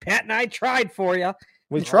 Pat and I tried for you.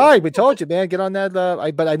 We tried. We told you, man. Get on that.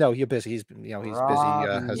 But I know you're busy. He's busy. Has He's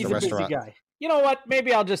the a restaurant. busy guy. You know what?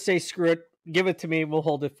 Maybe I'll just say screw it. Give it to me. We'll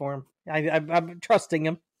hold it for him. I'm trusting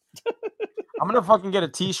him. I'm gonna fucking get a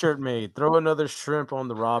T-shirt made. Throw another shrimp on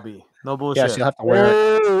the Robbie. No bullshit. Yes, you'll have to wear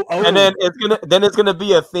it. And then it's gonna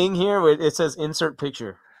be a thing here where it says insert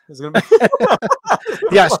picture. It's gonna be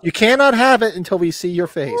Yes, you cannot have it until we see your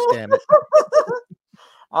face. Damn it.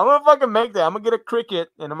 I'm gonna fucking make that. I'm gonna get a Cricut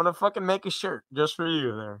and I'm gonna fucking make a shirt just for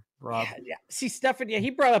you there, Rob. Yeah. See, Stefan,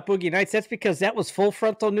 he brought up Boogie Nights. That's because that was full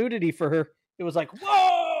frontal nudity for her. It was like,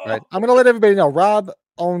 whoa. Right. I'm gonna let everybody know. Rob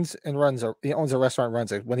owns a restaurant,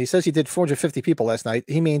 runs it. When he says he did 450 people last night,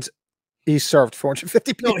 he means he served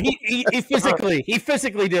 450 people. No, he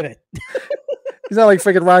physically did it. He's not like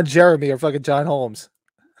freaking Ron Jeremy or fucking John Holmes.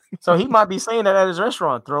 So he might be saying that at his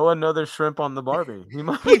restaurant. Throw another shrimp on the Barbie. He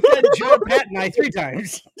might. He said Joe, Pat, and I 3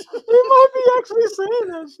 times. He might be actually saying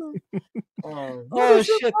that shit. Oh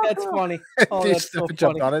shit, that's funny. Oh, that's so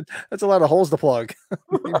jumped funny. on it. That's a lot of holes to plug.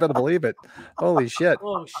 You better believe it. Holy shit.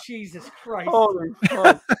 Oh Jesus Christ. Holy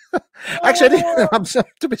fuck. Actually, I'm so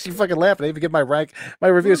too busy fucking laughing. I didn't even give my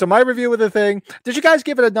review. So my review of the thing. Did you guys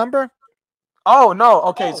give it a number? Oh no.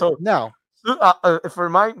 Okay, so No.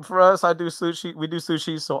 for us, I do sushi. We do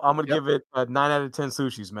sushi, so I'm gonna give it a 9 out of 10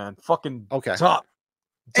 sushis, man. Fucking Okay. top.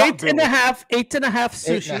 8.5 sushis.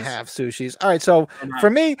 8.5 sushis. All right. So for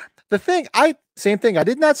me, the thing, same thing. I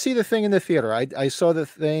did not see the thing in the theater. I saw the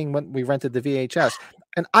thing when we rented the VHS,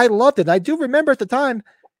 and I loved it. And I do remember at the time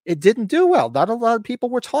it didn't do well. Not a lot of people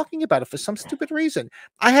were talking about it for some stupid reason.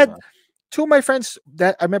 I had 2 of my friends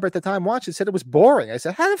that I remember at the time watched it said it was boring. I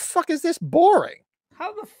said, "How the fuck is this boring?"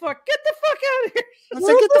 How the fuck? Get the fuck out of here. I was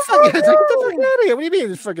like, get the fuck out of here. What do you mean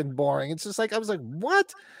it's fucking boring? It's just like, I was like,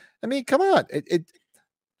 what? I mean, come on.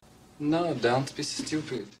 No, don't be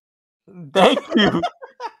stupid. Thank you.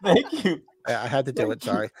 Thank you. I had to do it.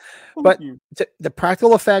 Sorry. But the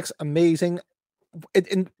practical effects, amazing.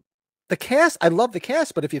 And the cast, I love the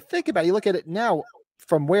cast, but if you think about it, you look at it now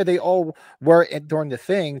from where they all were during the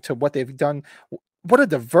thing to what they've done. What a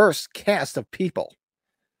diverse cast of people.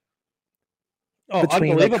 Oh, Between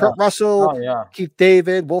like unbelievable. Kurt Russell, Oh, yeah. Keith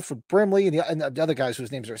David, Wilford Brimley, and the other guys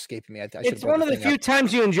whose names are escaping me. I should It's one of the few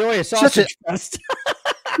times you enjoy a Such a- sausage fest.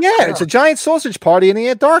 Yeah, it's a giant sausage party in the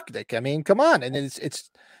Antarctic. I mean, come on, and it's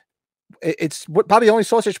probably the only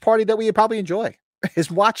sausage party that we probably enjoy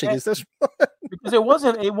is watching. Yeah. Is this? Because it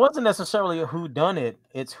wasn't necessarily a who done it.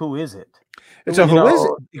 It's who is it. It's a who is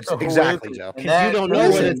it? It's a who Exactly, is it. Joe. And Because you don't know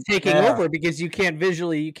is when it. it's taking Yeah. over because you can't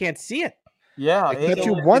see it. Yeah, It kept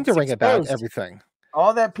you it- wondering about exposed. everything.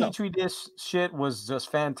 all that petri dish shit was just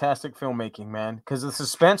fantastic filmmaking, man. Because the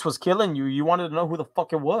suspense was killing you. You wanted to know who the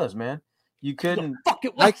fuck it was, man. You couldn't. Fuck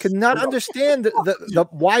it was. I could not understand the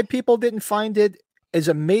why people didn't find it as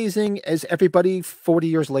amazing as everybody 40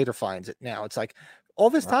 years later finds it now. It's like all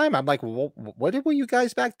this time I'm like, well, what were you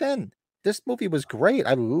guys back then? This movie was great.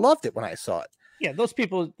 I loved it when I saw it. Yeah, those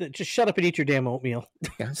people that just shut up and eat your damn oatmeal.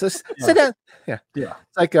 Yeah, so sit down. Yeah. Yeah.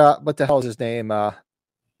 It's like what the hell is his name?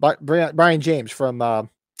 Brian James from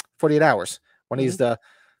 48 Hours when he's the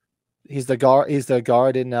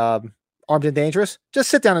guard in Armed and Dangerous. Just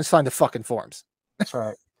sit down and sign the fucking forms. That's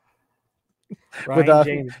right. Ryan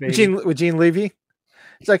James, baby. with Gene Levy.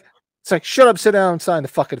 It's like shut up, sit down, and sign the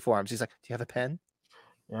fucking forms. He's like, do you have a pen?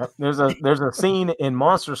 Yeah. There's a scene in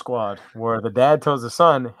Monster Squad where the dad tells the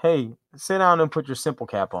son, "Hey, sit down and put your simple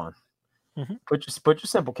cap on. Mhm. Put your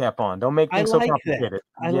simple cap on. Don't make I things so like that. complicated."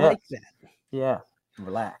 I Yeah. like that. Yeah.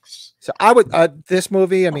 Relax. So I would this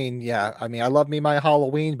movie. I mean, yeah. I mean, I love me my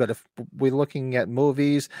Halloween, but if we're looking at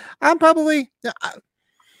movies, I'm probably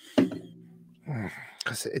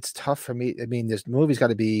because it's tough for me. I mean, this movie's got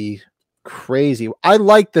to be crazy. I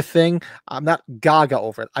like The Thing. I'm not gaga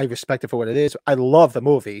over it. I respect it for what it is. I love the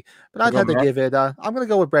movie, but I'd have to give it. I'm going to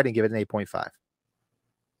go with Brett and give it an 8.5.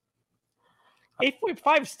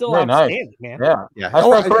 8.5 still Very nice. outstanding, man. Yeah. Yeah. That's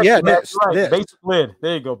Oh, correct, yeah, Matt. this- You're right. this. Basic lid.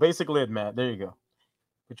 There you go. Basic lid, Matt. There you go.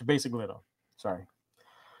 Put your basic lid on. Sorry.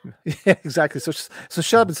 Yeah, exactly. So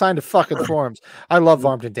shut up and sign the fucking forms. I love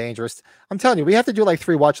Armed and Dangerous. I'm telling you, we have to do like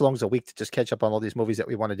 3 watch-alongs a week to just catch up on all these movies that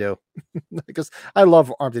we want to do. Because I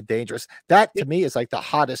love Armed and Dangerous. That to me is like the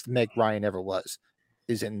hottest Meg Ryan ever was.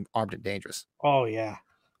 Is in Armed and Dangerous. Oh yeah.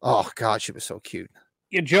 Oh God, she was so cute.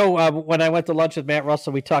 Yeah, Joe, when I went to lunch with Matt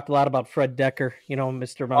Russell, we talked a lot about Fred Decker,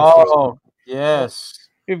 Mr. Monsters. Oh, yes.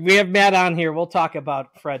 If we have Matt on here, we'll talk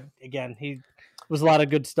about Fred again. He was a lot of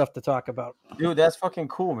good stuff to talk about. Dude, that's fucking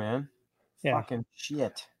cool, man. Yeah. Fucking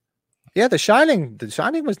shit. Yeah, The Shining. The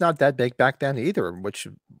Shining was not that big back then either, which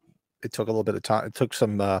it took a little bit of time. It took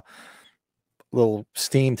some little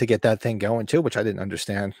steam to get that thing going too, which I didn't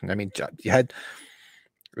understand. I mean, you had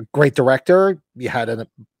a great director. You had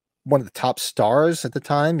one of the top stars at the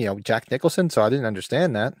time, Jack Nicholson. So I didn't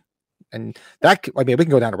understand that. And that, I mean, we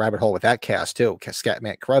can go down a rabbit hole with that cast too.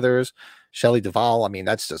 Scatman Crothers, Shelley Duvall. I mean,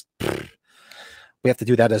 that's just, we have to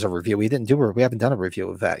do that as a review. We haven't done a review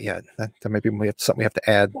of that yet. That maybe something we have to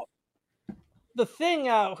add. The Thing,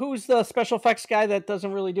 who's the special effects guy that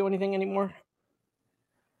doesn't really do anything anymore?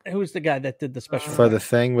 Who's the guy that did the special For The effects?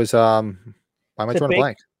 Thing was, why am I Is it drawing a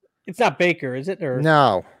blank? It's not Baker, is it? Or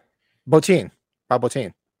No. Bottine. Bob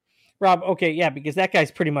Bottine. Rob, okay, yeah, because that guy's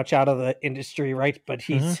pretty much out of the industry, right? But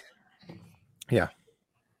he's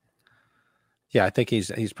Yeah, I think he's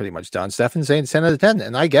pretty much done. Stefan's saying 10 out of 10,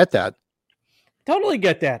 and I get that. totally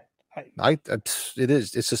get that.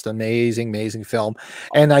 It's just an amazing film,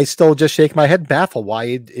 and I still just shake my head, baffled why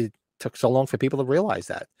it took so long for people to realize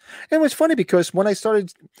that. And it was funny because when I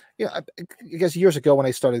started, I guess years ago when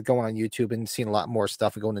I started going on YouTube and seeing a lot more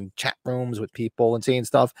stuff and going in chat rooms with people and seeing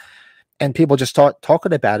stuff, and people just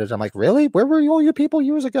talking about it, I'm like, really? Where were all you people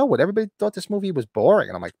years ago when everybody thought this movie was boring?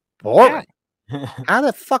 And I'm like, boring? How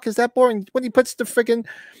the fuck is that boring? When he puts the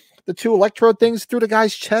 2 electrode things through the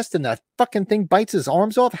guy's chest and that fucking thing bites his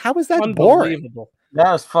arms off. How is that boring? Unbelievable.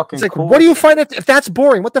 That was fucking It's like, cool. what do you find if that's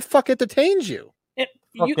boring? What the fuck entertains you?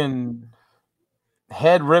 Fucking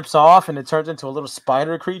head rips off and it turns into a little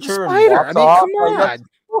spider creature. Spider. And walks I mean, off. come Like, on. that's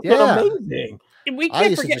fucking Yeah. amazing. We I can't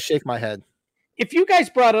used to forget. just shake my head. If you guys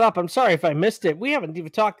brought it up, I'm sorry if I missed it. We haven't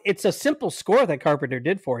even talked. It's a simple score that Carpenter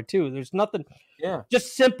did for it too. There's nothing. Yeah.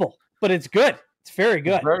 Just simple, but it's good. It's very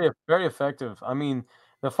good. It's very, very effective. I mean,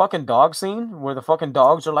 the fucking dog scene where the fucking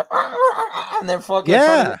dogs are like, and they're fucking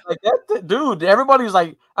Yeah. like that, dude. Everybody's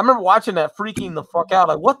like, I remember watching that, freaking the fuck out.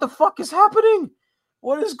 Like, what the fuck is happening?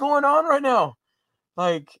 What is going on right now?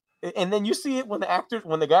 Like, and then you see it when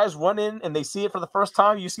the guys run in and they see it for the first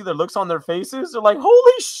time. You see their looks on their faces. They're like,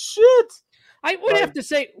 holy shit! I would have to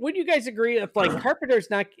say, would you guys agree if Carpenter's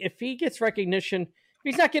not, if he gets recognition,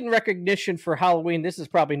 he's not getting recognition for Halloween, this is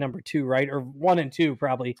probably number 2, right? Or 1 and 2,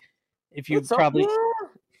 probably. If you probably,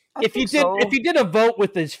 if you did a vote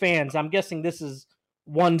with his fans, I'm guessing this is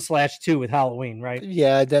 1/2 with Halloween, right?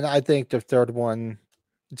 Yeah, then I think the third one,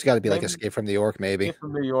 it's got to be like Escape from New York, maybe. Escape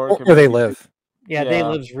from New York, or They Live. Yeah, They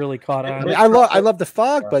Live's really caught on. I mean, I love The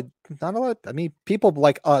Fog, but not a lot. I mean, people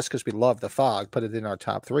like us because we love The Fog, put it in our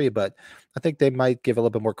top 3, but I think they might give a little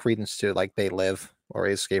bit more credence to like They Live or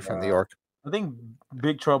Escape from New York. I think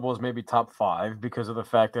Big Trouble is maybe top 5 because of the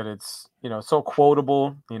fact that it's, so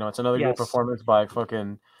quotable. It's another good performance by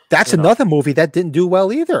fucking. That's another movie that didn't do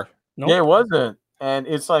well either. Nope. Yeah, it wasn't. And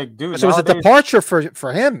it's like, dude, so it was a departure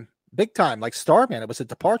for him, big time. Like Starman, it was a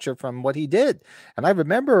departure from what he did. And I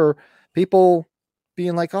remember people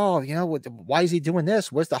being like, "Oh, why is he doing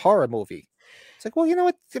this? Where's the horror movie?" It's like, well, you know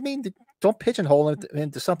what? I mean, don't pigeonhole it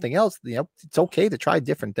into something else. It's okay to try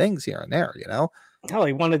different things here and there. Hell,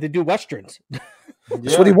 he wanted to do westerns.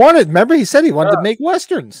 That's what he wanted. Remember, he said he wanted to make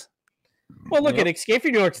westerns. Well, look at Escape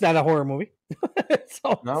from New York's not a horror movie.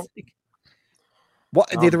 No. Well,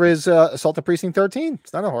 neither is Assault on Precinct 13.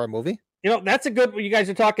 It's not a horror movie. That's a good. You guys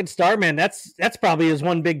are talking Starman. That's probably his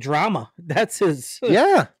one big drama. That's his.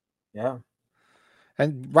 Yeah. Yeah.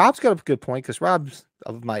 And Rob's got a good point because Rob's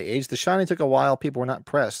of my age. The Shining took a while. People were not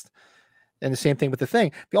impressed. And the same thing with The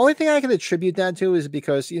Thing. The only thing I can attribute that to is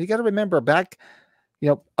because you got to remember back,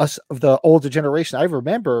 us of the older generation. I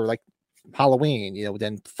remember like Halloween,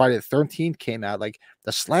 then Friday the 13th came out. Like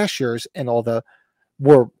the slashers and all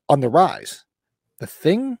were on the rise. The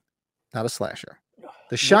Thing, not a slasher.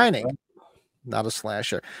 The Shining, not a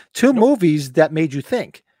slasher. Two movies that made you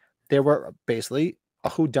think. They were basically a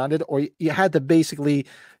whodunit, or you had to basically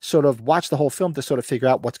sort of watch the whole film to sort of figure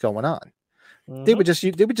out what's going on. Mm-hmm. They would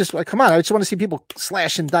just like, come on, I just want to see people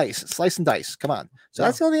slice and dice. Come on. So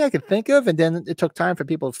that's the only thing I could think of. And then it took time for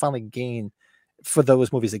people to finally for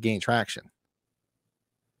those movies to gain traction.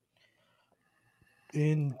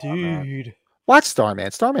 Indeed. Watch Starman.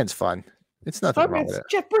 Starman's fun. It's nothing wrong with it.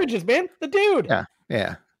 Jeff Bridges, man. The dude.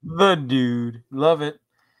 Yeah. The dude. Love it.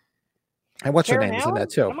 And what's her name is in that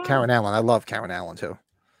too? Karen Allen. I love Karen Allen too.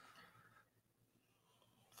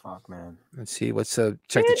 Fuck, man. Let's see. Let's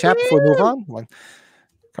check the chat before we move on.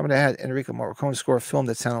 Coming to add Enrico Morricone score a film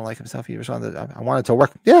that sounded like himself. He was on I wanted to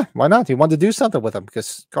work. Yeah, why not? He wanted to do something with him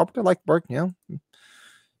because Carpenter liked work. Want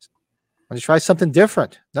to try something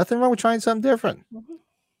different. Nothing wrong with trying something different.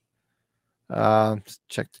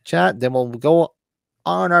 Check the chat. Then we'll go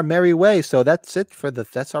on our merry way. So that's it for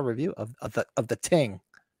that's our review of the Ting.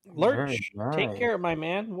 Lurch, take care, my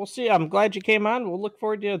man. We'll see. I'm glad you came on. We'll look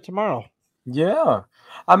forward to tomorrow. Yeah,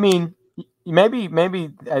 I mean, maybe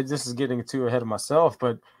this is getting too ahead of myself,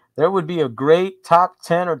 but there would be a great top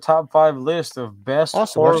 10 or top 5 list of best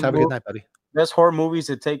horror Have a good night, buddy. Best horror movies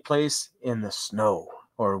that take place in the snow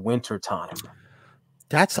or winter time.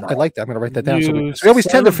 I like that. I'm gonna write that down. So we always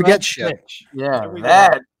tend to forget shit. Yeah,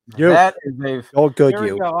 that is a good.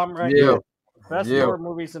 Here we go. I'm right here. Best horror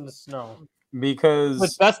movies in the snow. Because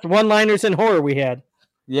with best one-liners in horror we had.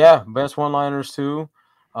 Yeah, best one-liners too.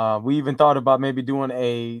 We even thought about maybe doing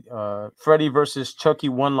a Freddy versus Chucky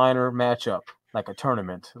one-liner matchup, like a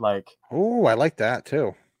tournament. Like, oh, I like that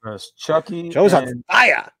too. Chucky, Joe's on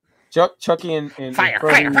fire. Chucky and fire,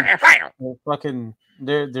 Freddy, fire. Fucking,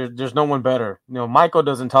 there's no one better. Michael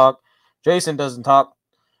doesn't talk. Jason doesn't talk.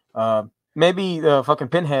 Maybe fucking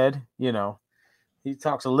Pinhead. He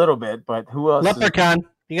talks a little bit, but who else? Leprechaun.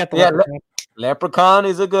 You got the Leprechaun. Leprechaun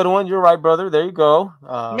is a good one. You're right, brother. There you go.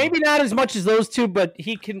 Maybe not as much as those two, but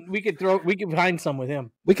we could find some with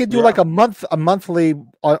him. We could do like a monthly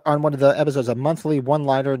on one of the episodes, a monthly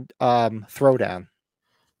one-liner throwdown.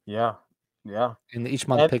 Yeah. And each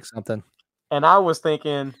month pick something. And I was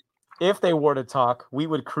thinking, if they were to talk, we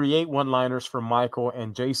would create one-liners for Michael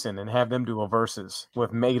and Jason and have them do a versus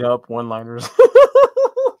with made-up one-liners.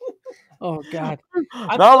 Oh God!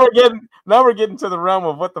 Now we're getting to the realm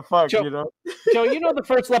of what the fuck, Joe, Joe, you know the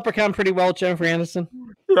first Leprechaun pretty well, Jennifer Aniston.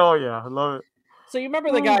 Oh yeah, I love it. So you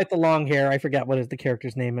remember the guy with the long hair? I forgot what the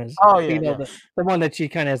character's name is. Oh yeah, the one that she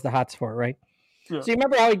kind of has the hots for, right? Yeah. So you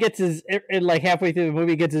remember how he gets like halfway through the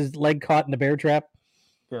movie, he gets his leg caught in the bear trap?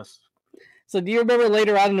 Yes. So do you remember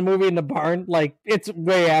later on in the movie in the barn, like it's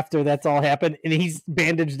way after that's all happened, and he's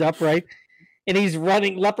bandaged up, right? And he's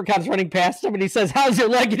running, Leprechaun's running past him, and he says, "How's your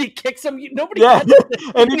leg?" And he kicks him. Nobody. Yeah,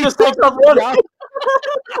 and he just takes off running.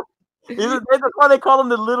 That's why they call him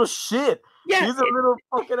the little shit. Yeah, he's a little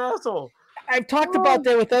fucking asshole. I've talked about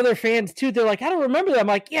that with other fans too. They're like, "I don't remember that." I'm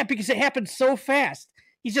like, "Yeah, because it happened so fast."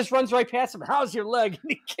 He just runs right past him. "How's your leg?"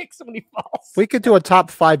 And he kicks him and he falls. We could do a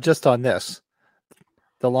top 5 just on this.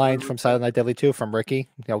 the lines from Silent Night Deadly 2 from Ricky.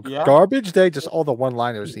 Yeah. Garbage day, just all the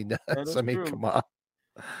one-liners he That does. is I mean, true. come on.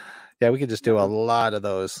 Yeah, we could just do a lot of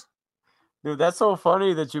those. Dude, that's so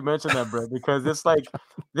funny that you mentioned that, Brett, because it's like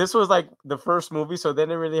this was like the first movie, so they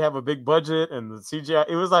didn't really have a big budget and the CGI.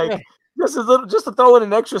 It was like just to throw in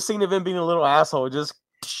an extra scene of him being a little asshole. Just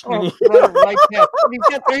Right, yeah.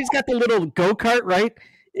 He's got the little go-kart, right?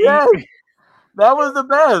 yeah, that was the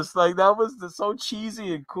best. Like that was so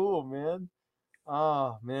cheesy and cool, man.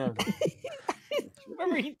 Oh man.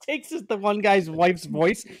 Remember, he takes the one guy's wife's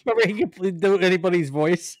voice. Remember, he can do anybody's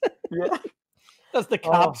voice. Yeah. That's the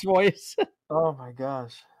cop's voice. Oh my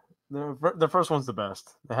gosh, the first one's the best.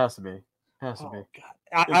 It has to be. It has to be.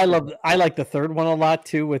 God. I like the third one a lot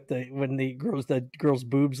too. With when the girl's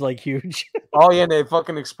boobs like huge. Oh yeah, and they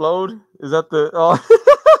fucking explode. Is that the? Oh.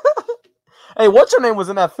 Hey, what's her name was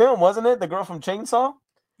in that film, wasn't it? The girl from Chainsaw.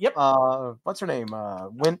 Yep. What's her name?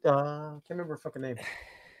 Can't remember her fucking name.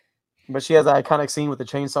 But she has an iconic scene with the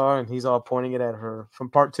chainsaw, and he's all pointing it at her from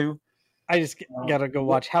part 2. I just gotta go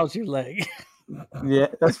watch How's Your Leg? Yeah,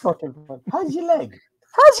 that's fucking fun. How's your leg?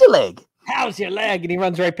 How's your leg? How's your leg? And he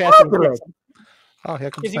runs right past him. Oh, here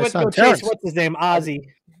comes He my went to son, go Terrence. chase what's his name, Ozzy,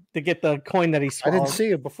 to get the coin that he I swallowed. didn't see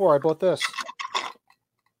it before. I bought this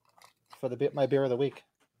for my beer of the week.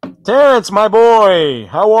 Terrence, my boy,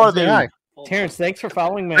 how are Say they? hi. Terrence, thanks for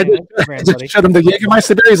following me. I just showed him the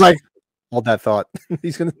Jägermeister beer. He's like, hold that thought.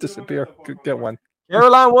 He's going to disappear. Get one.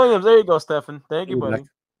 Caroline Williams, there you go, Stefan. Thank you, buddy.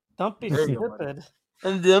 Don't be There you go, stupid.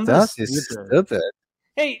 And them That is stupid.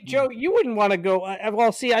 Hey, Joe, you wouldn't want to go.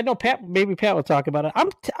 Well, see, I know Pat. Maybe Pat will talk about it.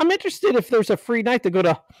 I'm interested if there's a free night to go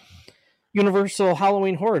to Universal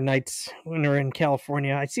Halloween Horror Nights when they're in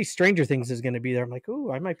California. I see Stranger Things is going to be there. I'm like,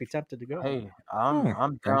 ooh, I might be tempted to go. Hey, I'm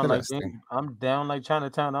down like interesting. I'm down like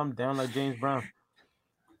Chinatown. I'm down like James Brown.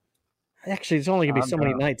 Actually, there's only going to be I'm so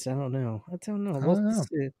many down. nights. I don't know. I We'll don't know.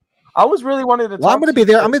 see. I was really wanted to. Well, I'm talk going to be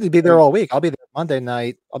there. I'm going to be there all week. I'll be there Monday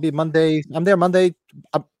night. I'll be Monday. I'm there Monday.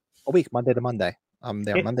 A week, Monday to Monday. I'm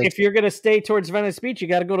there Monday. If you're going to stay towards Venice Beach, you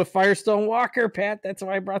got to go to Firestone Walker, Pat. That's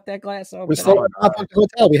why I brought that glass over. We still have a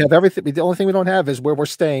hotel. We have everything. The only thing we don't have is where we're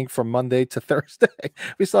staying from Monday to Thursday.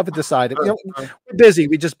 We still haven't decided. We're busy.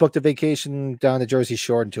 We just booked a vacation down the Jersey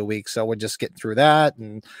Shore in 2 weeks, so we're just getting through that.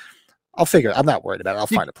 And I'll figure it. I'm not worried about it. I'll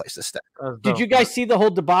find a place to stay. Did you guys see the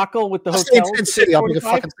whole debacle with the I'll stay in hotel? Tent City. I'll bring a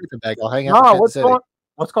fucking sleeping bag. I'll hang out. No, in Tent City.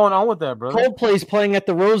 what's going on with that, brother? Coldplay's playing at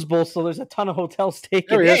the Rose Bowl, so there's a ton of hotels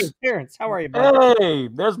taken. There he Hey, is. Terrence, how are you, bud? Hey,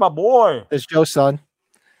 there's my boy. There's Joe's son.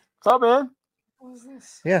 What's up, man?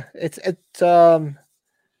 Yeah, it's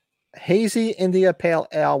hazy India Pale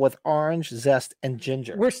Ale with orange zest and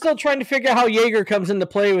ginger. We're still trying to figure out how Jaeger comes into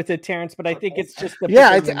play with it, Terrence, but I think it's just the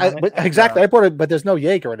Yeah, pickles on it. but exactly. I bought it, but there's no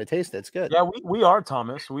Jaeger in it. Taste it. It's good. Yeah, we are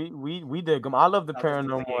Thomas. We dig them. I love the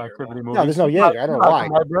paranormal activity movies. No, there's no Jaeger. I don't know why.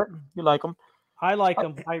 You like them? I like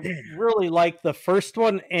them. I really like the first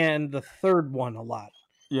one and the third one a lot.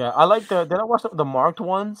 Yeah, I like the. Did I watch the marked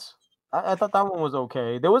ones? I thought that one was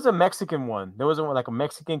okay. There was a Mexican one. There was like a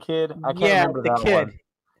Mexican kid. I can't remember the that kid. one.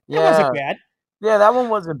 That Yeah, wasn't bad. yeah, that one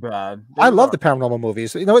wasn't bad. I love the paranormal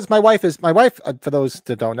movies. You know, it's my wife. For those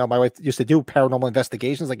that don't know, my wife used to do paranormal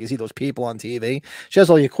investigations. Like you see those people on TV. She has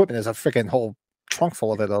all the equipment. There's a freaking whole trunk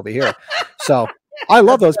full of it over here. So I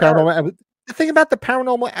love those paranormal. The thing about the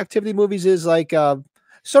paranormal activity movies is like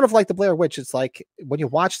sort of like the Blair Witch. It's like when you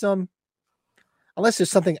watch them, unless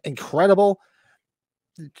there's something incredible,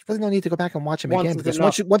 you really don't need to go back and watch them Once again, is because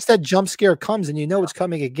enough. once that jump scare comes and you know it's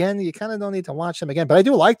coming again, you kind of don't need to watch them again. But I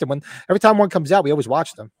do like them. When every time one comes out, we always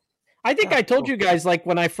watch them. I think I told you guys, like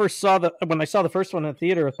when I saw the first one in the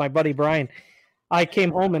theater with my buddy Brian, I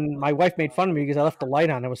came home and my wife made fun of me because I left the light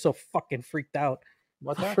on. I was so fucking freaked out.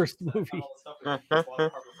 What's The that? first movie.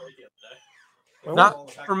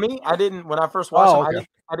 Not for me. I didn't when I first watched Oh, them. okay.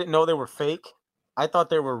 I didn't know they were fake. I thought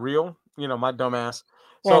they were real. You know, my dumbass.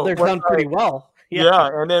 Well, they're once done pretty well. Yeah,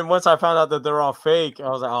 and then once I found out that they're all fake, I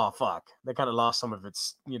was like, "Oh fuck!" They kind of lost some of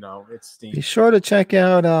its, its steam. Be sure to check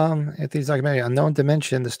out Anthony's documentary, Unknown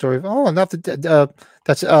Dimension, the story of that's Man,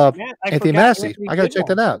 I Anthony forgot Massey. Anthony I gotta did check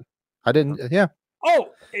one. that out. I didn't. Yeah, Oh,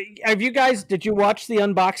 did you watch the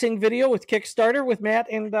unboxing video with Kickstarter with Matt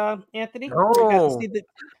and Anthony? You got to No. see the-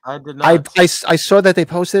 I did not. I saw that they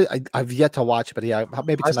posted. I've yet to watch it, but yeah,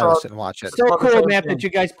 maybe I tonight I'll saw- sit and watch it. So Well, the cool, same Matt, thing. that you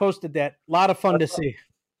guys posted that. A lot of fun to see.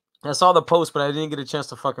 I saw the post, but I didn't get a chance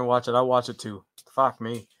to fucking watch it. I'll watch it too. Fuck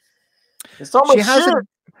me. It's so much She shit. hasn't.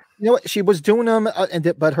 You know what? She was doing them,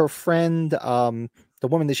 but her friend, the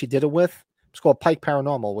woman that she did it with, it's called Pike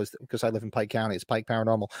Paranormal. Was because I live in Pike County. It's Pike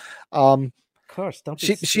Paranormal. Of course, don't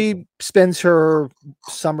be She spends her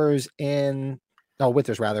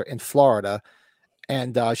winters rather in Florida,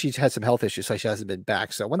 and she's had some health issues, so she hasn't been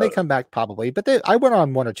back. So when they come back, probably. But I went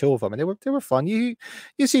on one or two of them, and they were fun. You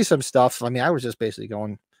see some stuff. I mean, I was just basically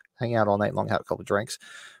going hang out all night long, have a couple of drinks,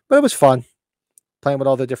 but it was fun playing with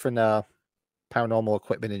all the different paranormal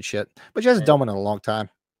equipment and shit. But she hasn't done one in a long time.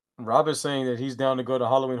 Rob is saying that he's down to go to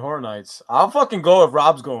Halloween Horror Nights. I'll fucking go if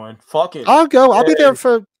Rob's going. Fuck it. I'll go. I'll be there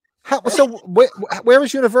for. So where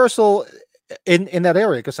is Universal in that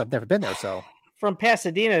area? Because I've never been there. So from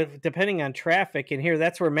Pasadena, depending on traffic, and here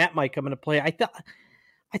that's where Matt might come into play. I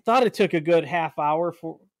thought it took a good half hour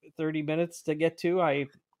for 30 minutes to get to.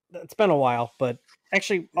 It's been a while, but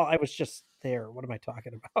actually, I was just there. What am I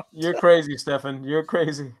talking about? You're crazy, Stefan. You're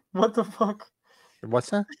crazy. What the fuck?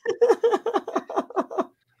 What's that?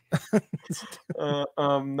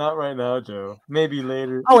 Not right now, Joe. Maybe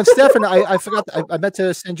later. Oh, and Stefan, I forgot. I meant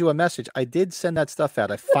to send you a message. I did send that stuff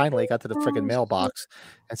out. I finally got to the freaking mailbox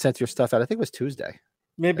and sent your stuff out. I think it was Tuesday.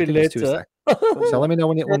 Maybe later. Tuesday. So let me know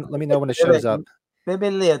when it shows up. Maybe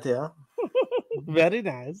later. Very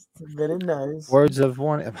nice. Very nice. Words of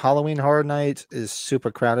warning: if Halloween Horror Night is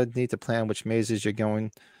super crowded, need to plan which mazes you're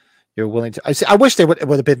going. You're willing to. I wish they would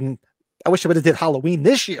have been. I wish they would have did Halloween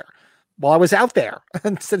this year while I was out there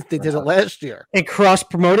instead they did it last year and cross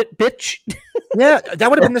promote it, bitch. Yeah, that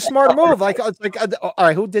would have been the smart move. Like, all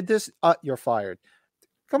right, who did this? You're fired.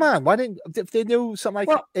 Come on, why didn't if they knew something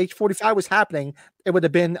like H45 was happening, it would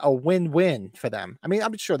have been a win-win for them. I mean,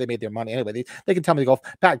 I'm sure they made their money anyway. They can tell me to go,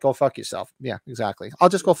 Pat, go fuck yourself. Yeah, exactly. I'll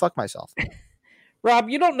just go fuck myself. Rob,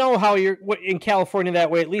 you don't know how you're in California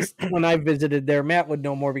that way. At least when I visited there, Matt would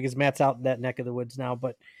know more because Matt's out in that neck of the woods now.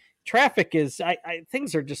 But traffic is,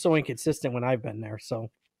 things are just so inconsistent when I've been there. So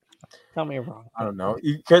tell me I'm wrong. I don't know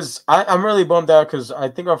because I'm really bummed out because I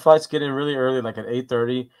think our flights get in really early, like at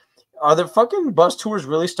 8:30. Are the fucking bus tours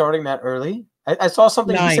really starting that early? I saw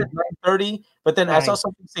something he said 9:30, but then 9. I saw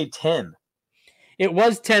something say 10. It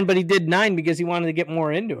was 10, but he did 9 because he wanted to get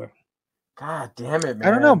more into it. God damn it, man! I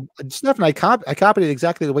don't know, Stephen. I copied it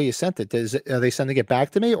exactly the way you sent it. Are they sending it back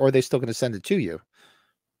to me, or are they still going to send it to you?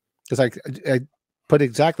 Because I put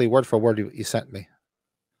exactly word for word you sent me.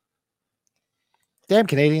 Damn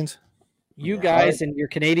Canadians! You guys and your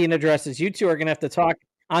Canadian addresses. You two are going to have to talk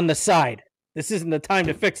on the side. This isn't the time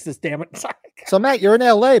to fix this, damn it. Sorry. So Matt, you're in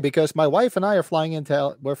LA because my wife and I are flying in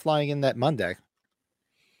that Monday.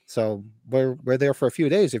 So we're there for a few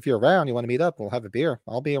days. If you're around, you want to meet up, we'll have a beer.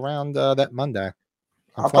 I'll be around that Monday.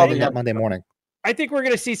 I'm flying that Monday morning. I think we're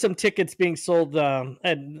going to see some tickets being sold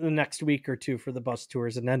in the next week or two for the bus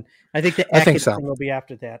tours, and then I think the Atkins thing will be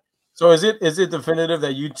after that. So is it definitive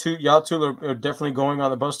that y'all two are definitely going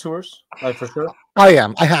on the bus tours, like for sure? I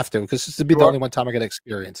am. I have to because this would be the only one time I'm going to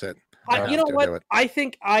experience it. You know what? I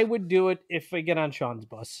think I would do it if we get on Sean's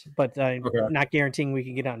bus, but I'm not guaranteeing we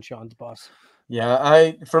can get on Sean's bus.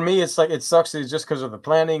 Yeah, for me, it's like it sucks. It's just because of the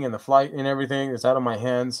planning and the flight and everything. It's out of my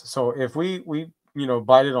hands. So if we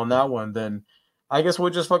bite it on that one, then I guess we'll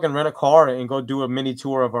just fucking rent a car and go do a mini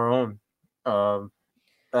tour of our own.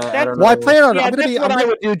 I plan on. Yeah, that's what I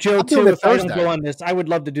would do, Joe. Too. If I don't go on this, I would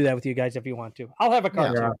love to do that with you guys if you want to. I'll have a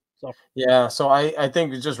car too. So I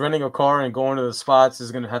think just renting a car and going to the spots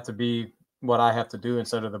is going to have to be what I have to do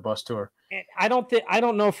instead of the bus tour. I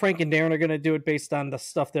don't know if Frank and Darren are going to do it based on the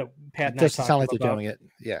stuff that Pat and I talked about. Doesn't sound like they're doing it.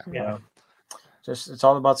 Yeah. Just it's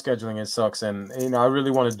all about scheduling. It sucks, and I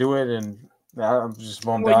really want to do it, and I'm just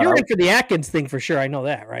bummed out. Well, you're in for the Atkins thing for sure. I know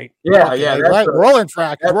that, right? Yeah, right. We're all in for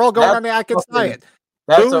Atkins. We're all going on the Atkins diet.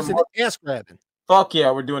 That's an ass grabbing. Fuck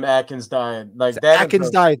yeah, we're doing Atkins diet. Like it's that Atkins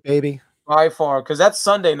diet, baby. By far, because that's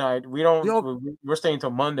Sunday night. We're staying till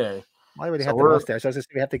Monday. I already have the mustache. I was just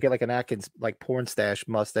gonna have to get like an Atkins like porn stash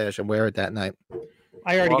mustache and wear it that night.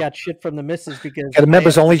 I already got shit from the missus because got a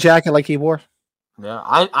members only jacket like he wore. Yeah,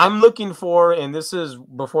 I'm looking for, and this is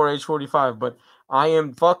before age 45, but I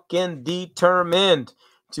am fucking determined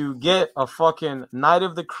to get a fucking Night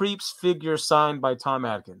of the Creeps figure signed by Tom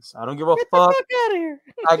Atkins. I don't give a fuck. Get the fuck out of here.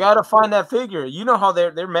 I gotta find that figure. You know how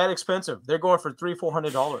they're mad expensive. They're going for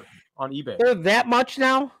 $300-$400 on eBay. They're that much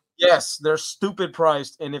now? Yes, they're stupid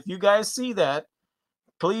priced. And if you guys see that,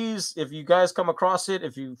 please, if you guys come across it,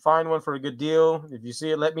 if you find one for a good deal, if you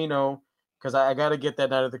see it, let me know. Because I got to get that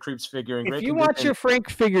Night of the Creeps figure. If you want your Frank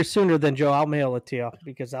figure sooner than Joe, I'll mail it to you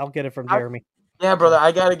because I'll get it from Jeremy. Yeah, brother,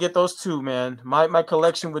 I got to get those two, man. My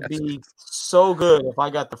collection would be so good if I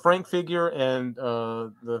got the Frank figure and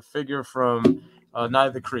the figure from Night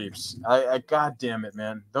of the Creeps. I God damn it,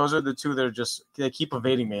 man. Those are the two that they keep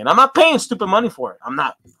evading me. And I'm not paying stupid money for it. I'm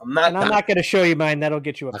not. And I'm not going to show you mine. That'll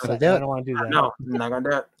get you upset. I don't want to do that. No, I'm not going to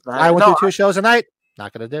do it. I went to 2 shows a night.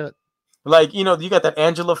 Not going to do it. Like, you got that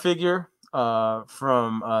Angela figure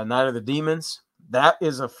from Night of the Demons. That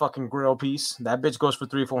is a fucking grail piece. That bitch goes for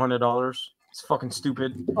 $300-400. It's fucking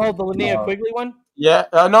stupid. Oh, the Linnea Quigley one? Yeah.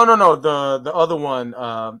 No. The other one.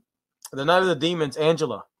 The Night of the Demons,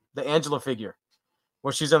 Angela. The Angela figure.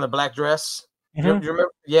 Where she's in the black dress. You remember?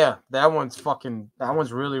 Yeah, that one's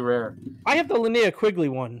really rare. I have the Linnea Quigley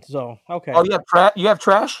one, so okay. Oh, you have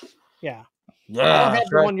trash? Yeah. Yeah. I don't have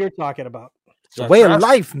the one you're talking about. It's a way of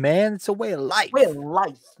life, man. It's a way of life. Way of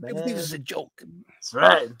life, man. This is a joke. That's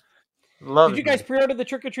right. Love Did you guys pre-order the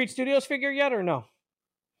Trick or Treat Studios figure yet, or no?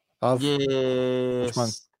 Yes. Which one?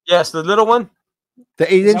 Yes, the little one. The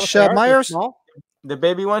 8-inch Myers? The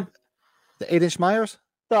baby one? The 8-inch Myers?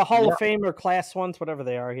 The Hall of Fame or Class ones, whatever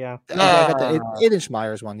they are, yeah. I got the 8-inch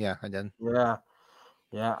Myers one, yeah, I did. Yeah.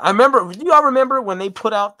 Yeah. I remember, do you all remember when they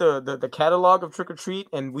put out the catalog of Trick or Treat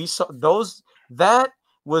and we saw those, that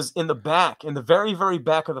was in the back, in the very, very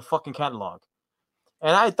back of the fucking catalog.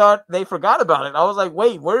 And I thought they forgot about it. I was like,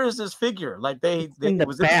 wait, where is this figure? Like it was in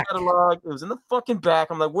the catalog. It was in the fucking back.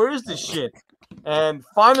 I'm like, where is this shit? And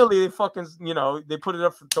finally, they fucking, they put it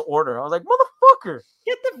up to order. I was like, motherfucker.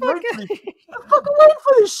 Get the fuck out of here. I'm fucking waiting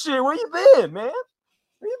for this shit. Where you been, man?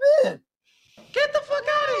 Where you been? Get the fuck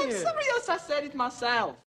out of here. Somebody else, I said it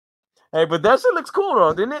myself. Hey, but that shit looks cool,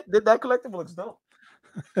 though, didn't it? That collectible looks dope.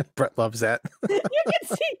 Brett loves that.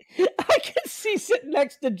 I can see sitting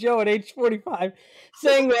next to Joe at age 45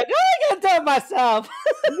 saying that, I gotta do it myself.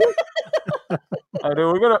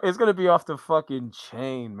 Dude, it's gonna be off the fucking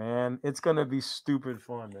chain, man. It's gonna be stupid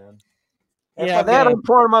fun, man. Yeah, that I'm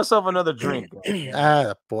pouring myself another drink.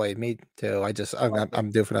 Boy, me too.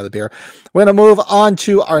 I'm due for another beer. We're gonna move on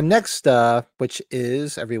to our next, which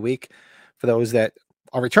is every week for those that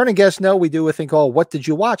our returning guests know we do a thing called What Did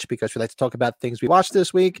You Watch? Because we like to talk about things we watched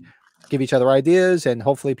this week, give each other ideas, and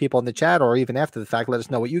hopefully people in the chat or even after the fact let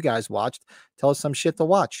us know what you guys watched. Tell us some shit to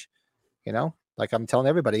watch. Like I'm telling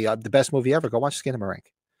everybody, the best movie ever. Go watch Skinamarink.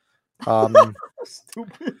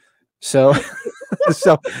 Stupid. So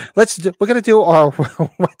we're gonna do our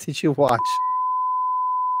What Did You Watch?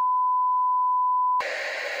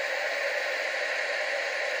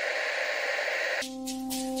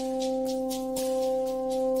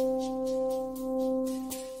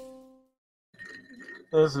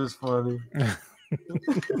 This is funny. Get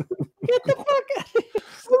the fuck out of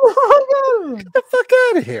here. Get the fuck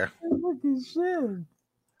out of here.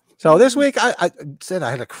 So this week, I said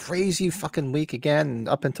I had a crazy fucking week again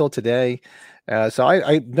up until today. So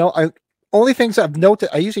I know only things I've noted.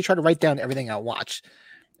 I usually try to write down everything I watch,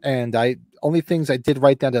 and only things I did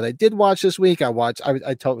write down that I did watch this week. I was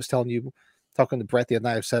telling you, talking to Brett the other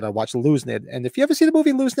night. I said I watched Losing It, and if you ever see the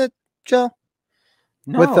movie Losing It, Joe.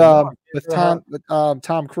 No, with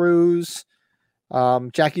Tom Cruise,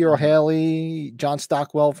 Jackie Earle Haley, John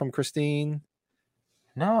Stockwell from Christine.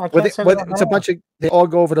 No, I can't say that. It's a bunch of, they all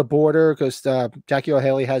go over the border because Jackie Earle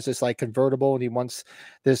Haley has this like convertible and he wants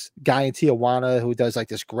this guy in Tijuana who does like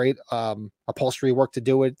this great upholstery work to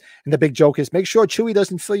do it. And the big joke is make sure Chewie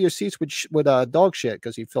doesn't fill your seats with dog shit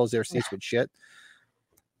because he fills their seats with shit.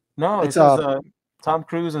 No, it's Tom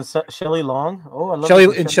Cruise and Shelley Long. Oh, I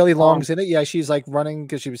love Shelley Long's in it. Yeah, she's like running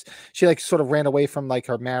because she like sort of ran away from like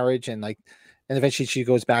her marriage and eventually she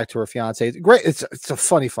goes back to her fiance. It's great. It's a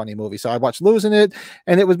funny movie. So I watched Losing It,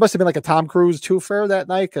 and it must have been like a Tom Cruise twofer that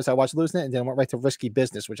night because I watched Losing It and then went right to Risky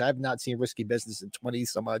Business, which I have not seen Risky Business in 20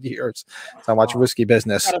 some odd years. So I watched Risky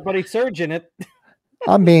Business. Got a Buddy Surge in it.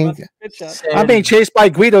 I'm being chased by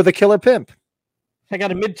Guido the Killer Pimp. I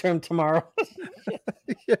got a midterm tomorrow.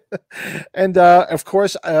 Yeah. And of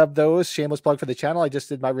course, those shameless plug for the channel. I just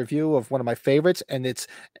did my review of one of my favorites, and it's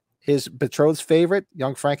his betrothed's favorite,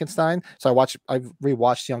 Young Frankenstein. So I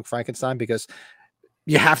rewatched Young Frankenstein because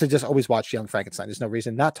you have to just always watch Young Frankenstein. There's no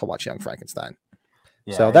reason not to watch Young Frankenstein.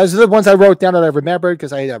 Yeah, so those are the ones I wrote down that I remembered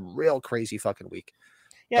because I had a real crazy fucking week.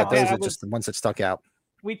 Yeah, but those are just the ones that stuck out.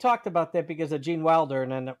 We talked about that because of Gene Wilder,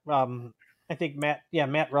 and then I think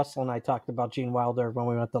Matt Russell and I talked about Gene Wilder when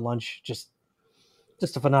we went to lunch. Just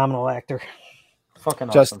a phenomenal actor. Fucking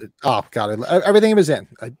awesome. Oh god, everything he was in.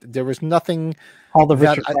 There was nothing. All the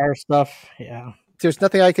Richard Pryor stuff. Yeah. There's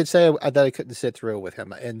nothing I could say that I couldn't sit through with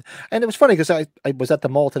him. And it was funny because I was at the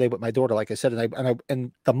mall today with my daughter, like I said,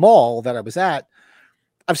 and the mall that I was at,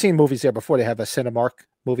 I've seen movies there before. They have a Cinemark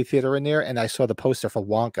movie theater in there, and I saw the poster for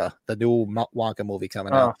Wonka, the new Wonka movie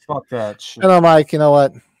coming out. Oh, fuck that shit. And I'm like, you know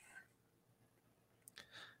what?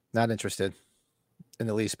 Not interested in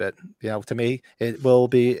the least bit. To me, it will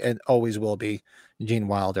be and always will be Gene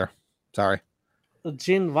Wilder. Sorry.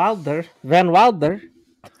 Gene Wilder, Van Wilder.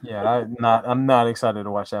 Yeah, I'm not excited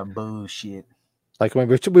to watch that bullshit. Like when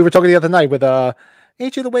we were talking the other night with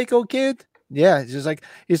Ain't You the Waco Kid? Yeah, it's just like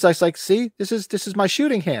he's like, see, this is my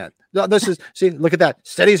shooting hand. No, this is see, look at that,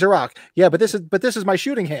 steady as a rock. Yeah, but this is my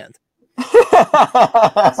shooting hand.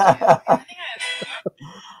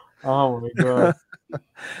 Oh my god!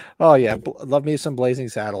 Oh yeah, love me some Blazing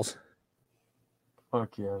Saddles.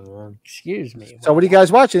 Fuck yeah, man! Excuse me. So, what do you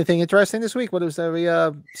guys watch? Anything interesting this week? What was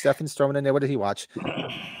Stefan's throwing in there? What did he watch?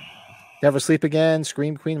 Never Sleep Again,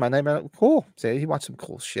 Scream Queen, My Nightmare. Cool. See, he watched some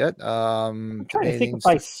cool shit. I'm trying to think if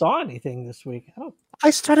I saw anything this week.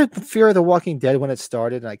 I started Fear of the Walking Dead when it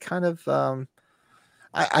started, and I kind of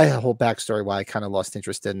I have a whole backstory why I kind of lost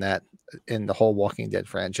interest in the whole Walking Dead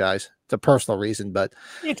franchise. It's a personal reason, but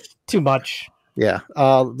it's too much. Yeah.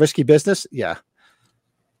 Risky Business, yeah.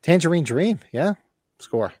 Tangerine Dream, yeah.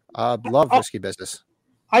 Score. Love Risky Business.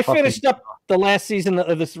 I finished up the last season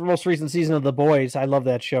of this most recent season of The Boys. I love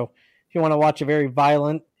that show. If you want to watch a very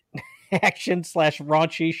violent action /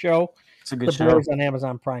 raunchy show, it's a good show. The Boys on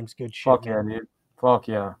Amazon Prime's good shit. Fuck yeah, dude. Fuck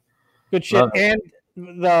yeah. Good shit. And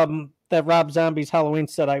that Rob Zombie's Halloween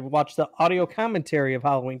set, I watched the audio commentary of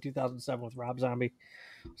Halloween 2007 with Rob Zombie.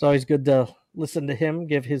 It's always good to listen to him,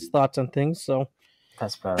 give his thoughts on things. So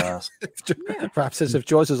that's badass. Rob says, if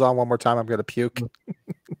Jaws is on one more time, I'm going to puke.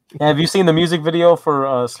 Have you seen the music video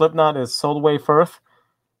for Slipknot? It's Sold Away Firth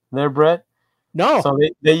there, Brett? No. So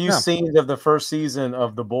they use scenes of the first season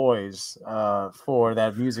of The Boys for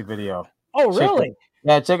that music video. Oh, really?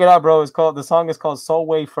 Check it out, bro. The song is called Soul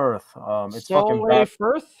Way Firth. It's Soul Way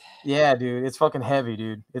Firth? Yeah, dude. It's fucking heavy,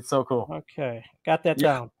 dude. It's so cool. Okay. Got that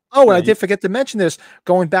down. Oh, and I did forget to mention this.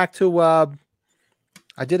 Going back to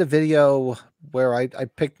I did a video where I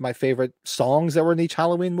picked my favorite songs that were in each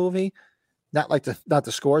Halloween movie. Not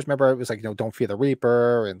the scores. Remember, it was like, Don't Fear the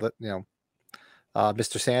Reaper and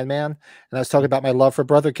Mr. Sandman. And I was talking about my love for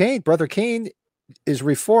Brother Kane. Brother Kane is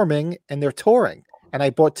reforming and they're touring. And I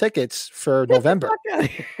bought tickets for November.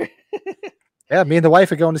 Yeah, me and the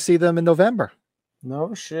wife are going to see them in November.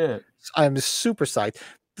 No shit. I'm super psyched.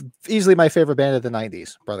 Easily my favorite band of the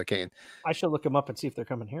 90s, Brother Kane. I should look them up and see if they're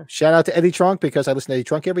coming here. Shout out to Eddie Trunk, because I listen to Eddie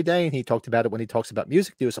Trunk every day, and he talked about it when he talks about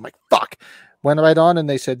music news. I'm like, fuck. Went right on, and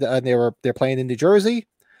they said they're playing in New Jersey.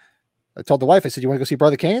 I told the wife, I said, you want to go see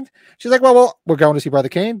Brother Kane? She's like, well, we're going to see Brother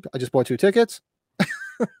Kane. I just bought 2 tickets.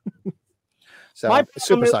 So I'm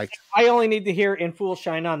super psyched. I only need to hear In Full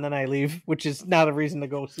Shine On, then I leave, which is not a reason to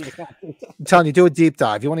go see the concert. I'm telling you, do a deep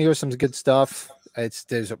dive. You want to hear some good stuff? They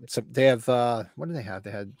have what do they have?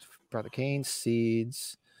 They had Brother Kane,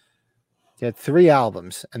 Seeds. They had 3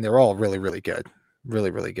 albums, and they're all really, really good.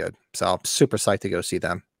 Really, really good. So I'm super psyched to go see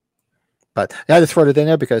them. But I had to throw it in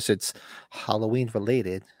there because it's Halloween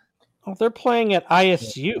related. Oh, they're playing at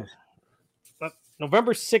ISU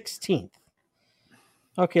November 16th.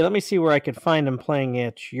 Okay, let me see where I can find them playing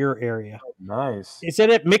at your area. Nice. Is it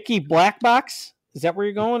at Mickey Black Box? Is that where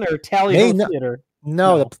you're going, or Tally Ho Theater?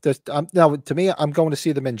 No. No. To me, I'm going to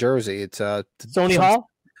see them in Jersey. It's Sony Hall.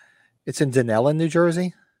 It's in Denellen, New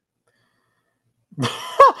Jersey.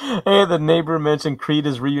 Hey, the neighbor mentioned Creed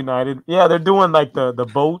is reunited. Yeah, they're doing like the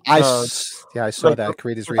boat. I saw like that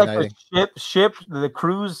Creed is reuniting. Like the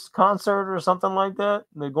cruise concert or something like that.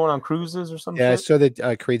 They're going on cruises or something. Yeah, I saw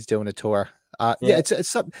that Creed's doing a tour. Yeah,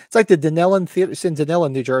 it's like the Denellen Theater. It's in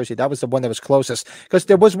Denellen, New Jersey. That was the one that was closest, because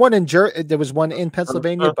there was one in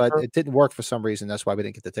Pennsylvania, but it didn't work for some reason. That's why we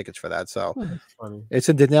didn't get the tickets for that. So it's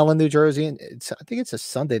in Denellen, New Jersey, and I think it's a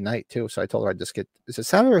Sunday night too. So I told her I'd just is it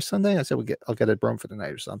Saturday or Sunday? I said I'll get a room for the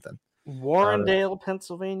night or something. Warrendale,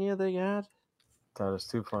 Pennsylvania. They got. That is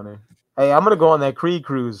too funny. Hey, I'm gonna go on that Creed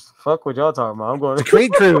cruise. Fuck what y'all talking about. I'm going to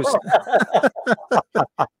Creed cruise.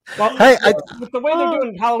 Well, hey, with the way they're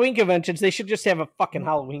doing Halloween conventions, they should just have a fucking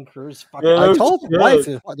Halloween cruise. I told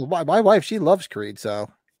my wife, she loves Creed, so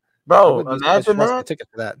bro, imagine that. Ticket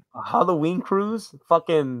for that. A Halloween cruise,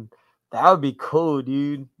 fucking, that would be cool,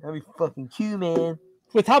 dude. That'd be fucking cute, man.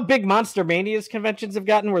 With how big Monster Mania's conventions have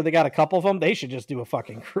gotten, where they got a couple of them, they should just do a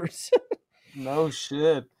fucking cruise. No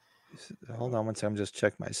shit. Hold on one second. I'm just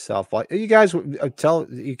check myself. You guys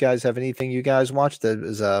have anything you guys watched that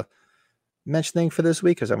is mentioning for this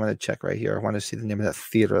week? Because I'm going to check right here. I want to see the name of that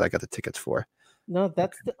theater that I got the tickets for. No,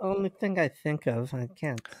 that's the only thing I think of. I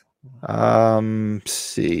can't.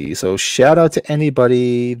 See. So shout out to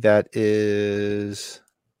anybody that is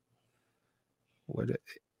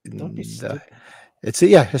Don't be stupid. It's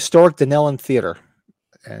historic Denellen Theater.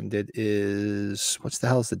 And it is, what's the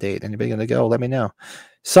hell is the date? Anybody going to go? Let me know.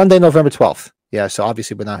 Sunday, November 12th. Yeah, so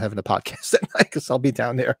obviously we're not having a podcast that night because I'll be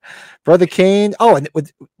down there. Brother Kane. Oh, and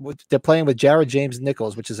they're playing with Jared James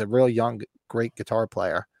Nichols, which is a real young, great guitar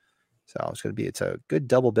player. So it's a good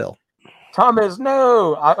double bill. Thomas,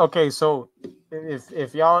 no. Okay, so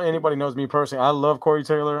if y'all anybody knows me personally, I love Corey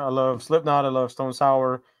Taylor. I love Slipknot. I love Stone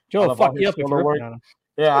Sour. Joe I will love all fuck you his up if solo you're work. ripping on him.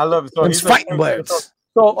 Yeah, I love it. So Them's he's like, fighting words.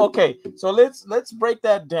 so okay, so let's break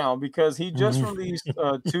that down because he just released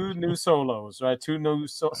 2 new solos, right? 2 new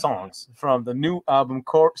songs from the new album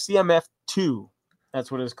CMF 2.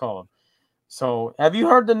 That's what it's called. So, have you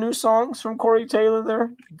heard the new songs from Corey Taylor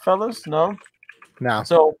there, fellas? No. No.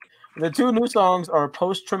 So, the 2 new songs are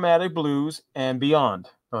Post Traumatic Blues and Beyond.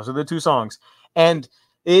 Those are the 2 songs. And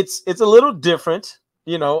it's a little different,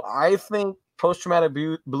 you know. I think Post Traumatic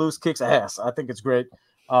Blues kicks ass. I think it's great.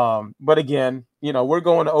 But again, you know, we're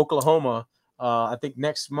going to Oklahoma, I think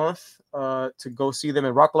next month, to go see them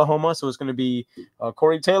in Rocklahoma. So it's going to be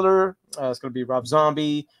Corey Taylor, it's going to be Rob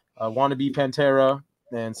Zombie, Wannabe Pantera,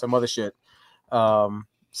 and some other shit.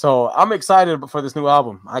 So I'm excited for this new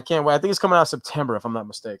album. I can't wait. I think it's coming out September, if I'm not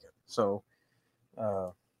mistaken. So,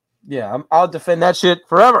 yeah, I'll defend that shit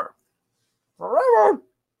forever. Forever.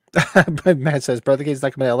 But Matt says, Brother Gate's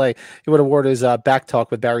not coming to LA. He would have worn his back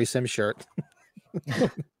talk with Barry Sims shirt.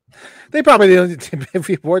 They probably didn't. If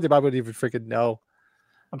he wore, they probably wouldn't even freaking know.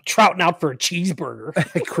 I'm trouting out for a cheeseburger.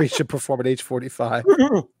 Creed should perform at age 45.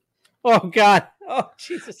 Oh God. Oh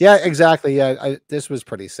Jesus. Yeah, exactly. Yeah, this was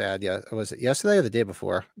pretty sad. Yeah, was it yesterday or the day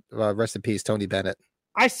before? Rest in peace, Tony Bennett.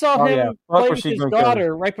 I saw him yeah. play Fuck with his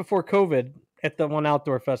daughter right before COVID at the one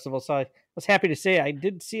outdoor festival. So I was happy to say I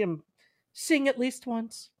did see him sing at least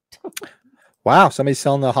once. Wow, somebody's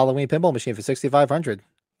selling the Halloween pinball machine for $6,500.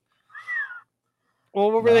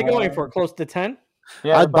 Well, what were they going for? Close to 10?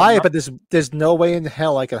 Yeah, I'd buy it, but there's no way in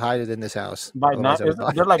hell I could hide it in this house. they're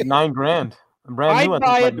like $9,000. Brand new. I'd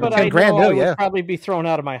buy it, but I brand know new, I yeah. would probably be thrown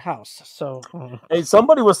out of my house. So, Hey,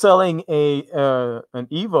 somebody was selling an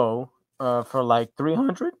Evo for like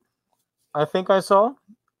 300. I think I saw.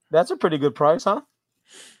 That's a pretty good price, huh?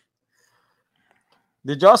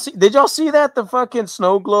 Did y'all see that, the fucking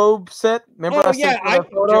snow globe set? Remember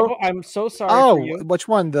Joe, I'm so sorry for you. Which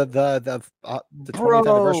one? The 20th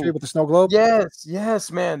anniversary with the snow globe?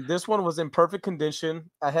 Yes, man. This one was in perfect condition.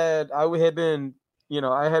 I had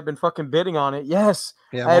been fucking bidding on it. Yes.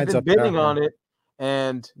 Yeah, I had been bidding on it.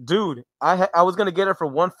 And dude, I was gonna get it for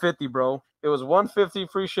 $150, bro. It was $150,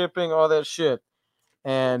 free shipping, all that shit.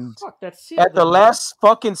 And at the last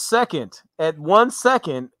fucking second, at 1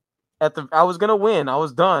 second, I was gonna win. I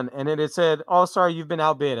was done, and then it said, "Oh, sorry, you've been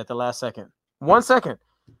outbid at the last second." 1 second.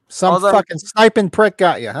 Some fucking sniping prick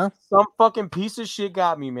got you, huh? Some fucking piece of shit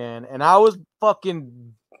got me, man. And I was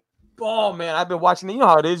fucking. Oh man, I've been watching it. You know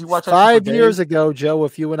how it is. You watch 5 years ago, Joe.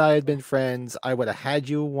 If you and I had been friends, I would have had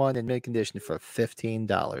you one in mid condition for $15.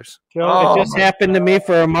 Joe, it just happened to me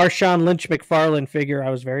for a Marshawn Lynch McFarlane figure. I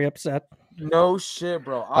was very upset. No shit,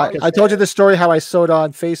 bro. I told you the story how I saw it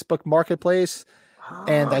on Facebook Marketplace.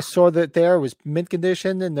 And I saw that there was mint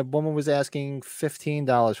condition, and the woman was asking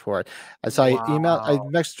 $15 for it. And so I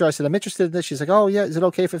messaged her. I said, "I'm interested in this." She's like, "Oh yeah, is it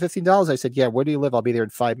okay for $15?" I said, "Yeah. Where do you live? I'll be there in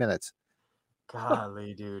 5 minutes."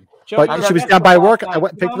 Golly, dude. But she was down by work. I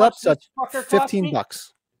went and picked it up. So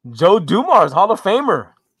 $15. Joe Dumars, Hall of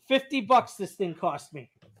Famer. $50 this thing cost me.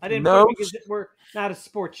 I didn't know because we're not a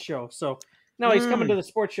sports show. So no, he's coming to the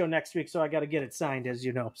sports show next week, so I got to get it signed, as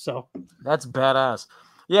you know. So that's badass.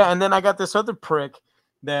 Yeah, and then I got this other prick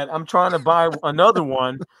that I'm trying to buy another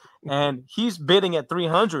one, and he's bidding at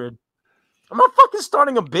 $300. I'm not fucking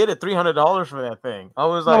starting a bid at $300 for that thing. I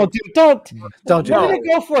was like, "No, dude, don't. What did it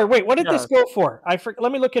go for? Wait, what did this go for?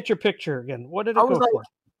 Let me look at your picture again. What did it go for?"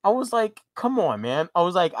 I was like, come on, man. I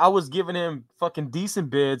was giving him fucking decent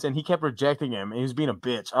bids, and he kept rejecting him, and he was being a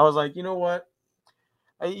bitch. I was like, you know what?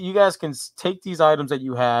 You guys can take these items that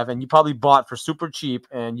you have and you probably bought for super cheap,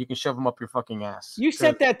 and you can shove them up your fucking ass. You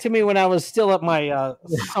sent that to me when I was still at my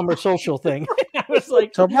summer social thing. I was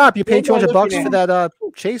like, "So Rob, you paid $200 for that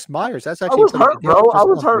Chase Myers? That's actually I was hurt, bro. I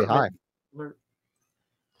was hurt.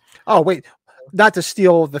 Oh wait, not to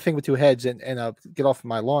steal the thing with two heads and get off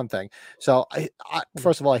my lawn thing. So I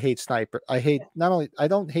first of all, I hate sniper. I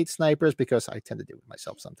don't hate snipers because I tend to do it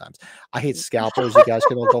myself sometimes. I hate scalpers. You guys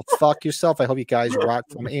can all go fuck yourself. I hope you guys rot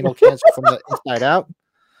from anal cancer from the inside out.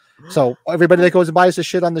 So everybody that goes and buys the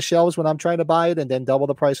shit on the shelves when I'm trying to buy it and then double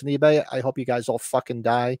the price on eBay, I hope you guys all fucking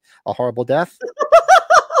die a horrible death.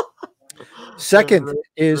 Second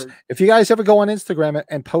is if you guys ever go on Instagram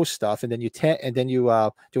and post stuff and then you do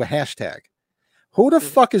a hashtag. Who the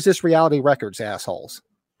fuck is this Reality Records assholes?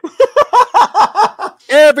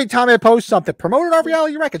 Every time I post something, promoting our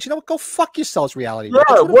Reality Records. You know what? Go fuck yourselves, Reality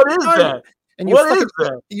Records. What is that? And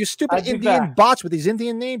you stupid Indian bots with these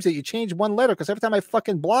Indian names that you change one letter because every time I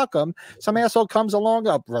fucking block them, some asshole comes along,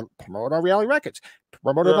 promote our Reality Records.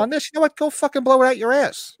 Promote it on this. You know what? Go fucking blow it out your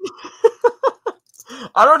ass.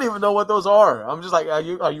 I don't even know what those are. I'm just like, are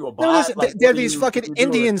you a bot? No, listen, Like, they're what are these you- fucking what are you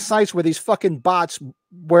doing? Indian sites where these fucking bots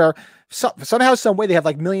where somehow, some way they have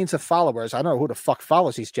like millions of followers. I don't know who the fuck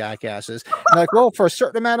follows these jackasses. And like, well, for a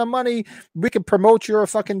certain amount of money, we can promote your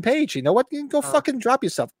fucking page. You know what? You can go fucking drop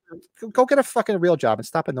yourself. Go get a fucking real job and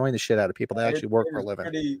stop annoying the shit out of people that actually work for a living.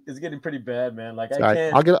 It's getting pretty bad, man. Like, All I right,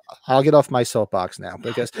 can't. I'll get off my soapbox now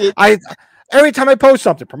because It- every time I post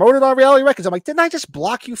something promoted on Reality Records, I'm like, didn't I just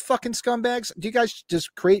block you fucking scumbags? Do you guys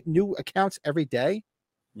just create new accounts every day?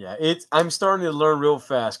 Yeah, I'm starting to learn real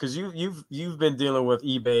fast because you've been dealing with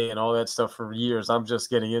eBay and all that stuff for years. I'm just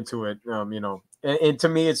getting into it, and to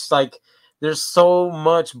me, it's like there's so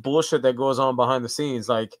much bullshit that goes on behind the scenes,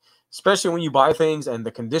 like especially when you buy things and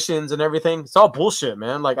the conditions and everything. It's all bullshit,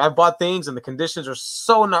 man. Like I've bought things and the conditions are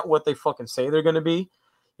so not what they fucking say they're gonna be.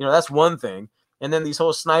 That's one thing. And then these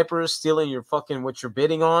whole snipers stealing your fucking what you're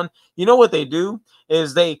bidding on. You know what they do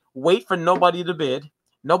is they wait for nobody to bid.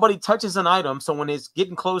 Nobody touches an item, so when it's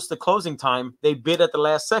getting close to closing time, they bid at the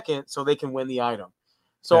last second so they can win the item.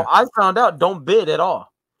 So Yeah. I found out, don't bid at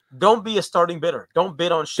all. Don't be a starting bidder. Don't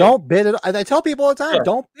bid on shit. Don't bid it. I tell people all the time, Yeah.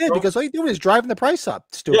 don't bid because all you're doing is driving the price up.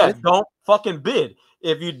 Stupid. Yeah, don't fucking bid.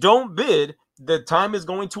 If you don't bid, the time is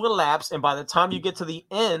going to elapse, and by the time you get to the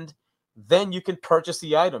end, then you can purchase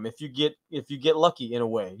the item. If you get lucky in a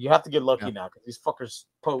way, you have to get lucky now because these fuckers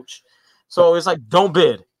poach. So it's like, don't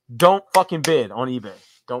bid. Don't fucking bid on eBay.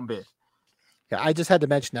 Don't bid. Yeah, I just had to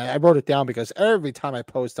mention that. I wrote it down because every time I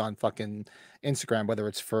post on fucking Instagram, whether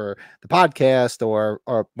it's for the podcast or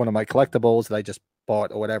one of my collectibles that I just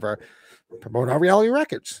bought or whatever, promote our Reality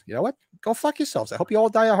Records. You know what? Go fuck yourselves. I hope you all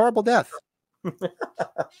die a horrible death.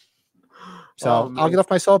 So I'll get off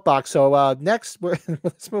my soapbox. So next,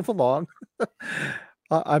 let's move along.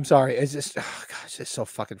 I'm sorry. It's just, oh gosh, it's just so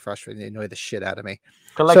fucking frustrating. They annoy the shit out of me.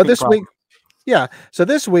 So this week, So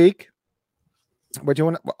this week,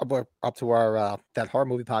 we're up to our that horror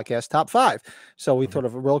movie podcast top 5. So we thought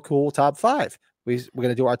of a real cool top 5. We're going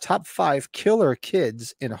to do our top 5 killer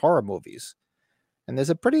kids in horror movies, and there's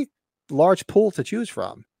a pretty large pool to choose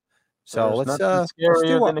from. So let's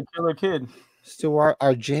scarier than a killer kid. Let's do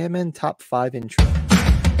our jammin' top 5 intro.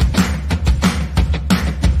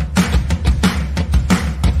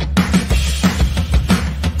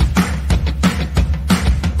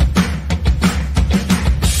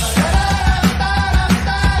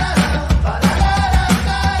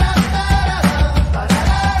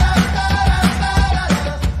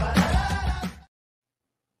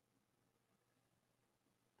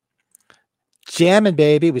 Jamming,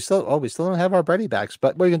 baby. We still don't have our Brady backs,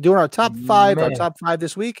 but we're gonna do our top 5. Man. Our top 5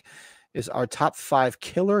 this week is our top 5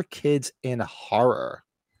 killer kids in horror.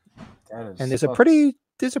 And there's a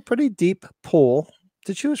pretty deep pool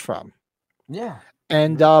to choose from. Yeah.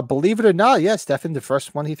 And believe it or not, yes, Stefan, the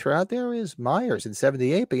first one he threw out there is Myers in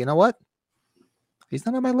 78. But you know what? He's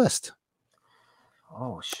not on my list.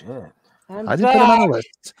 Oh shit. I didn't put him on the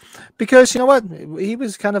list because you know what? He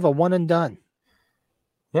was kind of a one and done.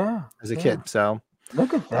 Yeah. As a kid. So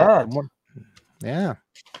look at that. Yeah.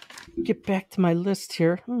 Get back to my list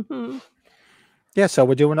here. Yeah, so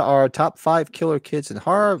we're doing our top 5 killer kids in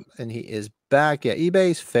horror, and he is back. Yeah,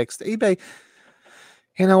 eBay's fixed. eBay,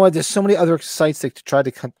 you know what? There's so many other sites that try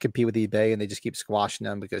to compete with eBay, and they just keep squashing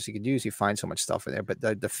them because you can usually find so much stuff in there. But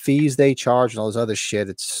the fees they charge and all this other shit,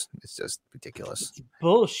 it's just ridiculous. It's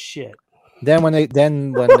bullshit. Then when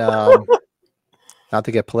not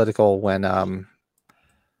to get political, when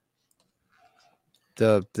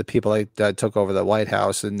the people that took over the White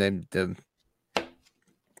House and then the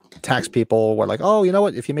tax people were like, oh, you know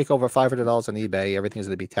what? If you make over $500 on eBay, everything's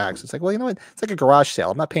going to be taxed. It's like, well, you know what? It's like a garage sale.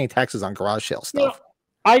 I'm not paying taxes on garage sale stuff.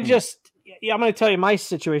 I'm going to tell you my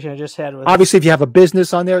situation I just had with. Obviously, if you have a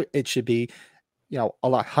business on there, it should be, a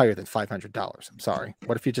lot higher than $500. I'm sorry.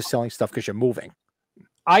 What if you're just selling stuff because you're moving?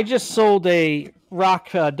 I just sold a Rock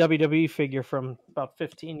WWE figure from about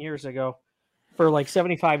 15 years ago for like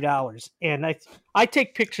 $75, and I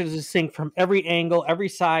take pictures of this thing from every angle, every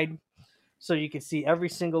side, so you can see every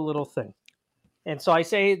single little thing. And so I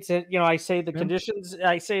say conditions.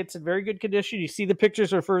 I say it's in very good condition. You see the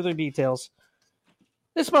pictures or further details.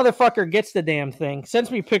 This motherfucker gets the damn thing,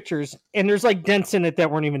 sends me pictures, and there's like dents in it that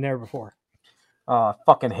weren't even there before. I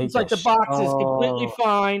fucking hate. It's like the box is completely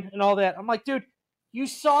fine and all that. I'm like, dude, you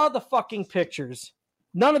saw the fucking pictures.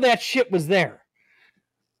 None of that shit was there.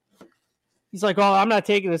 He's like, oh, I'm not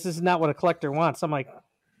taking this. This is not what a collector wants. I'm like,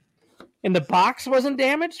 and the box wasn't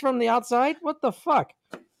damaged from the outside? What the fuck?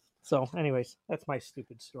 So, anyways, that's my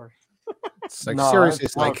stupid story. It's like, seriously,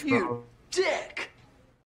 it's like, You dick.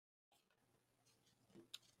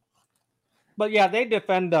 But yeah, they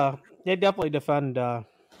definitely defend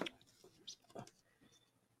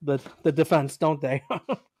the defense, don't they?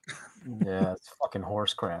 Yeah, it's fucking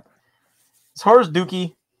horse crap. It's horse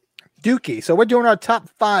dookie. Dookie. So we're doing our top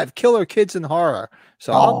 5 killer kids in horror.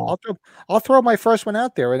 So I'll throw my first one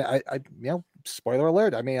out there, and I spoiler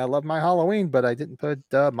alert. I mean, I love my Halloween, but I didn't put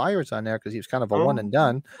Myers on there because he was kind of a one and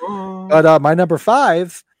done. But my number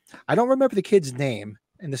 5, I don't remember the kid's name,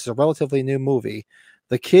 and this is a relatively new movie.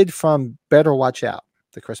 The kid from Better Watch Out,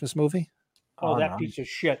 the Christmas movie. Oh, that piece of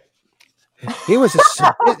shit. He was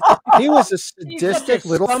a sadistic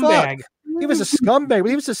little fuck. He was a scumbag, but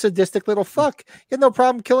he was a sadistic little fuck. He had no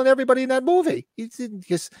problem killing everybody in that movie. He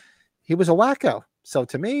was a wacko. So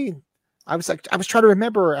to me, I was trying to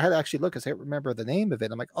remember. I had to actually look because I didn't remember the name of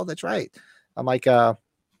it. I'm like, oh, that's right. I'm like,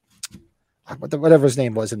 whatever his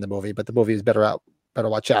name was in the movie, but the movie is Better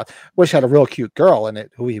Watch Out. Which had a real cute girl in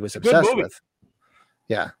it who he was obsessed with.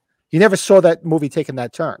 Yeah, you never saw that movie taking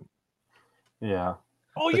that turn. Yeah.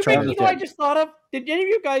 Oh, you know, I just thought of. Did any of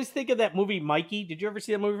you guys think of that movie Mikey? Did you ever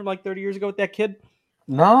see that movie from like 30 years ago with that kid?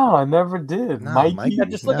 No, I never did. No, Mikey. Yeah,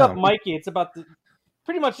 just look up Mikey. It's about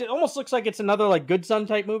pretty much. It almost looks like it's another like Good Son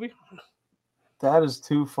type movie. That is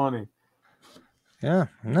too funny. Yeah,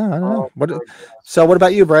 no, I don't know. So what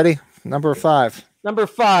about you, Brady? Number 5. Number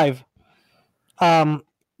 5.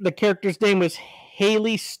 The character's name was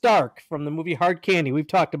Haley Stark from the movie Hard Candy. We've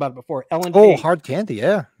talked about it before. Ellen. Oh, Hard Candy,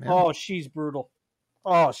 yeah. Oh, she's brutal.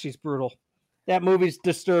 That movie's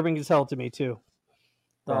disturbing as hell to me too.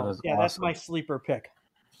 So, yeah, awesome. That's my sleeper pick.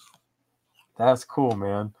 That's cool,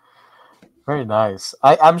 man. Very nice.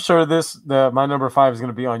 I'm sure my number 5 is going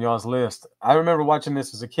to be on y'all's list. I remember watching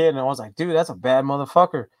this as a kid, and I was like, dude, that's a bad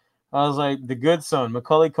motherfucker. I was like, The Good Son,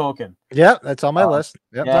 Macaulay Culkin. Yeah, that's on my list.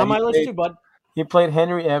 Yep. Yeah, on my list too, bud. He played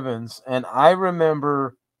Henry Evans, and I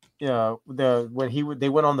remember, when they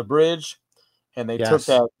went on the bridge, and they took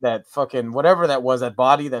that fucking whatever that was, that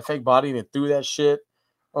fake body, and they threw that shit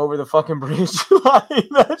over the fucking bridge. Like,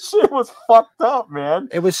 that shit was fucked up, man.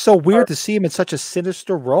 It was so weird to see him in such a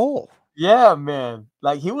sinister role. Yeah, man.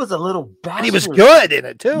 Like, he was a little bastard. And he was good in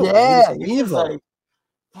it too. Yeah, he was evil. Like,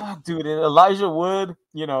 fuck, dude. And Elijah Wood,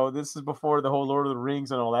 this is before the whole Lord of the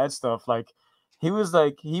Rings and all that stuff. Like, he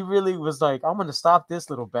really was like, I'm gonna stop this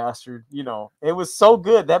little bastard. It was so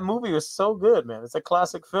good. That movie was so good, man. It's a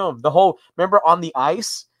classic film. Remember On the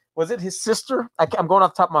Ice? Was it his sister? I'm going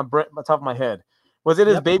off top of my head. Was it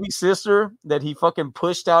his baby sister that he fucking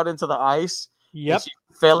pushed out into the ice? Yep. She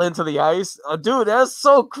fell into the ice. Oh, dude, that's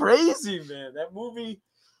so crazy, man. That movie.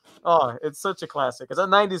 Oh, it's such a classic. It's a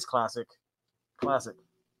 90s classic.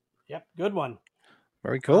 Yep, good one.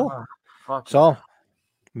 Very cool. So,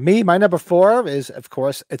 my number 4 is, of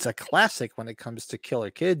course, it's a classic when it comes to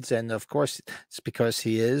killer kids, and of course, it's because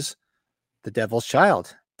he is the devil's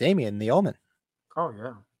child, Damien the Omen. Oh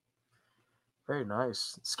yeah, very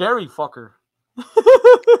nice, scary fucker.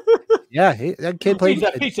 Yeah, that kid played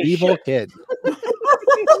an evil kid.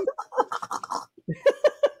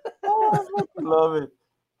 Oh, I love it.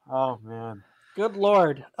 Oh man, good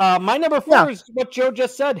lord. My number 4 is what Joe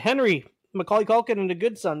just said. Henry, Macaulay Culkin, and The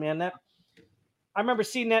Good Son. Man, I remember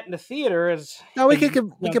seeing that in the theater. We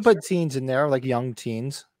could put teens in there, like young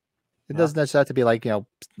teens. It doesn't necessarily have to be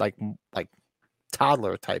like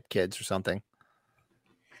toddler type kids or something.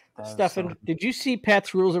 Stefan, did you see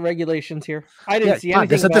Pat's Rules and Regulations here? I didn't see anything.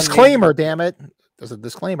 There's a disclaimer, damn it. There's a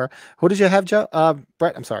disclaimer. Who did you have, Joe?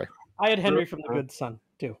 Brett, I'm sorry. I had Henry from The Good Son,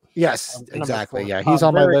 too. Yes, exactly. Yeah, he's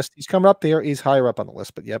on my list. He's coming up there. He's higher up on the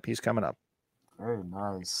list, but yep, he's coming up. Very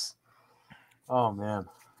nice. Oh, man.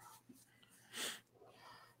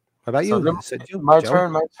 What about you? My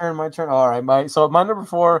turn. All right, so my number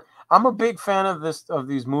 4. I'm a big fan of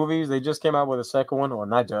these movies. They just came out with a second one, or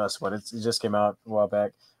not just, but it just came out a while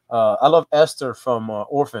back. I love Esther from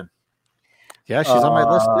Orphan. Yeah, she's on my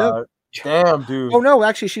list too. Damn, dude. Oh no,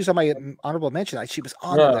 actually, she's on my honorable mention. She was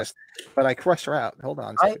on the list, but I crushed her out. Hold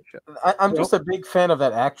on. I'm just a big fan of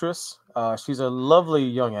that actress. She's a lovely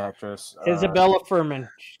young actress. Isabella Furman.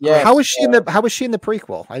 Yeah. How was she in the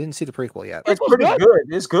prequel? I didn't see the prequel yet. It's pretty good.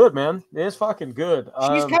 It's good, man. It's fucking good.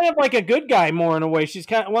 She's kind of like a good guy, more in a way. She's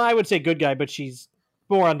I would say good guy, but she's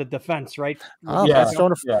more on the defense, right? Oh, yeah.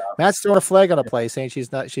 Matt's throwing a flag on a play, saying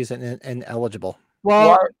she's ineligible.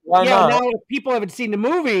 Well, why not? Now if people haven't seen the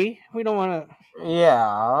movie, we don't want to.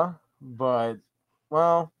 Yeah, but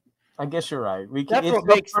I guess you're right.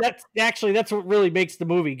 That's what really makes the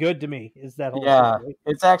movie good to me. Is that whole story.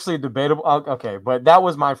 It's actually debatable. Okay, but that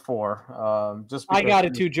was my 4. I got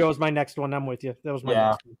it too. Joe's my next one. I'm with you. That was my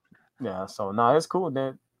next one. Yeah. So it's cool.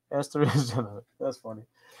 That Esther is. That's funny.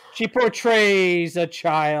 She portrays a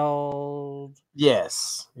child.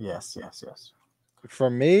 Yes.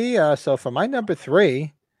 For me, so for my number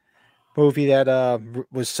 3, movie that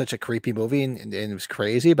was such a creepy movie and it was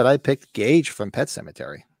crazy, but I picked Gage from Pet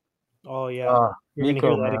Cemetery. Oh yeah, you're gonna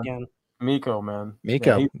Miko, hear that man. again. Miko, man.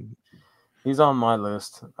 Miko. Yeah, he's on my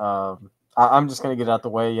list. I'm just gonna get out the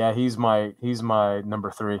way. Yeah, he's my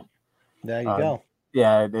number 3. There you go.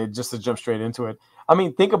 Yeah, just to jump straight into it. I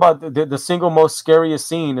mean, think about the single most scariest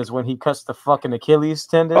scene is when he cuts the fucking Achilles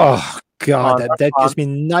tendon. Oh God, that gives me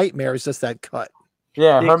nightmares. Just that cut.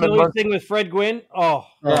 Yeah, The Herman Achilles thing with Fred Gwynn. Oh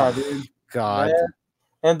yeah, dude. God. Yeah.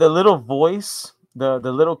 And the little voice, the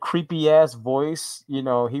little creepy ass voice, he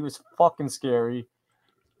was fucking scary.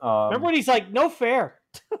 remember when he's like, "No fair."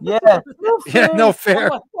 Yeah, no Yeah, fair. no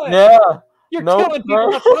fair. Yeah, You're no killing people fair.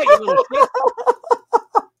 left and right, you little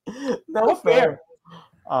shit. No fair.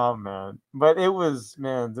 Oh man, but it was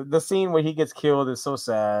the scene where he gets killed is so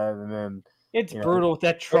sad, and then It's brutal with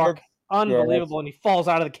that truck. Unbelievable, and he falls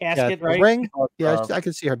out of the casket, The right? Ring. Yeah, I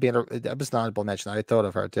could see her being that was an honorable mention. I thought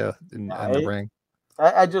of her too in The Ring.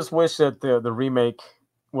 I just wish that the remake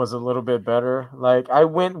was a little bit better. Like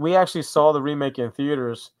we actually saw the remake in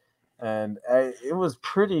theaters, and it was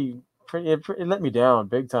pretty. It let me down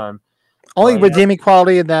big time. Only redeeming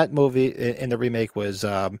quality in that movie in the remake was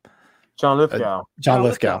John Lithgow. John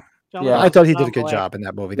Lithgow. Yeah, I thought he did a good job in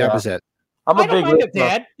that movie. That was it. I'm I a don't big mind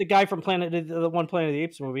Dad, the guy from the one Planet of the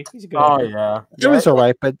Apes movie. He's a good Oh actor. yeah, It was all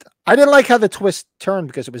right, but I didn't like how the twist turned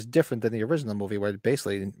because it was different than the original movie, where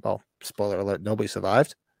basically, well, spoiler alert, nobody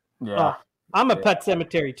survived. Yeah, I'm a Pet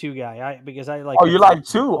Cemetery 2 guy. Because I like. Oh, you like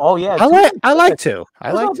 2? Oh yeah, I like 2.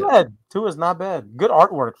 I like 2. Bad. 2 is not bad. Good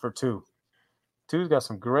artwork for 2. 2's got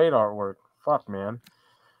some great artwork. Fuck man.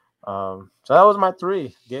 So that was my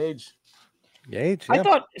 3. Gage. Gage. I Yeah.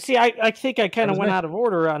 thought. See, I think I kind of went out of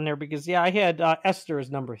order on there because I had Esther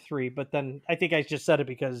as number 3, but then I think I just said it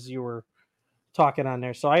because you were talking on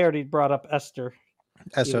there. So I already brought up Esther.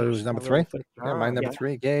 So it was number 3. Yeah, my number Yeah.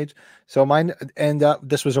 3, Gage. So mine, and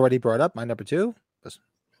this was already brought up. My number 2 was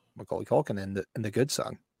Macaulay Culkin in the Good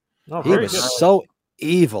Son. Oh, He very was good. so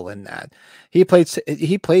evil in that. He played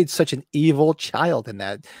such an evil child in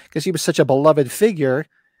that because he was such a beloved figure,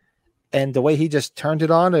 and the way he just turned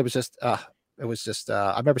it on, it was just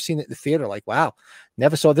I remember seeing it in the theater, like, wow,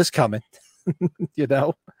 never saw this coming.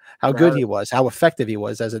 How good he was, how effective he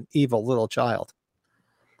was as an evil little child.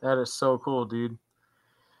 That is so cool, dude.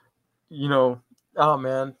 Oh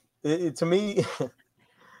man, to me,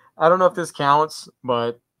 I don't know if this counts,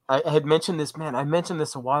 but I had mentioned this, man. I mentioned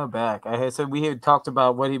this a while back. I had said we had talked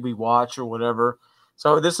about what did we watch or whatever.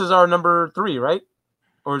 So this is our number 3, right?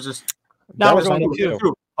 Or is this? Now was we're my going to number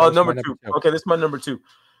 2. Oh, was my number number 2. two. Okay, this is my number 2.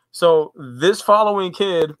 So this following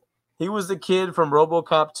kid, he was the kid from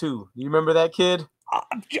RoboCop 2. You remember that kid?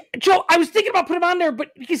 Joe, I was thinking about putting him on there, but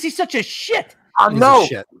because he's such a shit. I He's a know.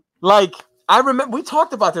 shit. Like I remember we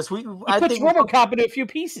talked about this. He puts think RoboCop into a few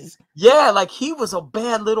pieces. yeah, like he was a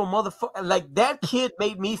bad little motherfucker. Like that kid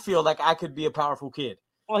made me feel like I could be a powerful kid.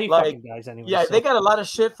 Well, he Like, fucking dies anyway. Yeah, so. they got a lot of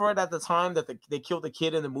shit for it at the time that they killed the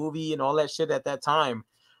kid in the movie and all that shit at that time.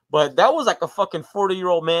 But that was like a fucking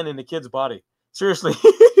 40-year-old man in the kid's body. Seriously.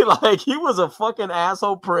 Like he was a fucking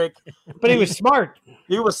asshole prick. But he was smart.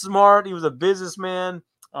 He was smart. He was a businessman.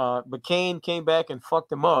 But Kane came back and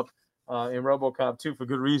fucked him up in RoboCop 2 for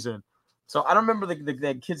good reason. So I don't remember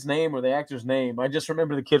that kid's name or the actor's name. I just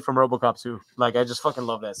remember the kid from RoboCop 2. Like I just fucking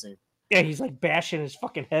love that scene. Yeah, he's like bashing his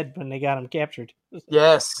fucking head when they got him captured.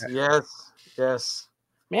 Yes.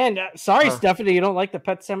 Man, sorry, Stephanie, you don't like the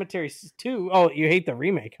Pet Cemetery 2. Oh, you hate the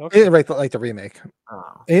remake. He Okay. didn't like the remake. Oh.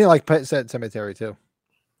 He didn't like Pet Cemetery too.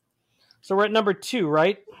 So we're at number 2,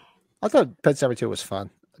 right? I thought Pet Cemetery was fun.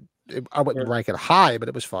 I wouldn't rank it high, but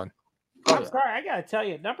it was fun. I'm sorry, I gotta tell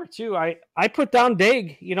you, number 2, I put down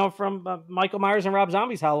Daig, from Michael Myers and Rob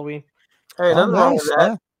Zombie's Halloween. Hey, nothing wrong with that.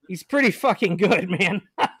 Yeah. He's pretty fucking good, man.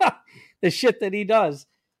 The shit that he does.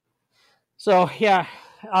 So yeah,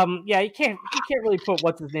 you can't really put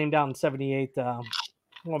what's his name down in 78.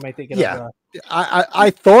 What am I thinking? Yeah. Of,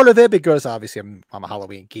 I thought of it because obviously I'm a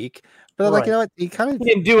Halloween geek, but I'm like, Right. you know what? He kind of he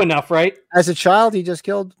didn't do enough, right? as a child he just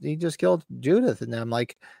killed Judith, and I'm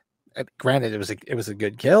like, granted it was a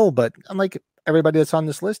good kill, but I'm like, everybody that's on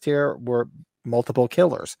this list here were multiple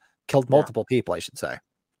killers, killed multiple people, I should say.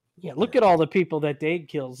 Yeah, look at all the people that Daig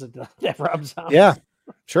kills that Rob Zombie. Yeah,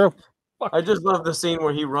 true. I just love the scene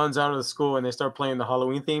where he runs out of the school and they start playing the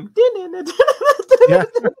Halloween theme. Yeah.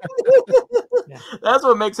 That's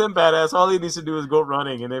what makes him badass. All he needs to do is go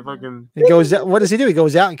running, and they fucking. He goes out, what does he do? He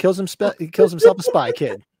goes out and kills himself a spy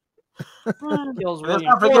kid. Kills Let's William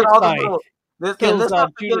not forget all Forsythe. the. Let's Kills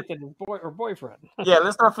not Judith forget. and her boyfriend. Yeah,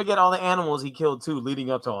 let's not forget all the animals he killed too,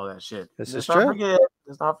 leading up to all that shit. This Let's is not true. forget.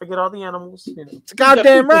 Let's not forget all the animals. You know. It's a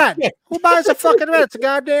goddamn rat. Who buys a fucking rat? It's a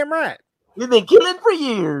goddamn rat. We've been killing for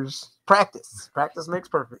years. Practice makes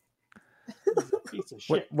perfect. Piece of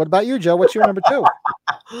shit. What about you, Joe? What's your number 2?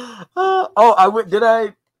 I would. Did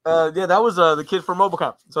I? Yeah, that was the kid from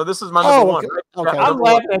RoboCop. So this is my number one. Okay. Right? Okay. I'm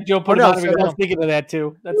laughing at Joe putting no, on because I was thinking of that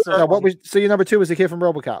too. That's so No, so your number 2 was the kid from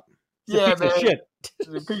RoboCop. Yeah, man. shit.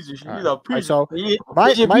 Piece of shit. All You know, right, piece so of- my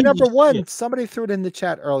piece of number shit. 1, somebody threw it in the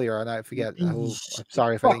chat earlier, and I forget. I'm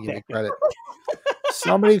sorry if I didn't give you credit.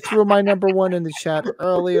 Somebody threw my number 1 in the chat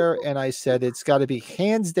earlier, and I said it's got to be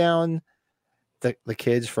hands down the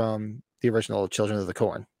kids from the original Children of the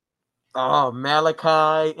Corn. Oh,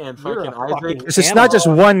 Malachi and You're fucking a Isaac. fucking- It's not just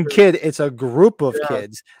one kid; it's a group of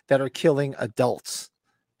kids that are killing adults.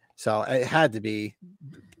 So it had to be,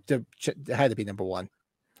 number 1.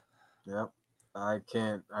 Yep. I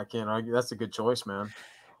can't argue. That's a good choice, man.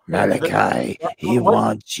 Malachi, he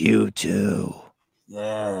wants you to.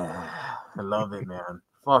 Yeah, I love it, man.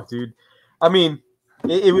 Fuck, dude. I mean,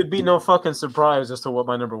 it would be no fucking surprise as to what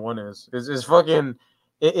my number 1 is. It's fucking.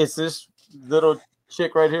 It's this little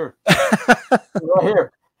chick right here, right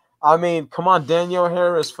here. I mean, come on, Danielle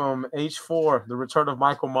Harris from H4, The Return of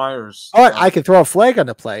Michael Myers. All right, I could throw a flag on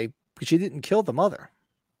the play, but she didn't kill the mother.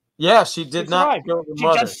 Yeah, she did not right. kill the She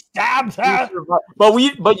mother. just stabbed her. But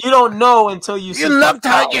you don't know until you see. You loved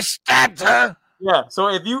her, you stabbed her. Yeah, so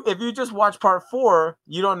if you just watch part 4,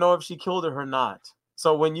 you don't know if she killed her or not.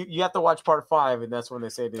 So when you have to watch part 5, and that's when they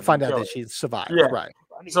say they To find out kill that her. she survived. Yeah. Right.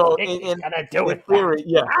 So in in theory,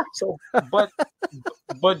 yeah. So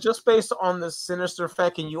but just based on the sinister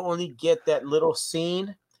fact, and you only get that little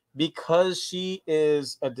scene because she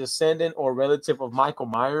is a descendant or relative of Michael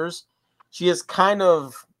Myers. She is kind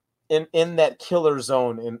of in that killer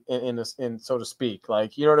zone in so to speak.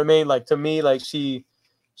 Like, you know what I mean? Like, to me, like she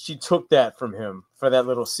took that from him for that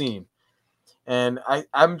little scene. And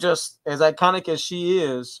I'm just, as iconic as she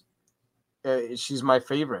is, she's my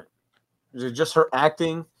favorite. Just her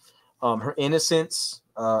acting, her innocence,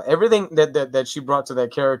 everything that she brought to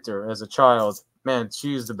that character as a child. Man,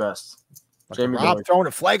 she's the best. Jamie Rob Lloyd. throwing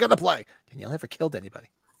a flag on the play. Danielle never killed anybody.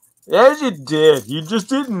 Yes, you did. You just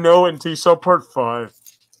didn't know it until you saw part 5.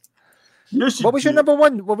 Yes, What was your number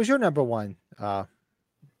 1? What was your number 1?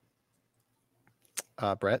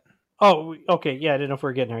 Brett. Oh, okay. Yeah, I didn't know if we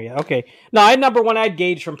were getting there yet. Okay. No, I had number 1. I had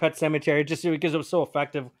Gage from Pet Sematary just because it was so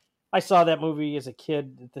effective. I saw that movie as a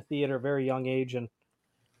kid at the theater, very young age, and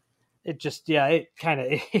it just, it kind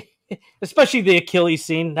of, especially the Achilles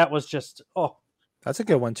scene. That was just, That's a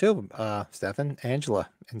good one too. Stefan, Angela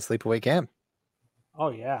in Sleepaway Camp. oh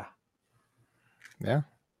yeah. Yeah.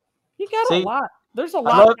 You got See, a lot. There's a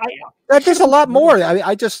lot. There's a lot more. I mean,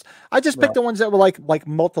 I just picked the ones that were like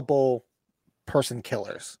multiple person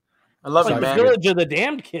killers. I love Like it, the man. Village of the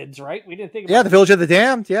Damned kids, right? We didn't think about Yeah, the Village of the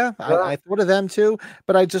Damned. Yeah, Yeah. I thought of them too.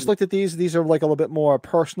 But I just looked at these. These are like a little bit more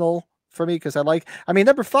personal for me because I mean,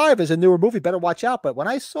 number 5 is a newer movie. Better watch out. But when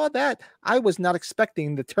I saw that, I was not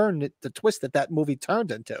expecting the twist that movie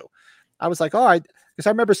turned into. I was like, all right, because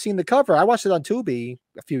I remember seeing the cover. I watched it on Tubi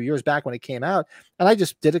a few years back when it came out, and I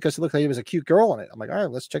just did it because it looked like it was a cute girl in it. I'm like, all right,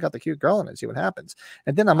 let's check out the cute girl in it and see what happens.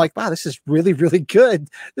 And then I'm like, wow, this is really, really good.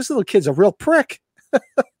 This little kid's a real prick.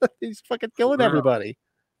 He's fucking killing everybody.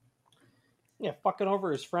 Yeah, fucking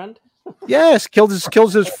over his friend. Yes,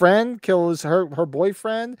 kills his friend, kills her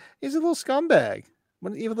boyfriend. He's a little scumbag,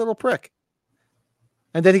 even a little prick.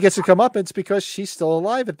 And then he gets to come up. It's because she's still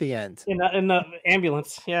alive at the end. In the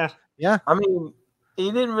ambulance. Yeah. Yeah. I mean,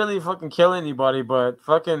 he didn't really fucking kill anybody, but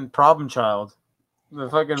fucking problem child. The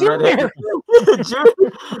fucking redhead.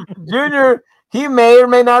 Junior, he may or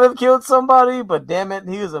may not have killed somebody, but damn it,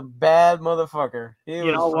 he was a bad motherfucker.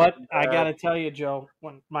 You know what? I gotta tell you, Joe.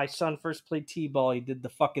 When my son first played t-ball, he did the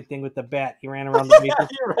fucking thing with the bat. He ran around the bases.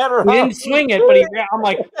 He didn't swing it, but he ran. I'm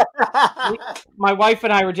like, my wife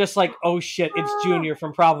and I were just like, "Oh shit, it's Junior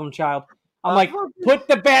from Problem Child." I'm like, "Put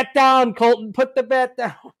the bat down, Colton. Put the bat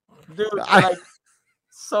down." Dude, like,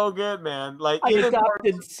 so good, man. Like, I even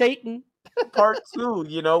adopted Satan. part 2,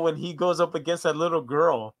 you know, when he goes up against that little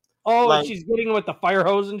girl. Oh, like, and she's getting with the fire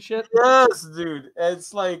hose and shit. Yes, dude.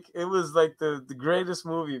 It's like, it was like the greatest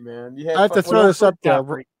movie, man. You had I have to throw this up there.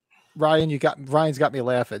 Godfrey. Ryan's got me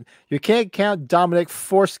laughing. You can't count Dominic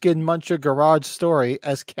Foreskin Muncher Garage Story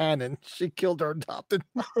as canon. She killed her adopted.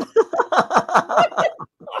 Dominic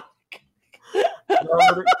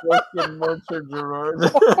Foreskin Muncher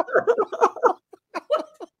Gerard.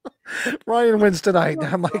 Ryan wins tonight.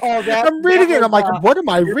 I'm like, Oh, I'm reading it. I'm like, what am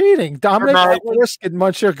I reading? Dominic night. Foreskin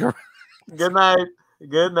Muncher Garage. Good night.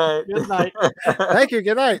 Good night. Good night. Thank you.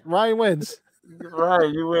 Good night. Ryan wins. Right,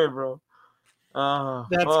 you win, bro.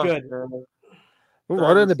 That's fuck, good. man.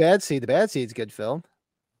 What in the Bad Seed? The Bad Seed's a good film.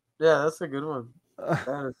 Yeah, that's a good one.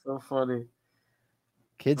 That is so funny.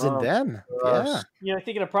 Kids and Them. gosh. Yeah. You're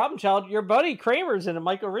thinking of Problem Child. Your buddy Kramer's in it.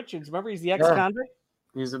 Michael Richards. Remember, he's the ex-convict.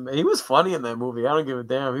 He was funny in that movie. I don't give a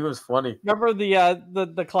damn. He was funny. Remember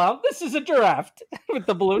the clown? This is a giraffe with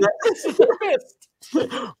the balloon. This is a fist.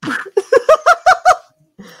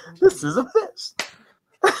 This is a fist.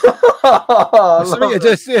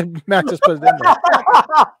 Sorry, Matt just put it in there.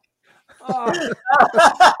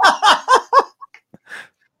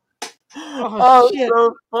 Oh, shit.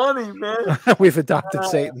 So funny, man. We've adopted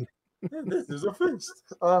Satan. This is a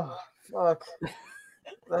fist. Oh, fuck.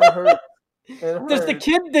 That hurt. Does the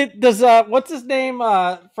kid that does what's his name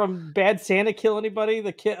from Bad Santa kill anybody?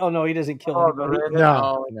 The kid? Oh no, he doesn't kill anybody.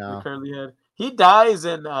 No. The curly head. He dies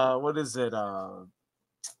in what is it?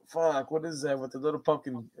 Fuck, what is that with the little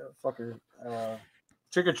pumpkin fucker?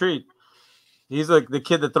 Trick or Treat. He's like the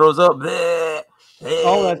kid that throws up.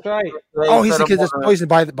 Oh, that's right. Oh, he's the kid that's poisoned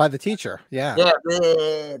by the teacher. Yeah. Yeah.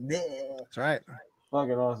 That's right.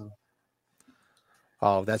 Fucking awesome.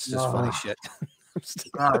 Oh, that's just funny shit.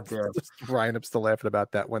 God damn. Ryan, I'm still laughing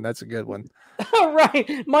about that one. That's a good one.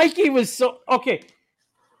 Right. Mikey was so okay.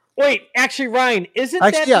 Wait, actually, Ryan, isn't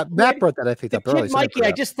actually, that yeah, Matt brought that I think up earlier. Mikey,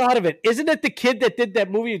 I just thought of it. Isn't it the kid that did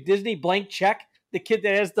that movie with Disney, Blank Check? The kid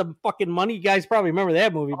that has the fucking money. You guys probably remember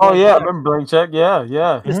that movie. Oh, yeah, I remember Blank Check. Yeah,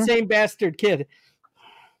 yeah. The same bastard kid.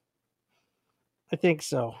 I think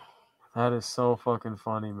so. That is so fucking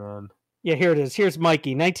funny, man. Yeah, here it is. Here's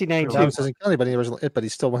Mikey, 1992. He doesn't kill anybody, but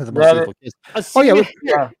he's still one of the most evil kids.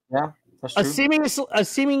 Yeah. That's true. A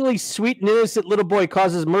seemingly sweet and innocent little boy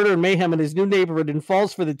causes murder and mayhem in his new neighborhood and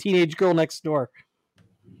falls for the teenage girl next door.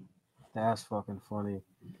 That's fucking funny.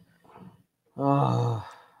 Oh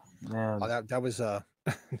man, that was that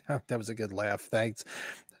was a good laugh. Thanks,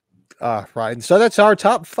 Ryan. So that's our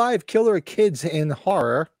top 5 killer kids in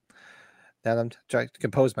horror. And I'm trying to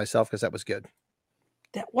compose myself because that was good.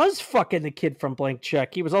 That was fucking the kid from Blank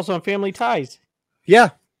Check. He was also on Family Ties. Yeah.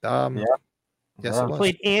 Yes, he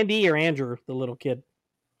played Andy or Andrew, the little kid.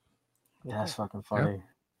 That's fucking funny.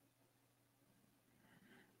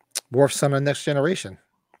 Worf's son on Next Generation.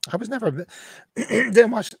 I was never didn't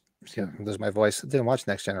watch. Yeah, there's my voice. Didn't watch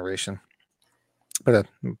Next Generation, but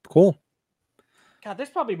cool. God, there's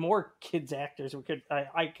probably more kids actors. We could.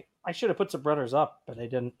 I should have put some brothers up, but I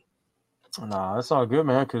didn't. Nah, that's all good,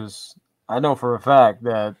 man. Because I know for a fact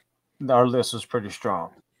that our list was pretty strong.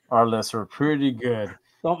 Our lists are pretty good.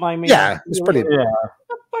 Don't mind me. Yeah, it's pretty. Yeah.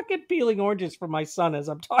 I'm fucking peeling oranges for my son as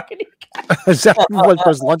I'm talking to you guys. Is that what for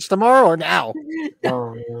his lunch tomorrow or now?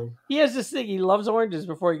 Oh, man. He has this thing. He loves oranges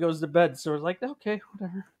before he goes to bed. So it's like, okay,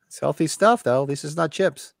 whatever. It's healthy stuff, though. At least it's not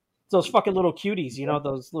chips. It's those fucking little cuties, you know,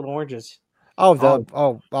 those little oranges. Oh,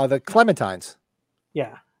 the clementines.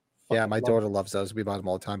 Yeah. Yeah, my daughter loves those. We buy them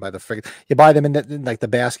all the time. By the frig, you buy them in like the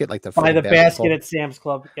basket, like the buy the basket at Sam's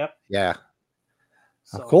Club. Yep. Yeah.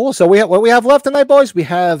 So. Cool. So what we have left tonight, boys? We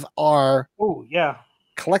have our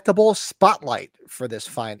collectible spotlight for this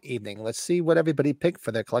fine evening. Let's see what everybody picked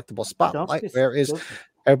for their collectible spotlight. Where is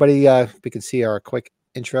everybody? We can see our quick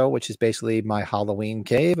intro, which is basically my Halloween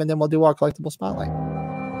cave, and then we'll do our collectible spotlight.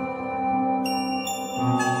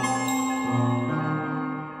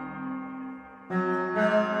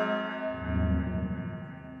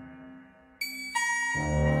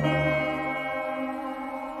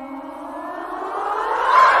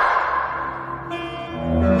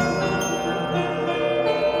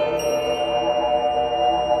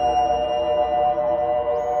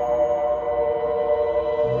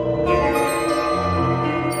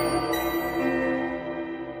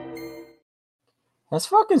 That's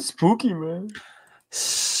fucking spooky, man.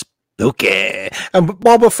 Spooky. And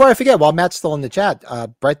well, before I forget, while Matt's still in the chat,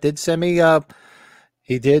 Brett did send me.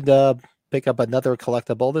 He did pick up another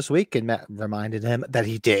collectible this week, and Matt reminded him that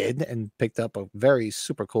he did, and picked up a very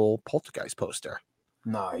super cool Poltergeist poster.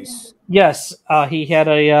 Nice. Yes, he had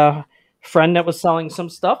a friend that was selling some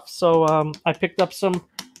stuff, so I picked up some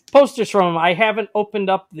posters from him. I haven't opened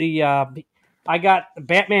up the. I got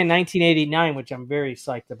Batman 1989, which I'm very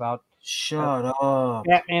psyched about. Shut up.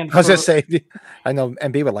 Batman. I was just saying, I know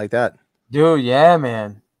MB would like that. Dude, yeah,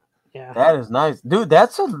 man. Yeah. That is nice. Dude,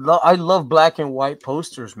 I love black and white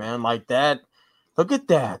posters, man. Like that. Look at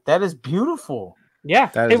that. That is beautiful. Yeah.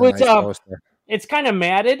 That is a nice poster. It's kind of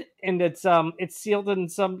matted and it's sealed in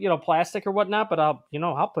some, plastic or whatnot, but I'll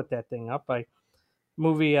put that thing up. The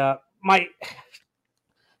movie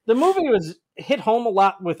was hit home a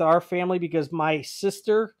lot with our family because my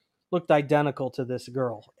sister looked identical to this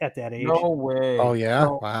girl at that age. No way. Oh yeah.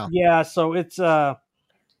 So, wow. Yeah. So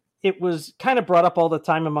it was kind of brought up all the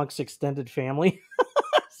time amongst extended family.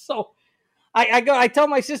 So I tell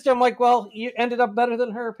my sister, I'm like, well, you ended up better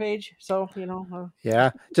than her, Paige. So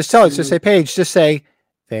Yeah. Just tell it. Just say, Paige. Just say,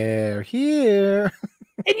 they're here.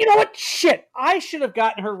 And you know what? Shit, I should have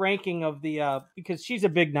gotten her ranking of the because she's a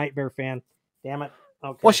big Nightmare fan. Damn it.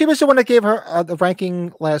 Okay. Well, she was the one that gave her the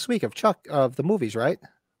ranking last week of Chuck of the movies, right?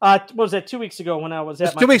 What was that 2 weeks ago when I was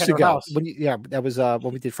at my 2 weeks her ago. house? That was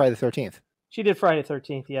when we did Friday the 13th. She did Friday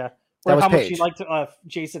 13th, yeah. That was how much Paige. she liked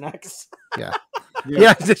Jason X. Yeah.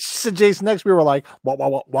 Yeah, Jason X, we were like, what?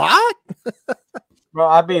 Bro,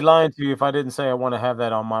 I'd be lying to you if I didn't say I want to have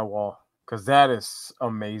that on my wall, because that is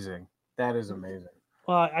amazing. That is amazing.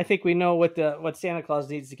 Well, I think we know what Santa Claus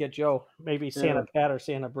needs to get Joe. Maybe Santa Pat or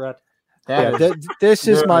Santa Brett. This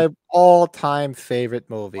is my all-time favorite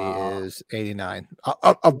movie. Is 89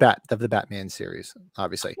 of the Batman series,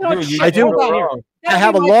 obviously. You know what, I do. I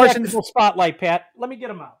have a large spotlight, Pat. Let me get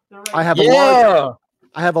them out. Right.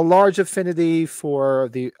 I have a large affinity for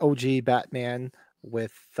the OG Batman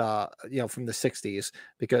with from the 60s,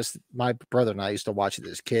 because my brother and I used to watch it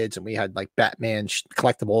as kids, and we had like Batman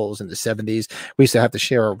collectibles in the 70s. We used to have to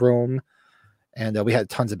share a room, and we had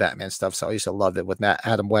tons of Batman stuff, so I used to love it with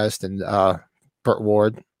Adam West and Burt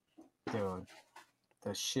Ward. Dude,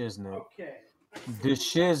 the shiznit. Okay. The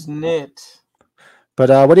shiznit. But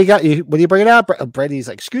what do you got? What do you bring it out? Brady's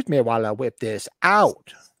like, excuse me while I whip this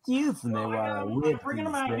out. Excuse me while I whip bringing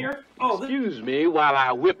them out here. Excuse me while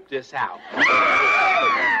I whip this out.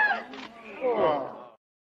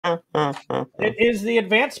 It is the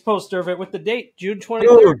advanced poster of it with the date, June 23rd.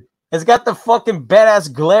 Dude, it's got the fucking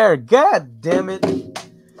badass glare. God damn it.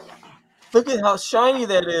 Look at how shiny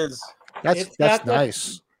that is. That's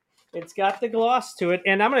nice. It's got the gloss to it.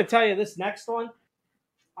 And I'm going to tell you, this next one,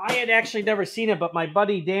 I had actually never seen it, but my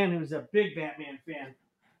buddy Dan, who's a big Batman fan,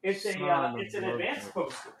 it's an advanced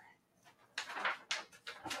poster.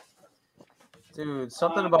 Dude,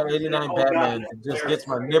 something about 89 Batman just gets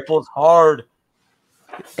my nipples hard.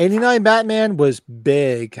 89 Batman was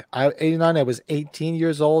big. 89, I was 18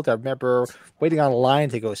 years old. I remember waiting on a line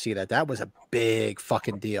to go see that. That was a big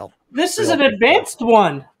fucking deal. This is an advanced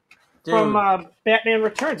one from Batman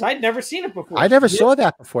Returns. I'd never seen it before. I never saw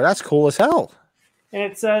that before. That's cool as hell. And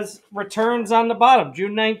it says Returns on the bottom,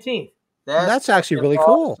 June 19th. That's actually really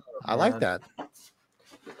cool. I like that.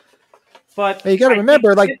 But you got to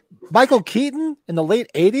remember, Michael Keaton in the late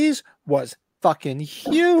 80s was fucking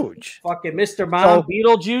huge. Fucking Mr. Mono,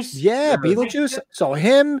 Beetlejuice. Yeah, Beetlejuice. So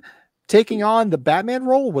him taking on the Batman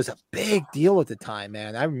role was a big deal at the time,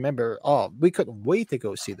 man. I remember, we couldn't wait to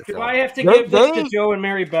go see the film. Do I have to give this to Joe and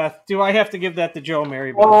Mary Beth? Do I have to give that to Joe and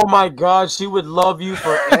Mary Beth? Oh my God, she would love you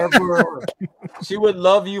forever. She would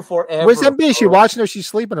love you forever. Where's MB? She watching or she's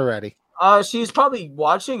sleeping already? She's probably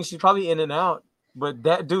watching. She's probably in and out. But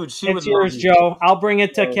that dude, she it's would. Yours, Joe. I'll bring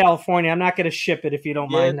it to California. I'm not going to ship it if you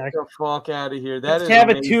don't mind. Get the fuck out of here. Let's have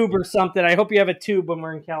amazing. A tube or something. I hope you have a tube when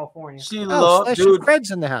we're in California. She loves, dude.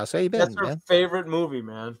 Fred's in the house. How you been? That's her favorite movie,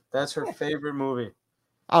 man. That's her favorite movie.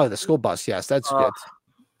 Oh, the school bus. Yes, that's good.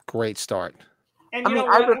 Great start. And you know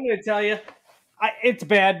what? I'm going to tell you, it's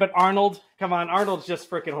bad, but Arnold. Come on, Arnold's just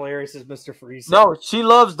freaking hilarious as Mr. Freeze. No, she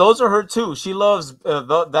loves. Those are her too. She loves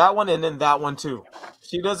that one and then that one too.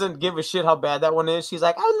 She doesn't give a shit how bad that one is. She's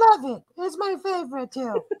like, I love it. It's my favorite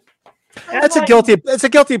too. That's a guilty. It's a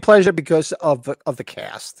guilty pleasure because of the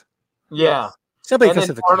cast. Yeah, simply because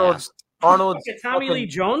of the cast. Arnold's Tommy Lee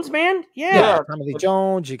Jones, man. Yeah, Tommy Lee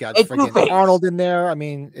Jones. You got freaking Arnold in there. I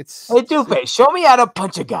mean, it's. Hey, Two-Face, show me how to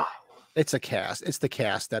punch a guy. It's a cast. It's the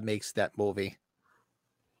cast that makes that movie.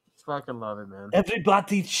 Fucking love it, man.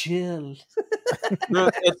 Everybody chill.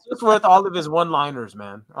 Dude, it's just worth all of his one-liners,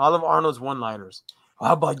 man. All of Arnold's one-liners.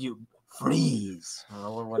 How about you freeze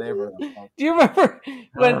or whatever? Do you remember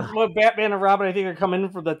when Batman and Robin, I think, are coming in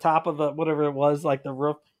from the top of the whatever it was, like the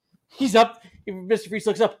roof? He's up. Mr. Freeze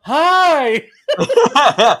looks up. Hi.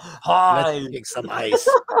 Hi. Let's take some ice.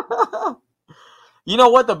 You know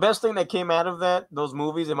what? The best thing that came out of those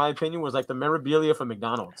movies, in my opinion, was like the memorabilia from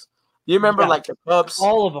McDonald's. You remember like the cups,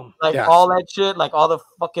 all of them, like all that shit, like all the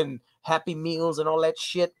fucking Happy Meals and all that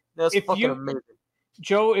shit. That's fucking amazing.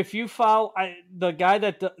 Joe, if you follow the guy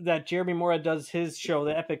that Jeremy Mora does his show,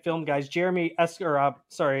 the Epic Film Guys, Esquivel.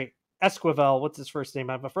 What's his first name?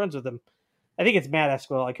 I'm friends with him. I think it's Matt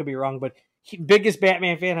Esquivel. I could be wrong, but biggest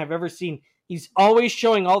Batman fan I've ever seen. He's always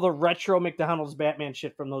showing all the retro McDonald's Batman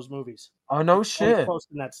shit from those movies. Oh no shit!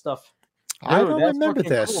 Posting that stuff. Dude, I don't remember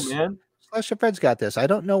this. Cool, man. Slasher Fred's got this. I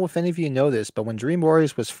don't know if any of you know this, but when Dream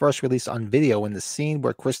Warriors was first released on video, in the scene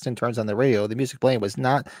where Kristen turns on the radio, the music playing was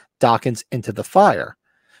not Dawkins Into the Fire.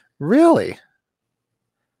 Really?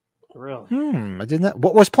 Really? I didn't know.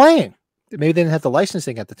 What was playing? Maybe they didn't have the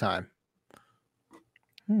licensing at the time.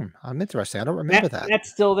 I'm interested. I don't remember that. Matt's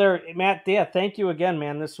still there. Matt, yeah, thank you again,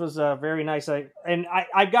 man. This was very nice. I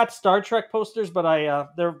got Star Trek posters, but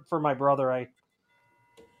they're for my brother. I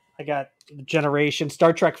got Generation,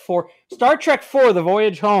 Star Trek 4. Star Trek 4, The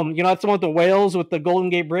Voyage Home. You know, that's the one with the whales with the Golden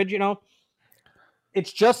Gate Bridge, you know?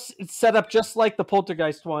 It's set up just like the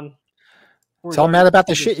Poltergeist one. Tell Matt about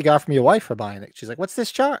the shit you got from your wife for buying it. She's like, "What's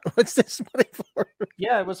this chart? What's this money for?"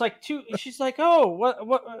 Yeah, it was like two. She's like, "Oh, what?"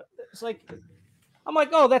 It's like, I'm like,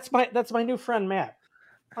 "Oh, that's my new friend Matt."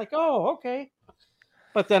 I'm like, "Oh, okay."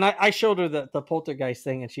 But then I showed her the Poltergeist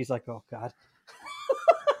thing, and she's like, "Oh God."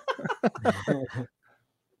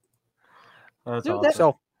 That's Dude,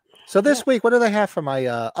 awesome. So this week, what do they have for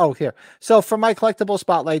my? Here. So for my collectible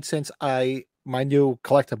spotlight, since my new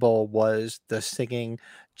collectible was the singing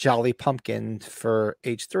Jolly Pumpkin for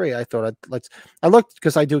H3, I thought I looked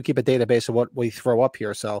because I do keep a database of what we throw up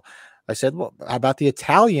here. So I said, well, how about the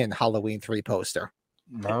Italian Halloween 3 poster?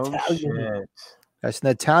 No Italian. shit. That's an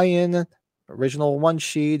Italian original one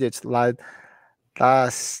sheet. It's La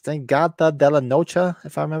Stengata della Noce,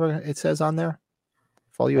 if I remember, it says on there.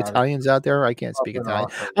 For all you Italians out there, I can't speak Italian.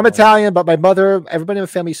 Awesome, I'm Italian, but my mother, everybody in the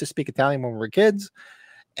family used to speak Italian when we were kids.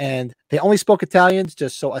 And they only spoke Italian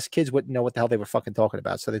just so us kids wouldn't know what the hell they were fucking talking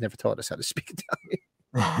about. So they never taught us how to speak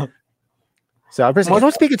Italian. So I was like, you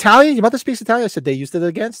don't speak Italian? Your mother speaks Italian? I said, they used it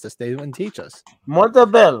against us. They didn't teach us. Molto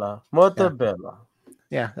bella. Molto bella.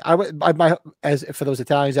 Yeah. As for those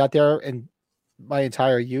Italians out there, in my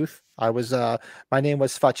entire youth, my name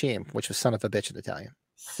was Facim, which was son of a bitch in Italian.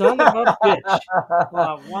 Son of a bitch.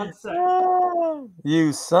 1 second.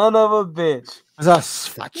 You son of a bitch.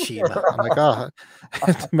 Facima. I'm like, oh.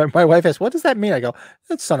 My wife asked, what does that mean? I go,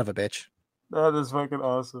 that's son of a bitch. That is fucking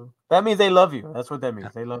awesome. That means they love you. That's what that means.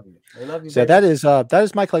 They love you. They love you. So baby. that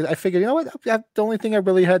is my collection. I figured, you know what? The only thing I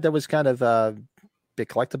really had that was kind of big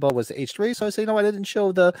collectible was the H3. So I said, you know what? I didn't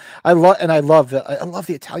show I love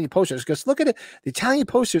the Italian posters because look at it. The Italian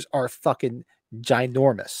posters are fucking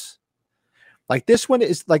ginormous. Like this one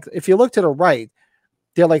is like, if you look to the right,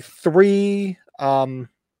 they're like 3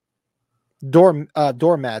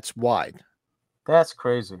 doormats wide. That's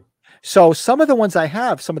crazy. So some of the ones I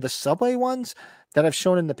have, some of the Subway ones that I've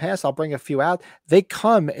shown in the past, I'll bring a few out. They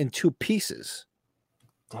come in 2 pieces.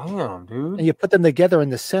 Damn, dude. And you put them together in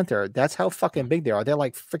the center. That's how fucking big they are. They're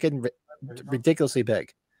like freaking ridiculously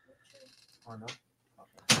big.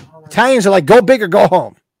 Italians are like, go big or go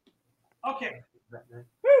home. Okay.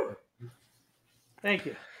 Woo. Thank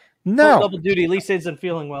you. No double duty. Lisa isn't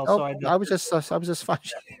feeling well, so I was just fine.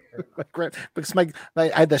 Because I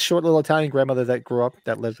had the short little Italian grandmother that grew up,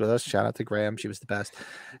 that lived with us. Shout out to Graham, she was the best.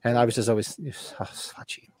 And I was just always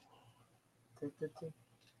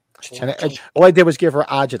and all I did was give her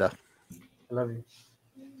agita. I love you.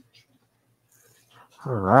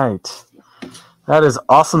 All right, that is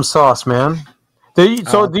awesome sauce, man. Do you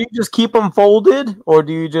just keep them folded, or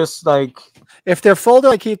do you just like? If they're folded,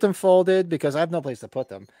 I keep them folded because I have no place to put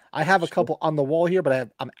them. I have a couple on the wall here,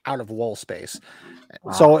 but I'm out of wall space.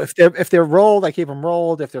 Wow. So if they're rolled, I keep them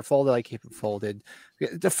rolled. If they're folded, I keep them folded.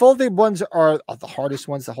 The folded ones are the hardest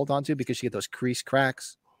ones to hold on to because you get those crease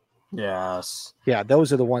cracks. Yes. Yeah,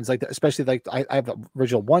 those are the ones especially like I have the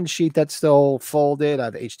original one sheet that's still folded. I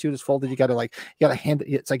have H2 that's folded. You gotta hand it.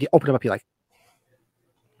 It's like you open them up, you're like.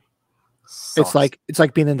 Sauce. It's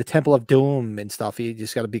like being in the Temple of Doom and stuff. You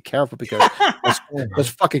just got to be careful because those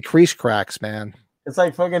fucking crease cracks, man. It's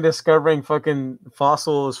like fucking discovering fucking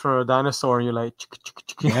fossils from a dinosaur, and you're like,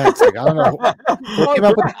 yeah, it's like I don't know who came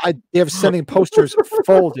up with the idea of sending posters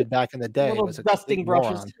folded back in the day. It was a dusting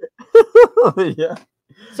brushes. Yeah.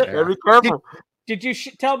 So very careful. Did you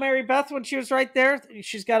tell Mary Beth when she was right there?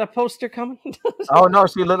 She's got a poster coming. Oh no,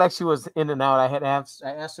 she looked like she was in and out. I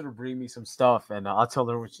asked her to bring me some stuff, and I'll tell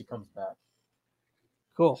her when she comes back.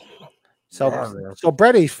 Cool. So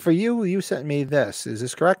Brady, for you sent me this. Is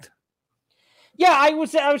this correct? Yeah, I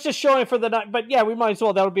was just showing it for the night, but yeah, we might as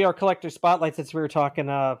well. That would be our collector spotlight since we were talking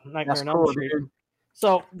Nightmare on Elm Street.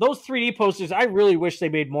 So those 3D posters, I really wish they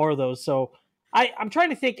made more of those. So I'm trying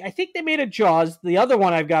to think. I think they made a Jaws. The other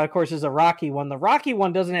one I've got, of course, is a Rocky one. The Rocky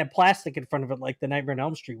one doesn't have plastic in front of it like the Nightmare on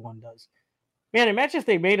Elm Street one does. Man, imagine if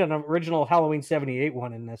they made an original Halloween 78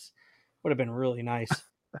 one in this. Would have been really nice.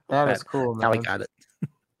 That is cool, man. Now we got it.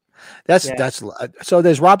 That's so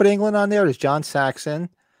there's Robert Englund on there. There's John Saxon.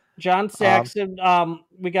 John Saxon.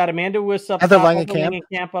 We got Amanda Wiss up Heather top.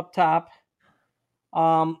 Langenkamp Up top.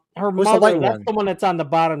 Her Who's mother, that's the one that's on the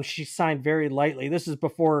bottom. She signed very lightly. This is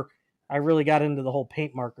before I really got into the whole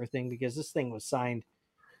paint marker thing because this thing was signed,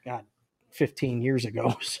 15 years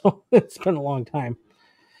ago. So it's been a long time.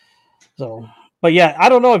 So But yeah, I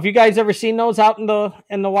don't know if you guys ever seen those out in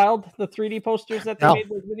the wild, the 3D posters that they No. made,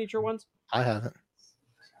 those miniature ones. I haven't.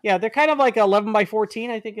 Yeah, they're kind of like 11 by 14,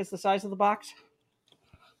 I think is the size of the box.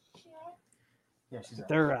 Yeah, she's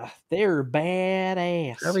They're badass.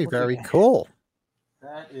 Very, What do you very got? cool.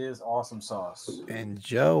 That is awesome sauce. And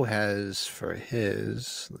Joe has for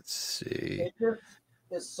his, let's see.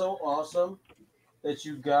 It's so awesome that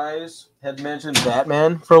you guys had mentioned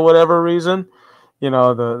Batman for whatever reason. You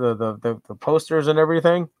know, the posters and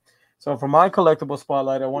everything. So for my collectible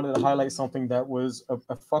spotlight, I wanted to highlight something that was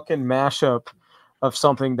a fucking mashup of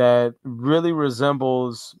something that really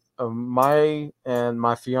resembles my and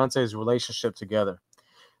my fiance's relationship together.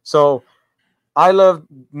 So I love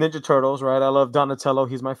Ninja Turtles, right? I love Donatello.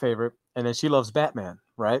 He's my favorite. And then she loves Batman,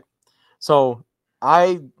 right? So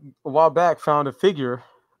I, a while back, found a figure.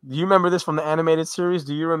 Do you remember this from the animated series?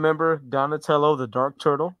 Do you remember Donatello, the Dark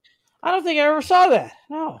Turtle? I don't think I ever saw that.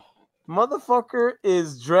 No. Motherfucker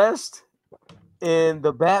is dressed in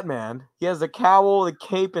the Batman. He has the cowl, the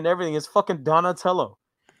cape, and everything. It's fucking Donatello.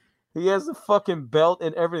 He has the fucking belt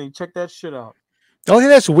and everything. Check that shit out. The only thing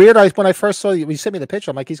that's weird, when I first saw you sent me the picture,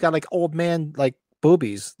 I'm like, he's got like old man like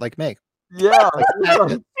boobies, like me. Yeah.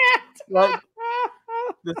 Like,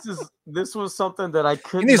 this was something that I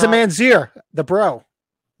couldn't. He needs a Manzier, the bro.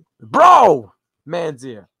 Bro!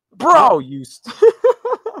 Manzier. Bro, you.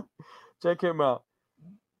 Check him out.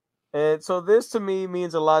 And so this to me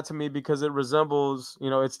means a lot to me because it resembles,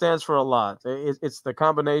 it stands for a lot. It's the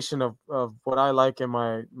combination of what I like and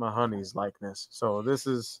my honey's likeness. So this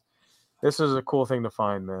is a cool thing to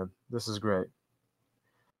find, man. This is great.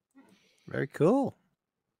 Very cool.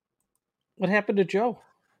 What happened to Joe?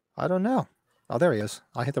 I don't know. Oh, there he is.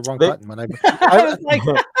 I hit the wrong They- button when I was like,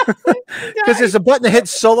 because there's a button that hits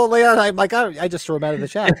solo layout. I'm like, I just threw him out of the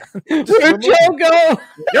chat. where'd Joe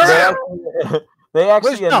go? They actually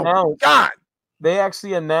Where's Joe? announced. God, They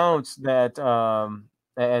actually announced that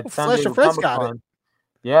at San Flesh Diego and Fritz Comic got it. Con.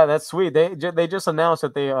 Yeah, that's sweet. They just announced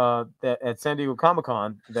that that at San Diego Comic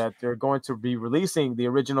Con that they're going to be releasing the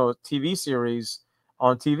original TV series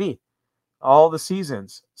on TV, all the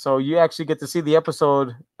seasons. So you actually get to see the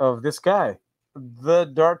episode of this guy, the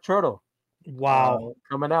Dark Turtle. Wow.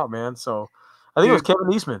 Coming out, man. So I think it was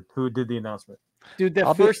Kevin Eastman who did the announcement. Dude, that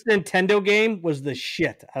I'll be- first Nintendo game was the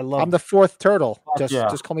shit. I love I'm the fourth turtle. yeah.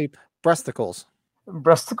 Just call me breasticles.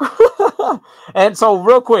 And so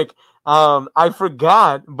real quick, I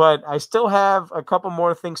forgot, but I still have a couple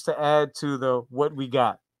more things to add to the what we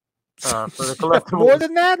got for the collectibles. More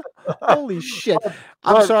than that? Holy shit!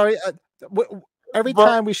 I'm but- sorry. Every but-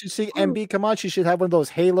 time we should see MB come on, she should have one of those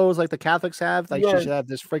halos like the Catholics have. Like Yeah. she should have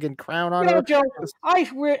this friggin' crown on You know, her. Joe,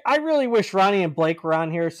 I really wish Ronnie and Blake were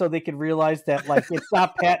on here so they could realize that like it's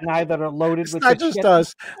not Pat and I that are loaded It's with not the just shit.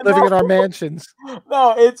 us living in our mansions.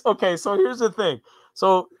 No, it's okay. So here's the thing.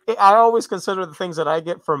 So I always consider the things that I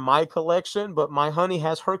get from my collection, but my honey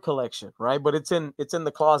has her collection, right? But it's in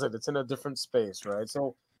the closet. It's in a different space, right?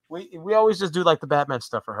 So we always just do like the Batman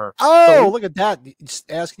stuff for her. Oh, look at that!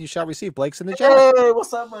 Just ask and you shall receive. Blake's in the chat. Hey,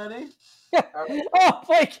 what's up, buddy? Oh,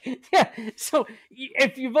 Blake, yeah. So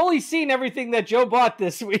if you've only seen everything that Joe bought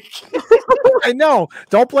this week, I know.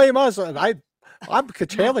 Don't blame us. I'm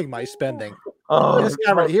curtailing my spending. This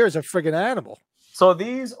guy right here is a friggin' animal. So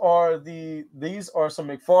these are some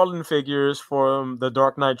McFarlane figures from the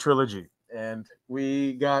Dark Knight trilogy, and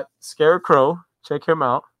we got Scarecrow. Check him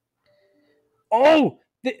out. oh,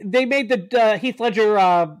 they made the Heath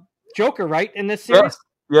Ledger Joker right in this series.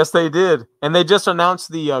 Yes, they did, and they just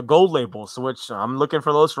announced the gold labels, which I'm looking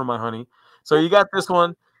for those for my honey. So you got this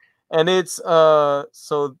one, and it's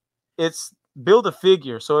build a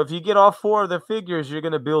figure. So if you get all four of the figures, you're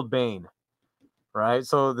gonna build Bane, right?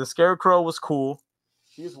 So the Scarecrow was cool.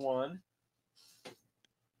 He's one,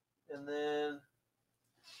 and then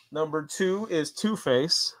number 2 is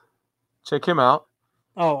Two-Face. Check him out.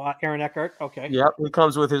 Oh, Aaron Eckhart. Okay. Yep, he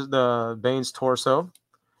comes with the Bane's torso.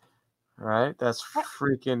 All right, that's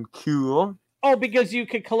freaking cool. Oh, because you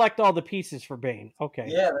could collect all the pieces for Bane. Okay.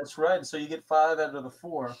 Yeah, that's right. So you get 5 out of the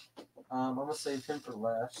 4. I'm gonna save him for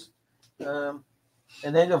last.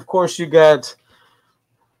 And then of course you got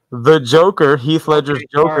the Joker, Heath Ledger's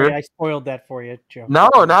Joker. Sorry, I spoiled that for you, Joe. No,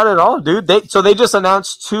 not at all, dude. They just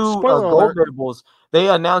announced 2 Spoiler gold alert. labels. They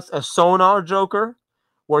announced a sonar Joker,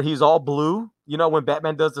 where he's all blue. You know when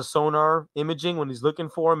Batman does the sonar imaging when he's looking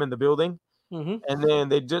for him in the building, Mm-hmm. and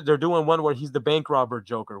then they're doing one where he's the bank robber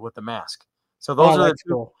Joker with the mask. So those are the that's 2.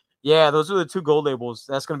 cool. Yeah, those are the 2 gold labels.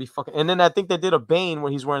 That's gonna be fucking. And then I think they did a Bane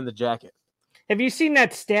where he's wearing the jacket. Have you seen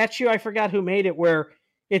that statue? I forgot who made it. Where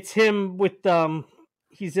it's him with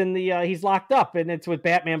he's in the he's locked up and it's with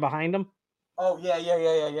Batman behind him. Oh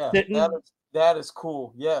yeah. Sitting? That is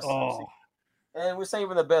cool. Yes. Oh, And we're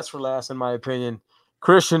saving the best for last, in my opinion.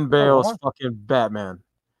 Christian Bale's fucking Batman.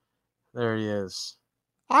 There he is.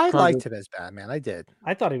 I liked him as Batman. I did.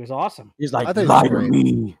 I thought he was awesome. He's like, I think lie it's to great.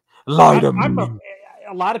 me. Lie to me.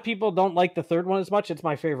 A lot of people don't like the third one as much. It's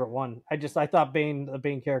my favorite one. I thought the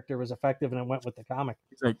Bane character was effective, and it went with the comic.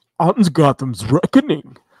 He's like, Hans Gotham's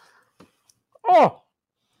reckoning. Oh,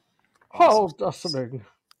 dusting.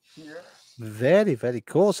 Very, very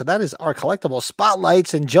cool. So that is our collectible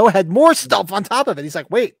spotlights, and Joe had more stuff on top of it. He's like,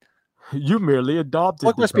 wait, You merely adopted.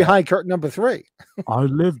 look what's behind curtain number 3. I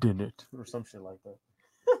lived in it. Or some shit like that.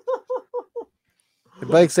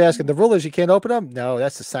 Blake's asking, the rule is you can't open them? No,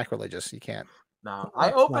 that's the sacrilegious. You can't. No,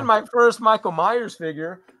 I opened my first Michael Myers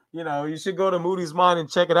figure. You know, you should go to Moody's Mind and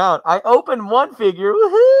check it out. I opened one figure.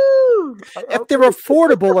 Woohoo! If they're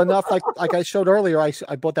affordable enough, like I showed earlier, I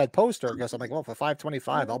bought that poster because I'm like, well, for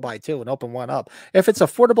 $5.25, I'll buy 2 and open one up. If it's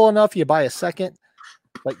affordable enough, you buy a second.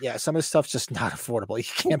 But yeah, some of the stuff's just not affordable. You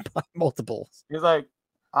can't buy multiples. He's like,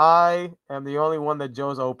 I am the only one that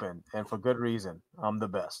Joe's opened, and for good reason. I'm the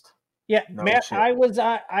best. Yeah, No Matt, shit. I was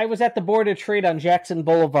at the Board of Trade on Jackson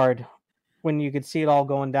Boulevard when you could see it all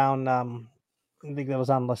going down. I think that was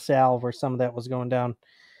on LaSalle where some of that was going down.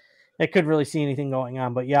 I couldn't really see anything going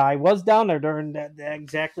on, but yeah, I was down there during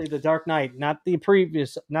exactly the Dark Knight, not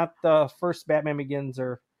the first Batman Begins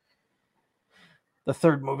or the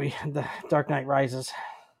third movie, the Dark Knight Rises.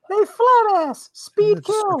 They flat ass speed There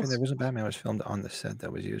kills. was a Batman was filmed on the set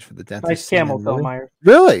that was used for the dentist. Nice scene in camel the toe, movie. Meyer.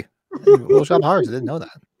 Really? Will Shop Hard. I didn't know that.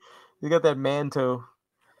 You got that manto.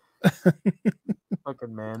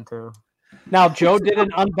 Fucking manto. Now Joe did an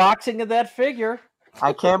unboxing of that figure.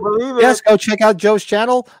 I can't believe it. Yes, go check out Joe's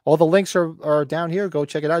channel. All the links are down here. Go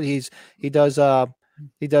check it out. He does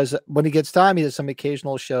when he gets time, he does some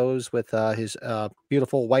occasional shows with his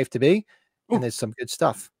beautiful wife to be, and there's some good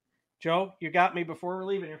stuff. Joe, you got me before we're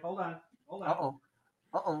leaving here. Hold on.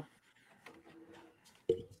 Uh-oh.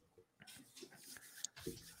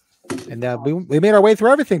 And we made our way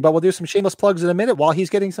through everything, but we'll do some shameless plugs in a minute while he's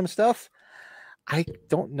getting some stuff. I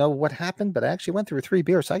don't know what happened, but I actually went through 3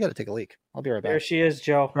 beers, so I got to take a leak. I'll be right There back. she is,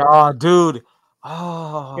 Joe. Oh, dude.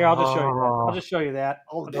 Oh, Here, I'll just show you that.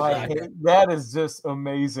 I'll just show you that. That is just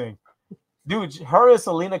amazing. Dude, her as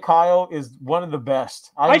Selena Kyle is one of the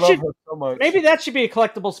best. I love her so much. Maybe that should be a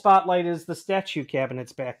collectible spotlight is the statue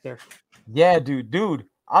cabinets back there. Yeah, dude.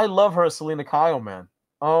 I love her as Selena Kyle, man.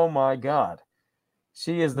 Oh, my God.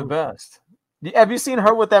 She is the best. Have you seen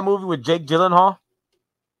her with that movie with Jake Gyllenhaal?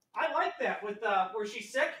 I like that with where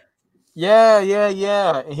she's sick. Yeah.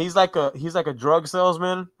 He's like a drug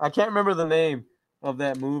salesman. I can't remember the name of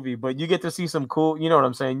that movie, but you get to see some cool. You know what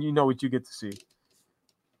I'm saying? You know what you get to see.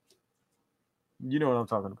 You know what I'm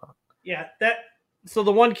talking about. Yeah, so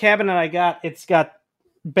the one cabinet I got, it's got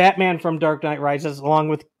Batman from Dark Knight Rises along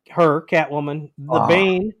with her, Catwoman, the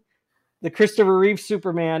Bane, the Christopher Reeve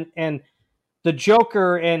Superman, and the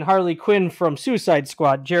Joker and Harley Quinn from Suicide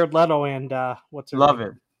Squad, Jared Leto and what's her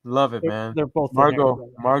name? Love it, man. They're both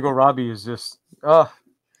Margot Robbie is just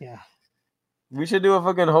yeah. We should do a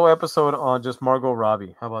fucking whole episode on just Margot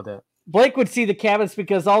Robbie. How about that? Blake would see the cabinets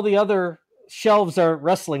because all the other shelves are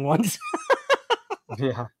wrestling ones.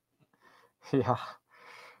 Yeah.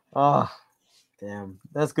 Oh, damn.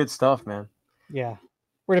 That's good stuff, man. Yeah.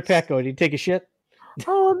 Where'd Pat go? Did he take a shit?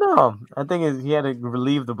 Oh, no. I think he had to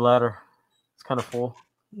relieve the bladder. It's kind of full.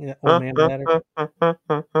 Yeah, old man bladder.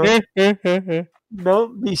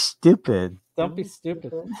 Don't be stupid. Don't be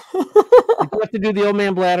stupid. You have to do the old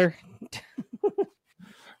man bladder.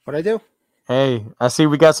 What'd I do? Hey, I see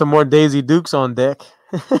we got some more Daisy Dukes on deck.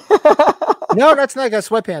 No, that's not. I got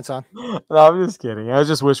sweatpants on. No, I'm just kidding. I was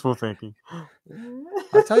just wishful thinking.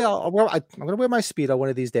 I'll tell you, I'm going to wear my Speedo one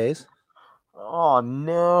of these days. Oh,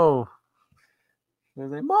 no. They're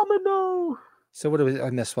like, Mama, no. So what did I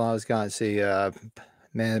miss while I was gone? See,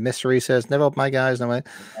 man, Mystery says, never open my guys. No way.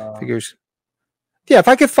 Figures. Yeah, if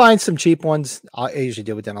I could find some cheap ones, I usually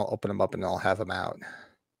do it. Then I'll open them up and I'll have them out.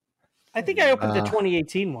 I think I opened the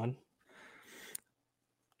 2018 one.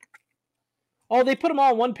 Oh, they put them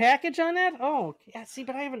all in one package on that? Oh, yeah, see,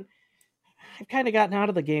 but I've kind of gotten out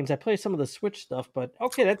of the games. I play some of the Switch stuff, but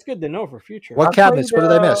okay, that's good to know for future. What cabinets? What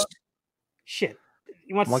did I miss? Shit.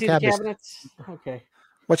 You want to What see cabinets? the cabinets? Okay.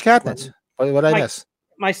 Which cabinets? What did I miss?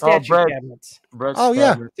 My statue cabinets. Oh,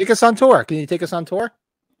 yeah. Take us on tour. Can you take us on tour?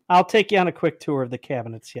 I'll take you on a quick tour of the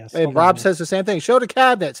cabinets, yes. And Rob says the same thing. Show the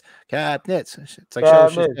cabinets. Cabinets. It's like show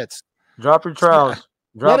shits. Drop your trowels.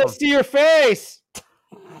 Let us see your face.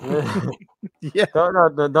 Yeah.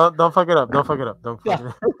 Don't fuck it up. Don't fuck it up. Don't fuck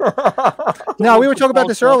it up. No, we were talking about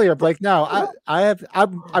this earlier, Blake. No, I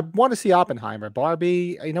want to see Oppenheimer.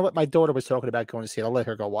 Barbie. You know what? My daughter was talking about going to see it. I'll let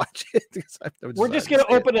her go watch it. We're just going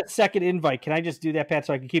to open a second invite. Can I just do that, Pat,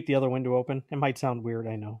 so I can keep the other window open? It might sound weird,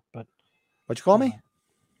 I know, but what'd you call me?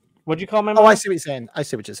 What'd you call my Oh, mom? I see what you're saying. I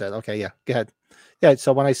see what you said. Okay, yeah, go ahead. Yeah,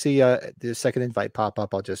 so when I see the second invite pop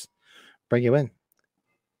up, I'll just bring you in.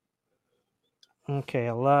 Okay,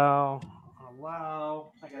 allow. I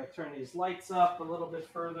got to turn these lights up a little bit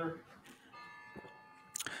further.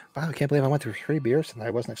 Wow, I can't believe I went through 3 beers and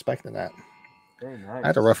I wasn't expecting that. Very nice. I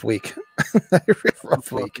had a rough week.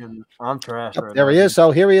 Rough week. I'm trash. Oh, there he is.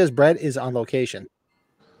 So here he is. Brett is on location.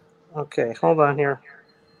 Okay, hold on here.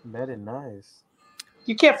 Very nice.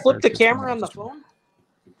 You can't flip the camera on the phone?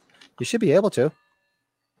 You should be able to.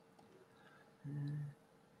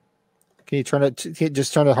 Can you turn it? Can you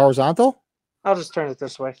just turn it horizontal? I'll just turn it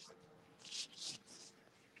this way.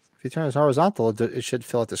 If you turn it horizontal, it should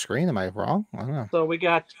fill out the screen. Am I wrong? I don't know. So we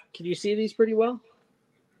got. Can you see these pretty well?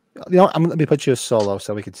 You know, let me put you a solo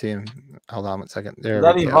so we can see him. Hold on 1 second. There Is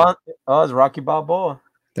that we go. Yvonne? Oh, it's Rocky Balboa.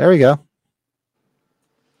 There we go.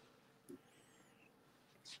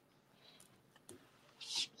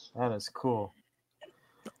 That is cool.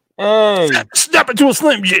 Hey, Step into a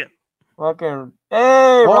Slim Jim. fucking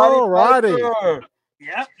hey, Oh, Roddy. Roddy.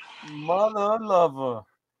 Yep. Mother lover.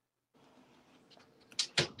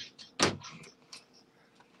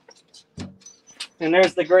 And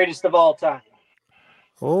there's the greatest of all time.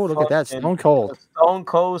 Oh, look at that. Stone Cold. Stone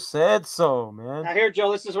Cold said so, man. Now here,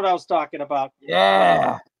 Joe, this is what I was talking about.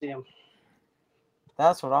 Yeah. Damn.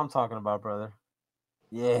 That's what I'm talking about, brother.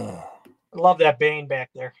 Yeah. I love that Bane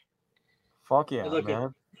back there. Fuck yeah, Look at-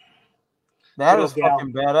 man. That Little is gal.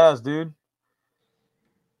 fucking badass, dude.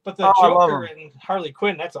 But the Oh, I love Joker him. and Harley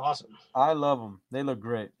Quinn, that's awesome. I love them. They look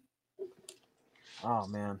great. Oh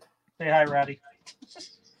man, Say hi, Roddy.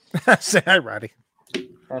 Say hi, Roddy.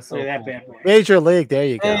 that's so Look at that cool. bad boy. Major League. There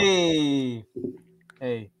you go. Hey,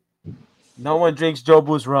 hey. No one drinks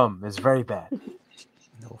Jobu's rum. It's very bad.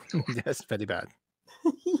 No. Yes, very bad.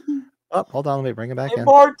 Oh, hold on. Let me bring it back Hey, in.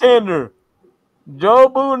 bartender.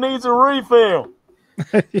 Jobu needs a refill.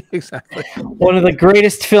 Exactly. One of the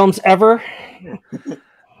greatest films ever.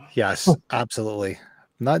 Yes, absolutely.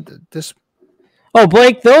 Not this. Oh,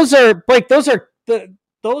 Blake, those are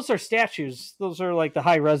statues. Those are like the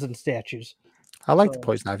high resin statues. I like the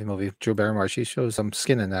Poison Ivy movie. Drew Barrymore. She shows some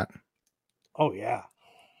skin in that. Oh yeah.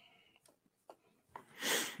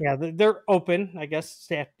 Yeah, they're open, I guess.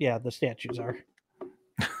 Yeah, the statues are.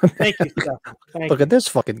 Thank you, Steph. Thank Look you. at this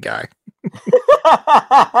fucking guy. Look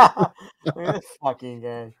at this fucking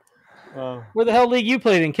guy. Where the hell league you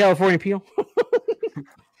played in? California, Peel?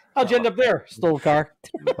 How'd you end up there? Stole a car.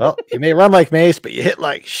 Well, you may run like Mace, but you hit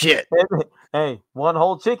like shit. Hey, one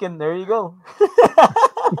whole chicken. There you go.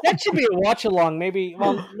 That should be a watch along. Maybe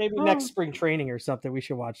next spring training or something. We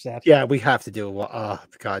should watch that. Yeah, we have to do.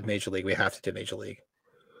 God, Major League. We have to do Major League.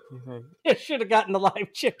 You should have gotten the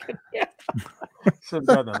live chicken. Yeah. Should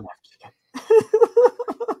have done that.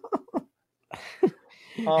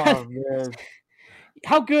 Oh man.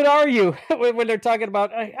 How good are you when they're talking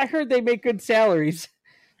about? I heard they make good salaries.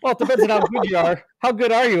 Well, it depends on how good you are. How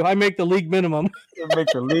good are you? I make the league minimum. It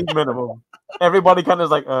makes the league minimum. Everybody kind of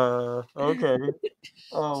is like, okay.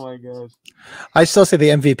 Oh my gosh. I still say the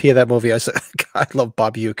MVP of that movie. I love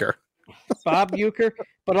Bob Uecker. Bob Uecker,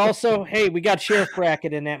 but also, hey, we got Sheriff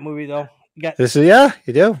Brackett in that movie though. You got. This is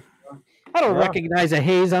you do. I don't recognize a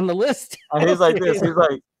Hayes on the list. He's like this. He's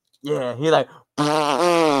like, yeah. He's like,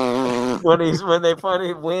 when they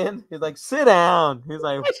finally win, he's like, sit down. He's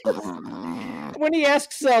like, when he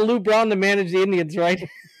asks Lou Brown to manage the Indians, right?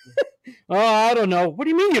 Oh, I don't know. What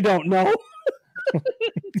do you mean you don't know?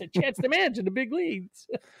 It's a chance to manage in the big leagues.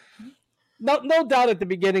 No doubt at the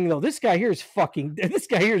beginning though. This guy here is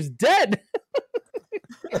dead.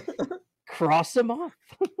 Cross him off.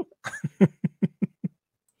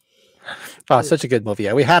 Oh, such a good movie.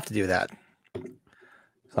 Yeah, we have to do that.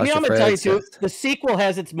 I'm going to tell you too, the sequel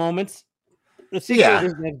has its moments. The sequel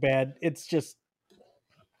isn't as bad. It's just,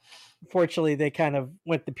 fortunately, they kind of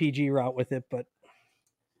went the PG route with it, but.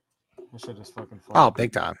 this shit is fucking fun. Oh,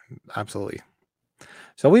 big time. Absolutely.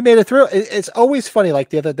 So we made it through. It's always funny. Like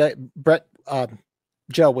the other day,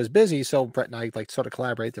 Joe was busy, so Brett and I sort of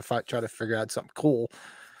collaborate to try to figure out something cool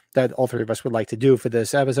that all 3 of us would like to do for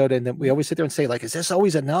this episode. And then we always sit there and say, like, is this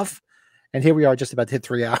always enough? And here we are, just about to hit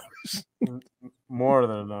 3 hours. More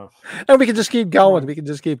than enough. And we can just keep going.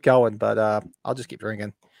 But I'll just keep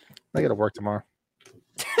drinking. I got to work tomorrow.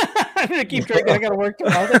 I'm going to keep drinking. I got to work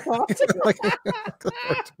tomorrow. Oh, my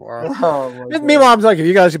God. Meanwhile, I'm like, if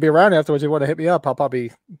you guys could be around afterwards, you want to hit me up, I'll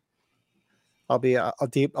I'll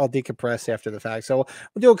decompress after the fact. So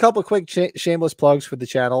we'll do a couple quick shameless plugs for the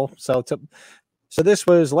channel. So this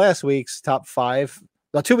was last week's top 5.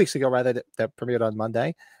 Well, 2 weeks ago, rather, that premiered on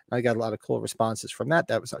Monday. I got a lot of cool responses from that.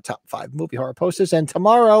 That was our top 5 movie horror posters. And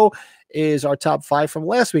tomorrow is our top 5 from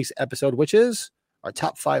last week's episode, which is our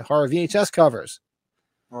top 5 horror VHS covers.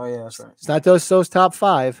 Oh, yeah, that's right. It's not those top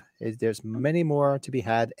 5. There's many more to be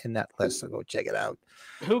had in that list. So go check it out.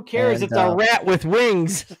 Who cares? It's a rat with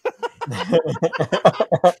wings.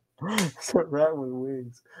 It's a rat with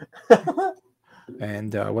wings.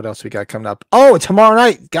 And what else we got coming up? Oh, tomorrow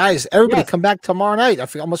night, guys! Everybody, come back tomorrow night.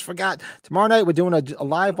 Almost forgot. Tomorrow night, we're doing a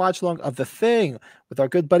live watch along of The Thing with our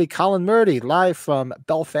good buddy Colin Murdy, live from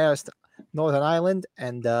Belfast, Northern Ireland,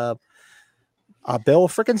 and Bill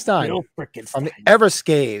Frickenstein from the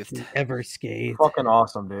Everscathed. Fucking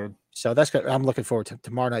awesome, dude. So that's good. I'm looking forward to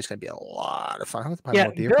tomorrow night's going to be a lot of fun. Yeah,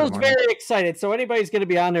 Bill's very excited. So anybody's going to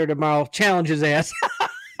be on there tomorrow, challenge his ass.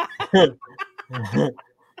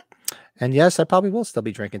 And yes, I probably will still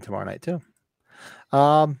be drinking tomorrow night too.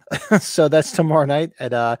 So that's tomorrow night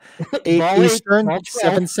at 8 Eastern,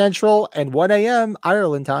 7 Central, and 1 a.m.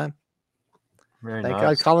 Ireland time. Very Thank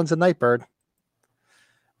nice. God Colin's a night bird.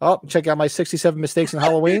 Oh, check out my 67 mistakes in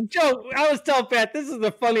Halloween. Joe, I was telling Pat, this is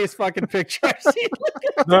the funniest fucking picture I've seen.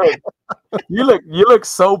 Dude, you look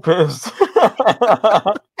so pissed.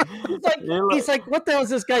 He's like, what the hell is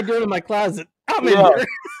this guy doing in my closet? I'm in here.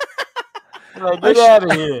 Like, get out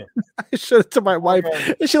of here. I showed it to my wife,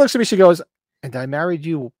 and she looks at me. She goes, "And I married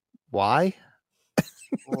you. Why?"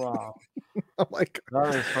 Wow. I'm like,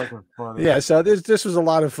 that is fucking funny. Yeah. So this was a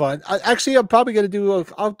lot of fun. I'm probably gonna do.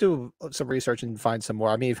 I'll do some research and find some more.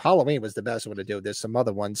 I mean, if Halloween was the best one to do, there's some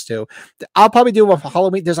other ones too. I'll probably do a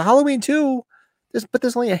Halloween. There's a Halloween too. But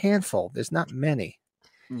there's only a handful. There's not many.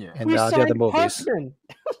 Yeah. And the other movies.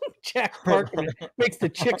 Jack Parkman makes the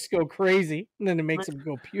chicks go crazy, and then it makes them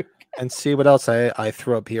go puke. And see what else I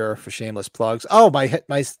threw up here for shameless plugs. Oh, my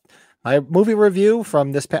movie review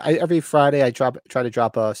from this every Friday I try to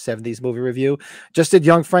drop a 70s movie review. Just did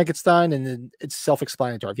Young Frankenstein, and it's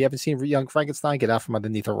self-explanatory. If you haven't seen Young Frankenstein, get out from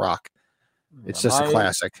underneath a rock. It's just a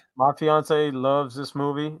classic. My fiance loves this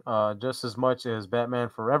movie just as much as Batman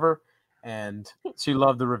Forever, and she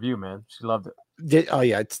loved the review, man. She loved it. Oh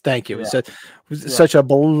yeah, thank you. Yeah. It's such a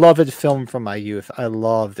beloved film from my youth. I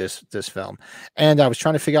love this film, and I was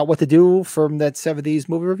trying to figure out what to do from that 70s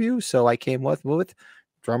movie review, so I came with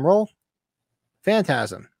drum roll,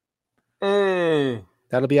 Phantasm. Hey,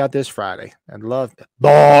 that'll be out this Friday. And love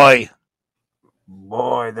boy,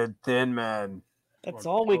 the Thin Man. That's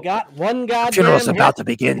all we got. One goddamn. Funeral's about to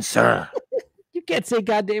begin, sir. You can't say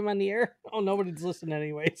goddamn on the air. Oh, nobody's listening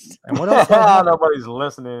anyways. And what else? Nobody's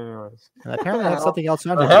listening anyways. And apparently I have something else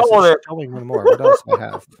on The here. hell with it. Showing one more. What else do I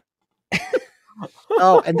have?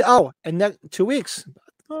 and next 2 weeks,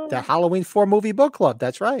 the Halloween 4 movie book club.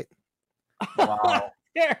 That's right. Wow.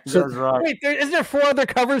 That's right. Wait, isn't there 4 other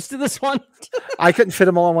covers to this one? I couldn't fit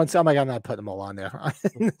them all on one side. I'm like, I'm not putting them all on there.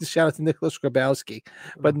 Shout out to Nicholas Grabowski.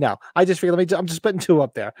 But no, I just figured I'm just putting 2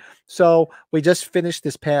 up there. So we just finished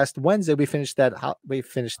this past Wednesday. We finished that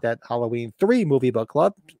Halloween 3 movie book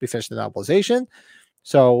club. We finished the novelization.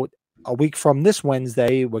 So a week from this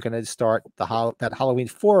Wednesday, we're going to start that Halloween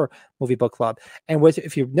 4 movie book club. And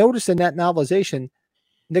if you've noticed in that novelization,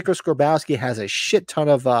 Nicholas Grabowski has a shit ton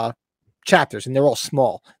of chapters, and they're all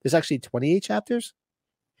small. There's actually 28 chapters.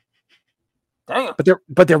 Damn.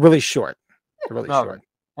 But they're really short. They're really short.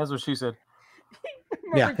 That's what she said.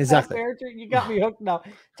 Yeah, exactly. Tom Berger, you got me hooked now.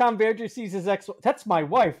 Tom Berger sees his ex. That's my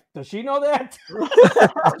wife. Does she know that?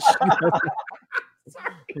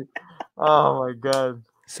 Sorry. Oh my god.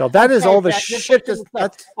 So that is all the shit.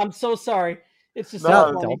 I'm so sorry. It's just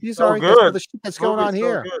don't be sorry. That's all the shit that's going on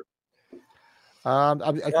here. I'm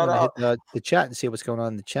gonna hit the chat and see what's going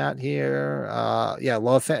on in the chat here.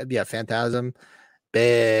 Phantasm,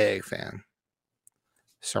 big fan.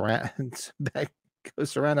 Back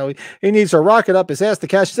goes Serrano. He needs to rocket up his ass to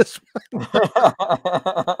catch this one.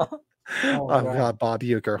 Oh God, Bob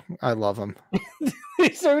Euchre, I love him.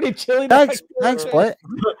 He's already chilling. Thanks, Blake.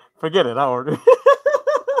 Forget it. I ordered.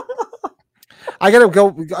 I gotta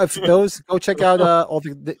go. Go check out all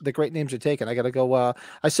the great names you're taking. I gotta go.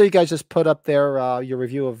 I saw you guys just put up there your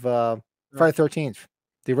review of Friday 13th,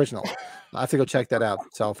 the original. I have to go check that out.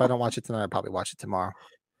 So if I don't watch it tonight, I'll probably watch it tomorrow.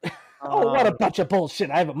 Oh, what a bunch of bullshit!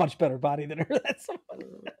 I have a much better body than her. That's so funny.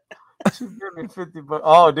 She gave me 50 bucks.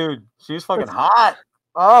 Oh, dude, she's fucking hot.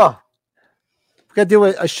 Oh. We got to do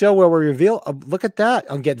a show where we reveal. Look at that.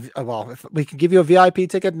 I'll get. Well, if we can give you a VIP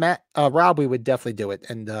ticket, Matt, Rob, we would definitely do it,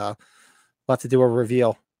 and we'll have to do a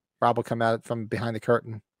reveal. Rob will come out from behind the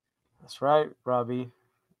curtain. That's right, Robbie.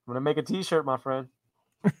 I'm gonna make a T-shirt, my friend.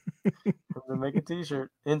 I'm gonna make a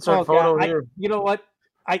T-shirt. Insert photo here. You know what?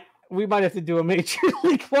 We might have to do a Major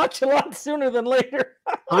League Watch a lot sooner than later.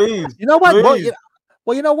 Please. You know what? Please.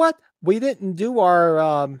 Well, you know what? We didn't do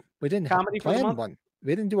our we didn't Comedy for the plan month? one.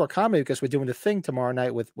 We didn't do our comedy because we're doing a thing tomorrow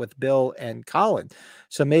night with Bill and Colin.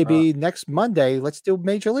 So maybe next Monday, let's do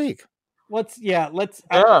Major League. Let's. Yeah. I'm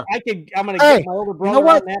gonna Hey, get my older you brother know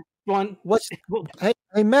what? on that one.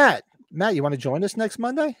 Hey, Matt, you want to join us next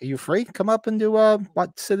Monday? Are you free? Come up and do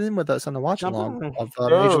sit in with us on the watch along of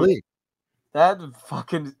Major Dude. League.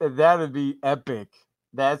 That'd be epic.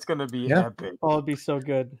 That's gonna be epic. Oh, it'd be so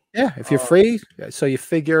good. Yeah, if you're free. So you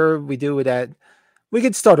figure we do it at. We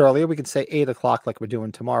could start earlier. We could say 8:00 like we're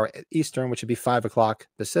doing tomorrow at Eastern, which would be 5:00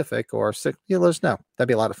 Pacific or 6. Let us know. That'd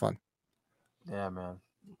be a lot of fun. Yeah, man.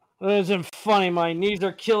 It isn't funny. My knees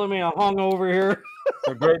are killing me. I'm hung over here. It's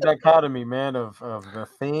a great dichotomy, man, of the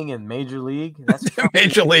Thing and Major League. That's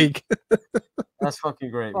Major League. That's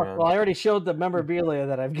fucking great, man. Well, I already showed the memorabilia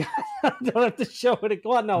that I've got. I don't have to show it.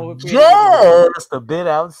 Go on, no. Just a bit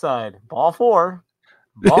outside. Ball 4.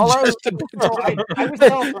 Ball 8. I was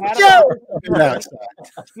telling Brad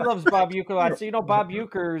he loves Bob Uecker a lot. So, Bob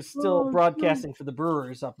Uecker is still broadcasting for the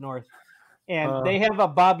Brewers up north. And they have a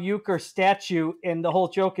Bob Uecker statue, and the whole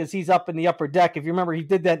joke is he's up in the upper deck. If you remember, he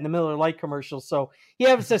did that in the Miller Lite commercial. So he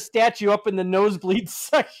has a statue up in the nosebleed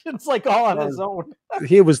sections, like all on his own.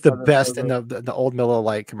 He was the best in the old Miller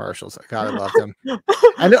Lite commercials. God, I loved him.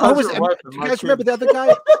 And you guys remember the other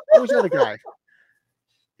guy? Who was the other guy?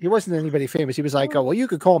 He wasn't anybody famous. He was like, "Oh, well, you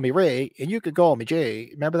could call me Ray, and you could call me Jay."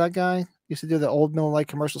 Remember that guy? Used to do the old Miller Lite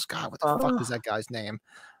commercials. God, what the fuck is that guy's name?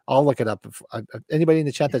 I'll look it up. If anybody in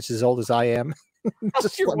the chat that's as old as I am,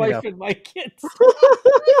 just your let me wife know. and my kids.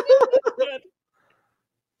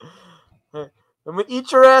 I'm gonna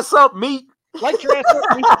eat your ass up, meat. Like your ass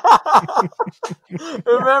up, meat.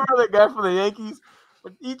 Remember the guy from the Yankees?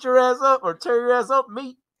 Eat your ass up or tear your ass up,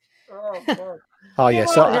 meat. Oh, fuck. Oh yeah,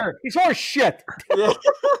 so he's horse shit. Yeah.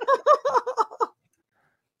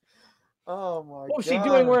 Oh my god! What was she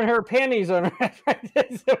doing wearing her panties on her head?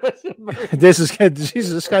 this is good.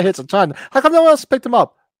 Jesus, this guy hits a ton. How come no one else picked him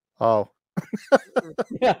up? Oh,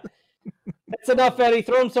 yeah, that's enough, Eddie.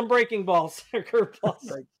 Throw him some breaking balls or curveballs.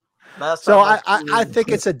 So I think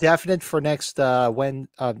it's a definite for next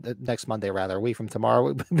next Monday rather, a week from tomorrow.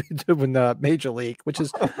 We'll be doing Major League, which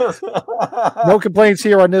is no complaints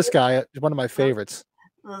here on this guy. It's one of my favorites.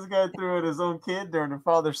 This guy threw at his own kid during the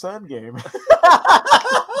father-son game.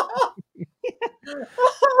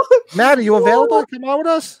 Matt, are you available? Come on with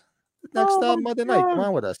us next Monday night. Come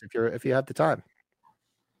on with us if you have the time.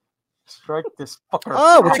 Strike this fucker.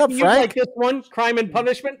 Oh, what's up, Frank? Like this one, Crime and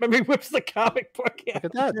Punishment. Maybe whips the comic book. Look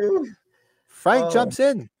at that. Frank jumps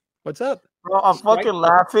in. What's up? Bro, I'm fucking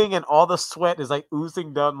laughing and all the sweat is like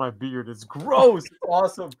oozing down my beard. It's gross. It's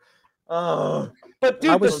awesome. But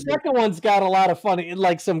dude, the second one's got a lot of funny,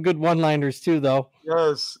 like some good one-liners too, though.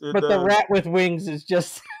 Yes, but the rat with wings is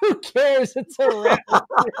just who cares? It's a rat.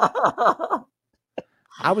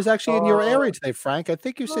 I was actually in your area today, Frank. I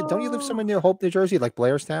think you said, don't you live somewhere near Hope, New Jersey, like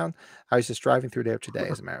Blairstown? I was just driving through there today,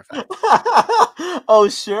 as a matter of fact. Oh,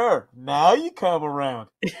 sure. Now you come around.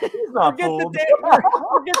 He's not Forget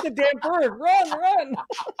the damn bird. Run.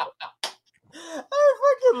 I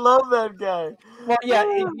fucking love that guy. Well, yeah,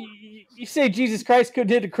 you say Jesus Christ could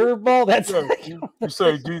hit a curveball. That's you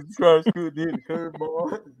say Jesus Christ could hit a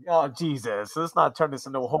curveball. Oh, Jesus. Let's not turn this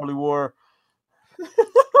into a holy war.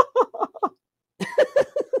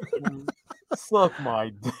 Suck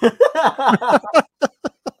my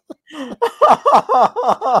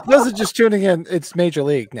Those are just tuning in. It's Major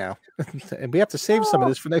League now. And we have to save some of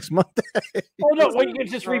this for next Monday. Oh, no. Well, you can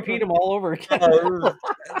just repeat them all over again.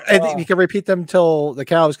 And you can repeat them till the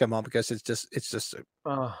cows come home because it's just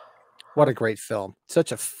what a great film.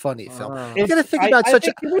 Such a funny film. You got to think about Can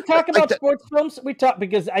we talk about sports films?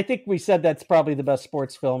 Because I think we said that's probably the best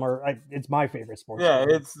sports film, or it's my favorite sports film.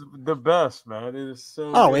 Yeah, it's the best, man. It is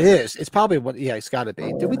so good. It is. It's probably what, it's got to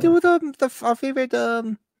be. Did we do our favorite?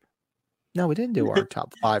 No, we didn't do our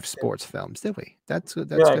top 5 sports films, did we? That's going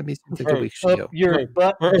to be something good we should do. Hey,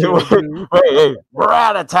 we're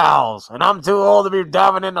out of towels, and I'm too old to be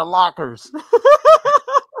diving into lockers.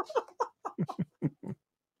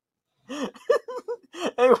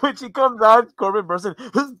 And when she comes out, Corbin Burson, he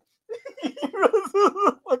runs to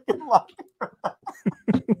the fucking locker.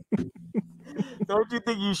 Don't you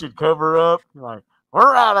think you should cover up? Like,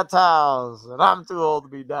 we're out of towels, and I'm too old to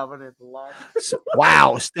be diving into lockers.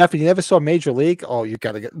 Wow, Stephanie, you never saw Major League? Oh, you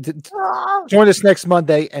got to join us next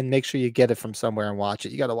Monday and make sure you get it from somewhere and watch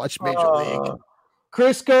it. You got to watch Major League.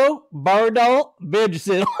 Crisco, Bardal,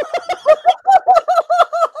 Bidgesill.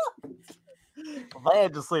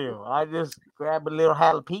 Vagisil. I just grab a little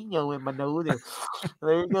jalapeno in my nose. And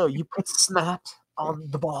there you go. You put snot on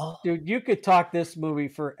the ball. Dude, you could talk this movie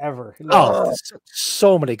forever. Oh, there's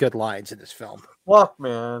so many good lines in this film. Fuck,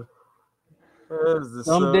 man.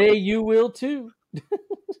 Someday you will too.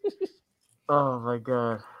 Oh my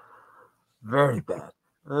god. Very bad.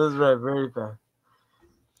 That's right, very bad.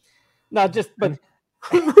 No, just but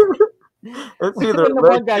It's either the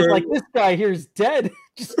one guy's like, this guy here's dead.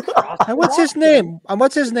 Just And what's his name?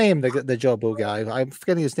 What's his name? The Joe Boo guy. I'm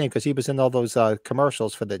forgetting his name because he was in all those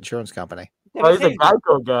commercials for the insurance company. Oh, he's a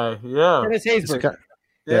Geico guy. Yeah. Dennis Haysbert.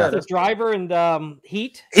 Yeah. The driver and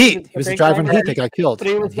Heat. Heat. He was the driver in Heat that got killed. But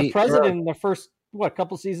he was the Heat. president in the first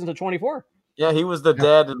couple seasons of 24. Yeah, he was the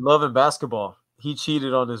dad in Love and Basketball. He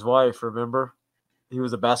cheated on his wife, remember? He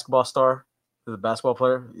was a basketball star. He was a basketball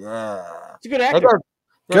player. Yeah. He's a good actor.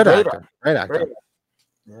 Good actor. Great actor. Great.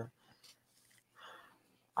 Yeah.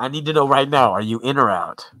 I need to know right now, are you in or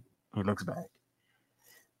out? He looks back.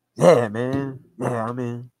 Yeah, man. Yeah, I'm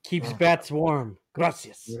in. Keeps bats warm.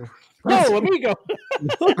 Gracias. Yeah. No, amigo.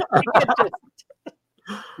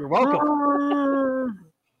 You're welcome.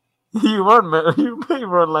 You run, man. You may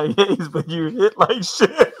run like Hayes, but you hit like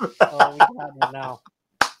shit. Oh, we got it now.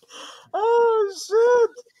 Oh, shit.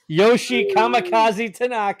 Yoshi Kamikaze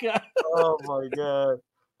Tanaka. Oh, my God.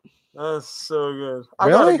 That's so good. Really? I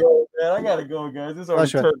gotta go, man. I gotta go, guys. It's already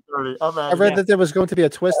 10:30. I read that there was going to be a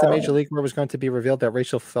twist in Major League where it was going to be revealed that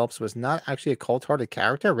Rachel Phelps was not actually a cold-hearted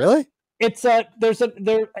character. Really? It's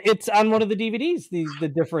it's on one of the DVDs. The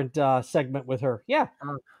different segment with her. Yeah.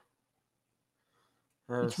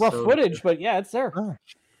 It's rough footage, but yeah, it's there. Oh.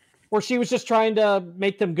 Where she was just trying to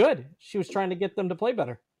make them good. She was trying to get them to play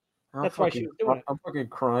better. That's why she was doing it. I'm fucking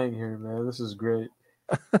crying here, man. This is great.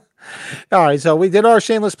 All right, so we did our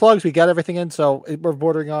shameless plugs. We got everything in, so we're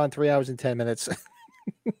bordering on 3 hours and 10 minutes.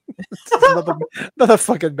 another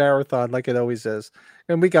fucking marathon, like it always is.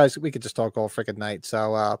 And we could just talk all freaking night.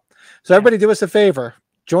 So, everybody, do us a favor.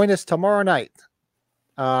 Join us tomorrow night.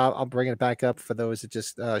 I'll bring it back up for those that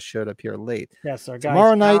just showed up here late. Yes, our guys.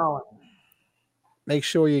 Tomorrow night. Make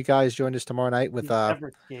sure you guys join us tomorrow night with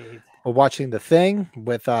we're watching The Thing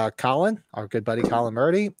with Colin, our good buddy Colin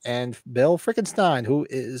Murdy, and Bill Frickenstein, who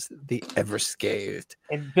is the Ever-Scathed.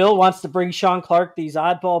 And Bill wants to bring Sean Clark these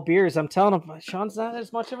oddball beers. I'm telling him, Sean's not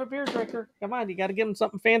as much of a beer drinker. Come on, you got to give him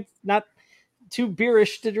something not too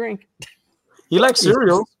beerish to drink. He likes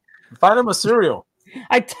cereal. Find him a cereal.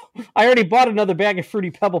 I already bought another bag of Fruity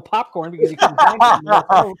Pebble popcorn because he couldn't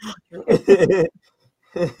find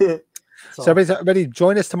it. So everybody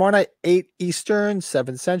join us tomorrow night, 8 Eastern,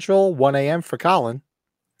 7 Central, 1 a.m. for Colin.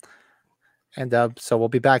 And so we'll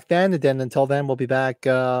be back then. And then until then, we'll be back.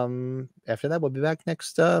 After that, we'll be back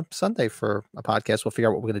next Sunday for a podcast. We'll figure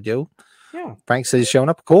out what we're going to do. Yeah. Frank says he's showing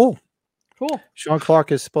up. Cool. Sean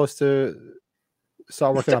Clark is supposed to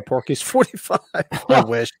start working on Porky's 45. I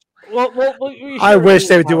wish. Well, I wish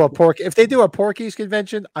they would do a Porky. If they do a Porky's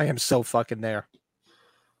convention, I am so fucking there.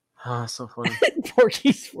 Ah, so funny.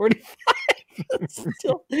 Porky's 45. It's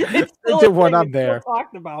still the one I'm there.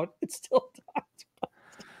 Talked about. It's still talked about.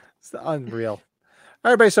 It's unreal. All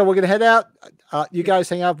right, everybody. So we're gonna head out. You guys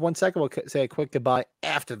hang out 1 second. We'll say a quick goodbye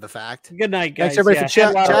after the fact. Good night, guys. Thanks everybody for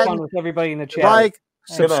chatting. Had a lot of fun with everybody in the chat. Like,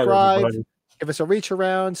 Good night, subscribe. everybody. Give us a reach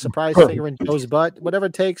around, surprise finger in Joe's butt, whatever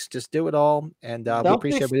it takes. Just do it all, and we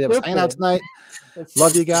appreciate everybody that was hanging out tonight.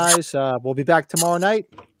 Love you guys. We'll be back tomorrow night.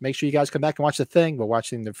 Make sure you guys come back and watch The Thing. We're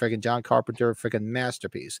watching the friggin' John Carpenter friggin'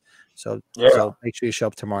 masterpiece. So make sure you show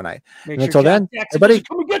up tomorrow night. And until then, everybody,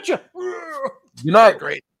 come and get you. Good night.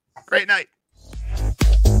 Great night.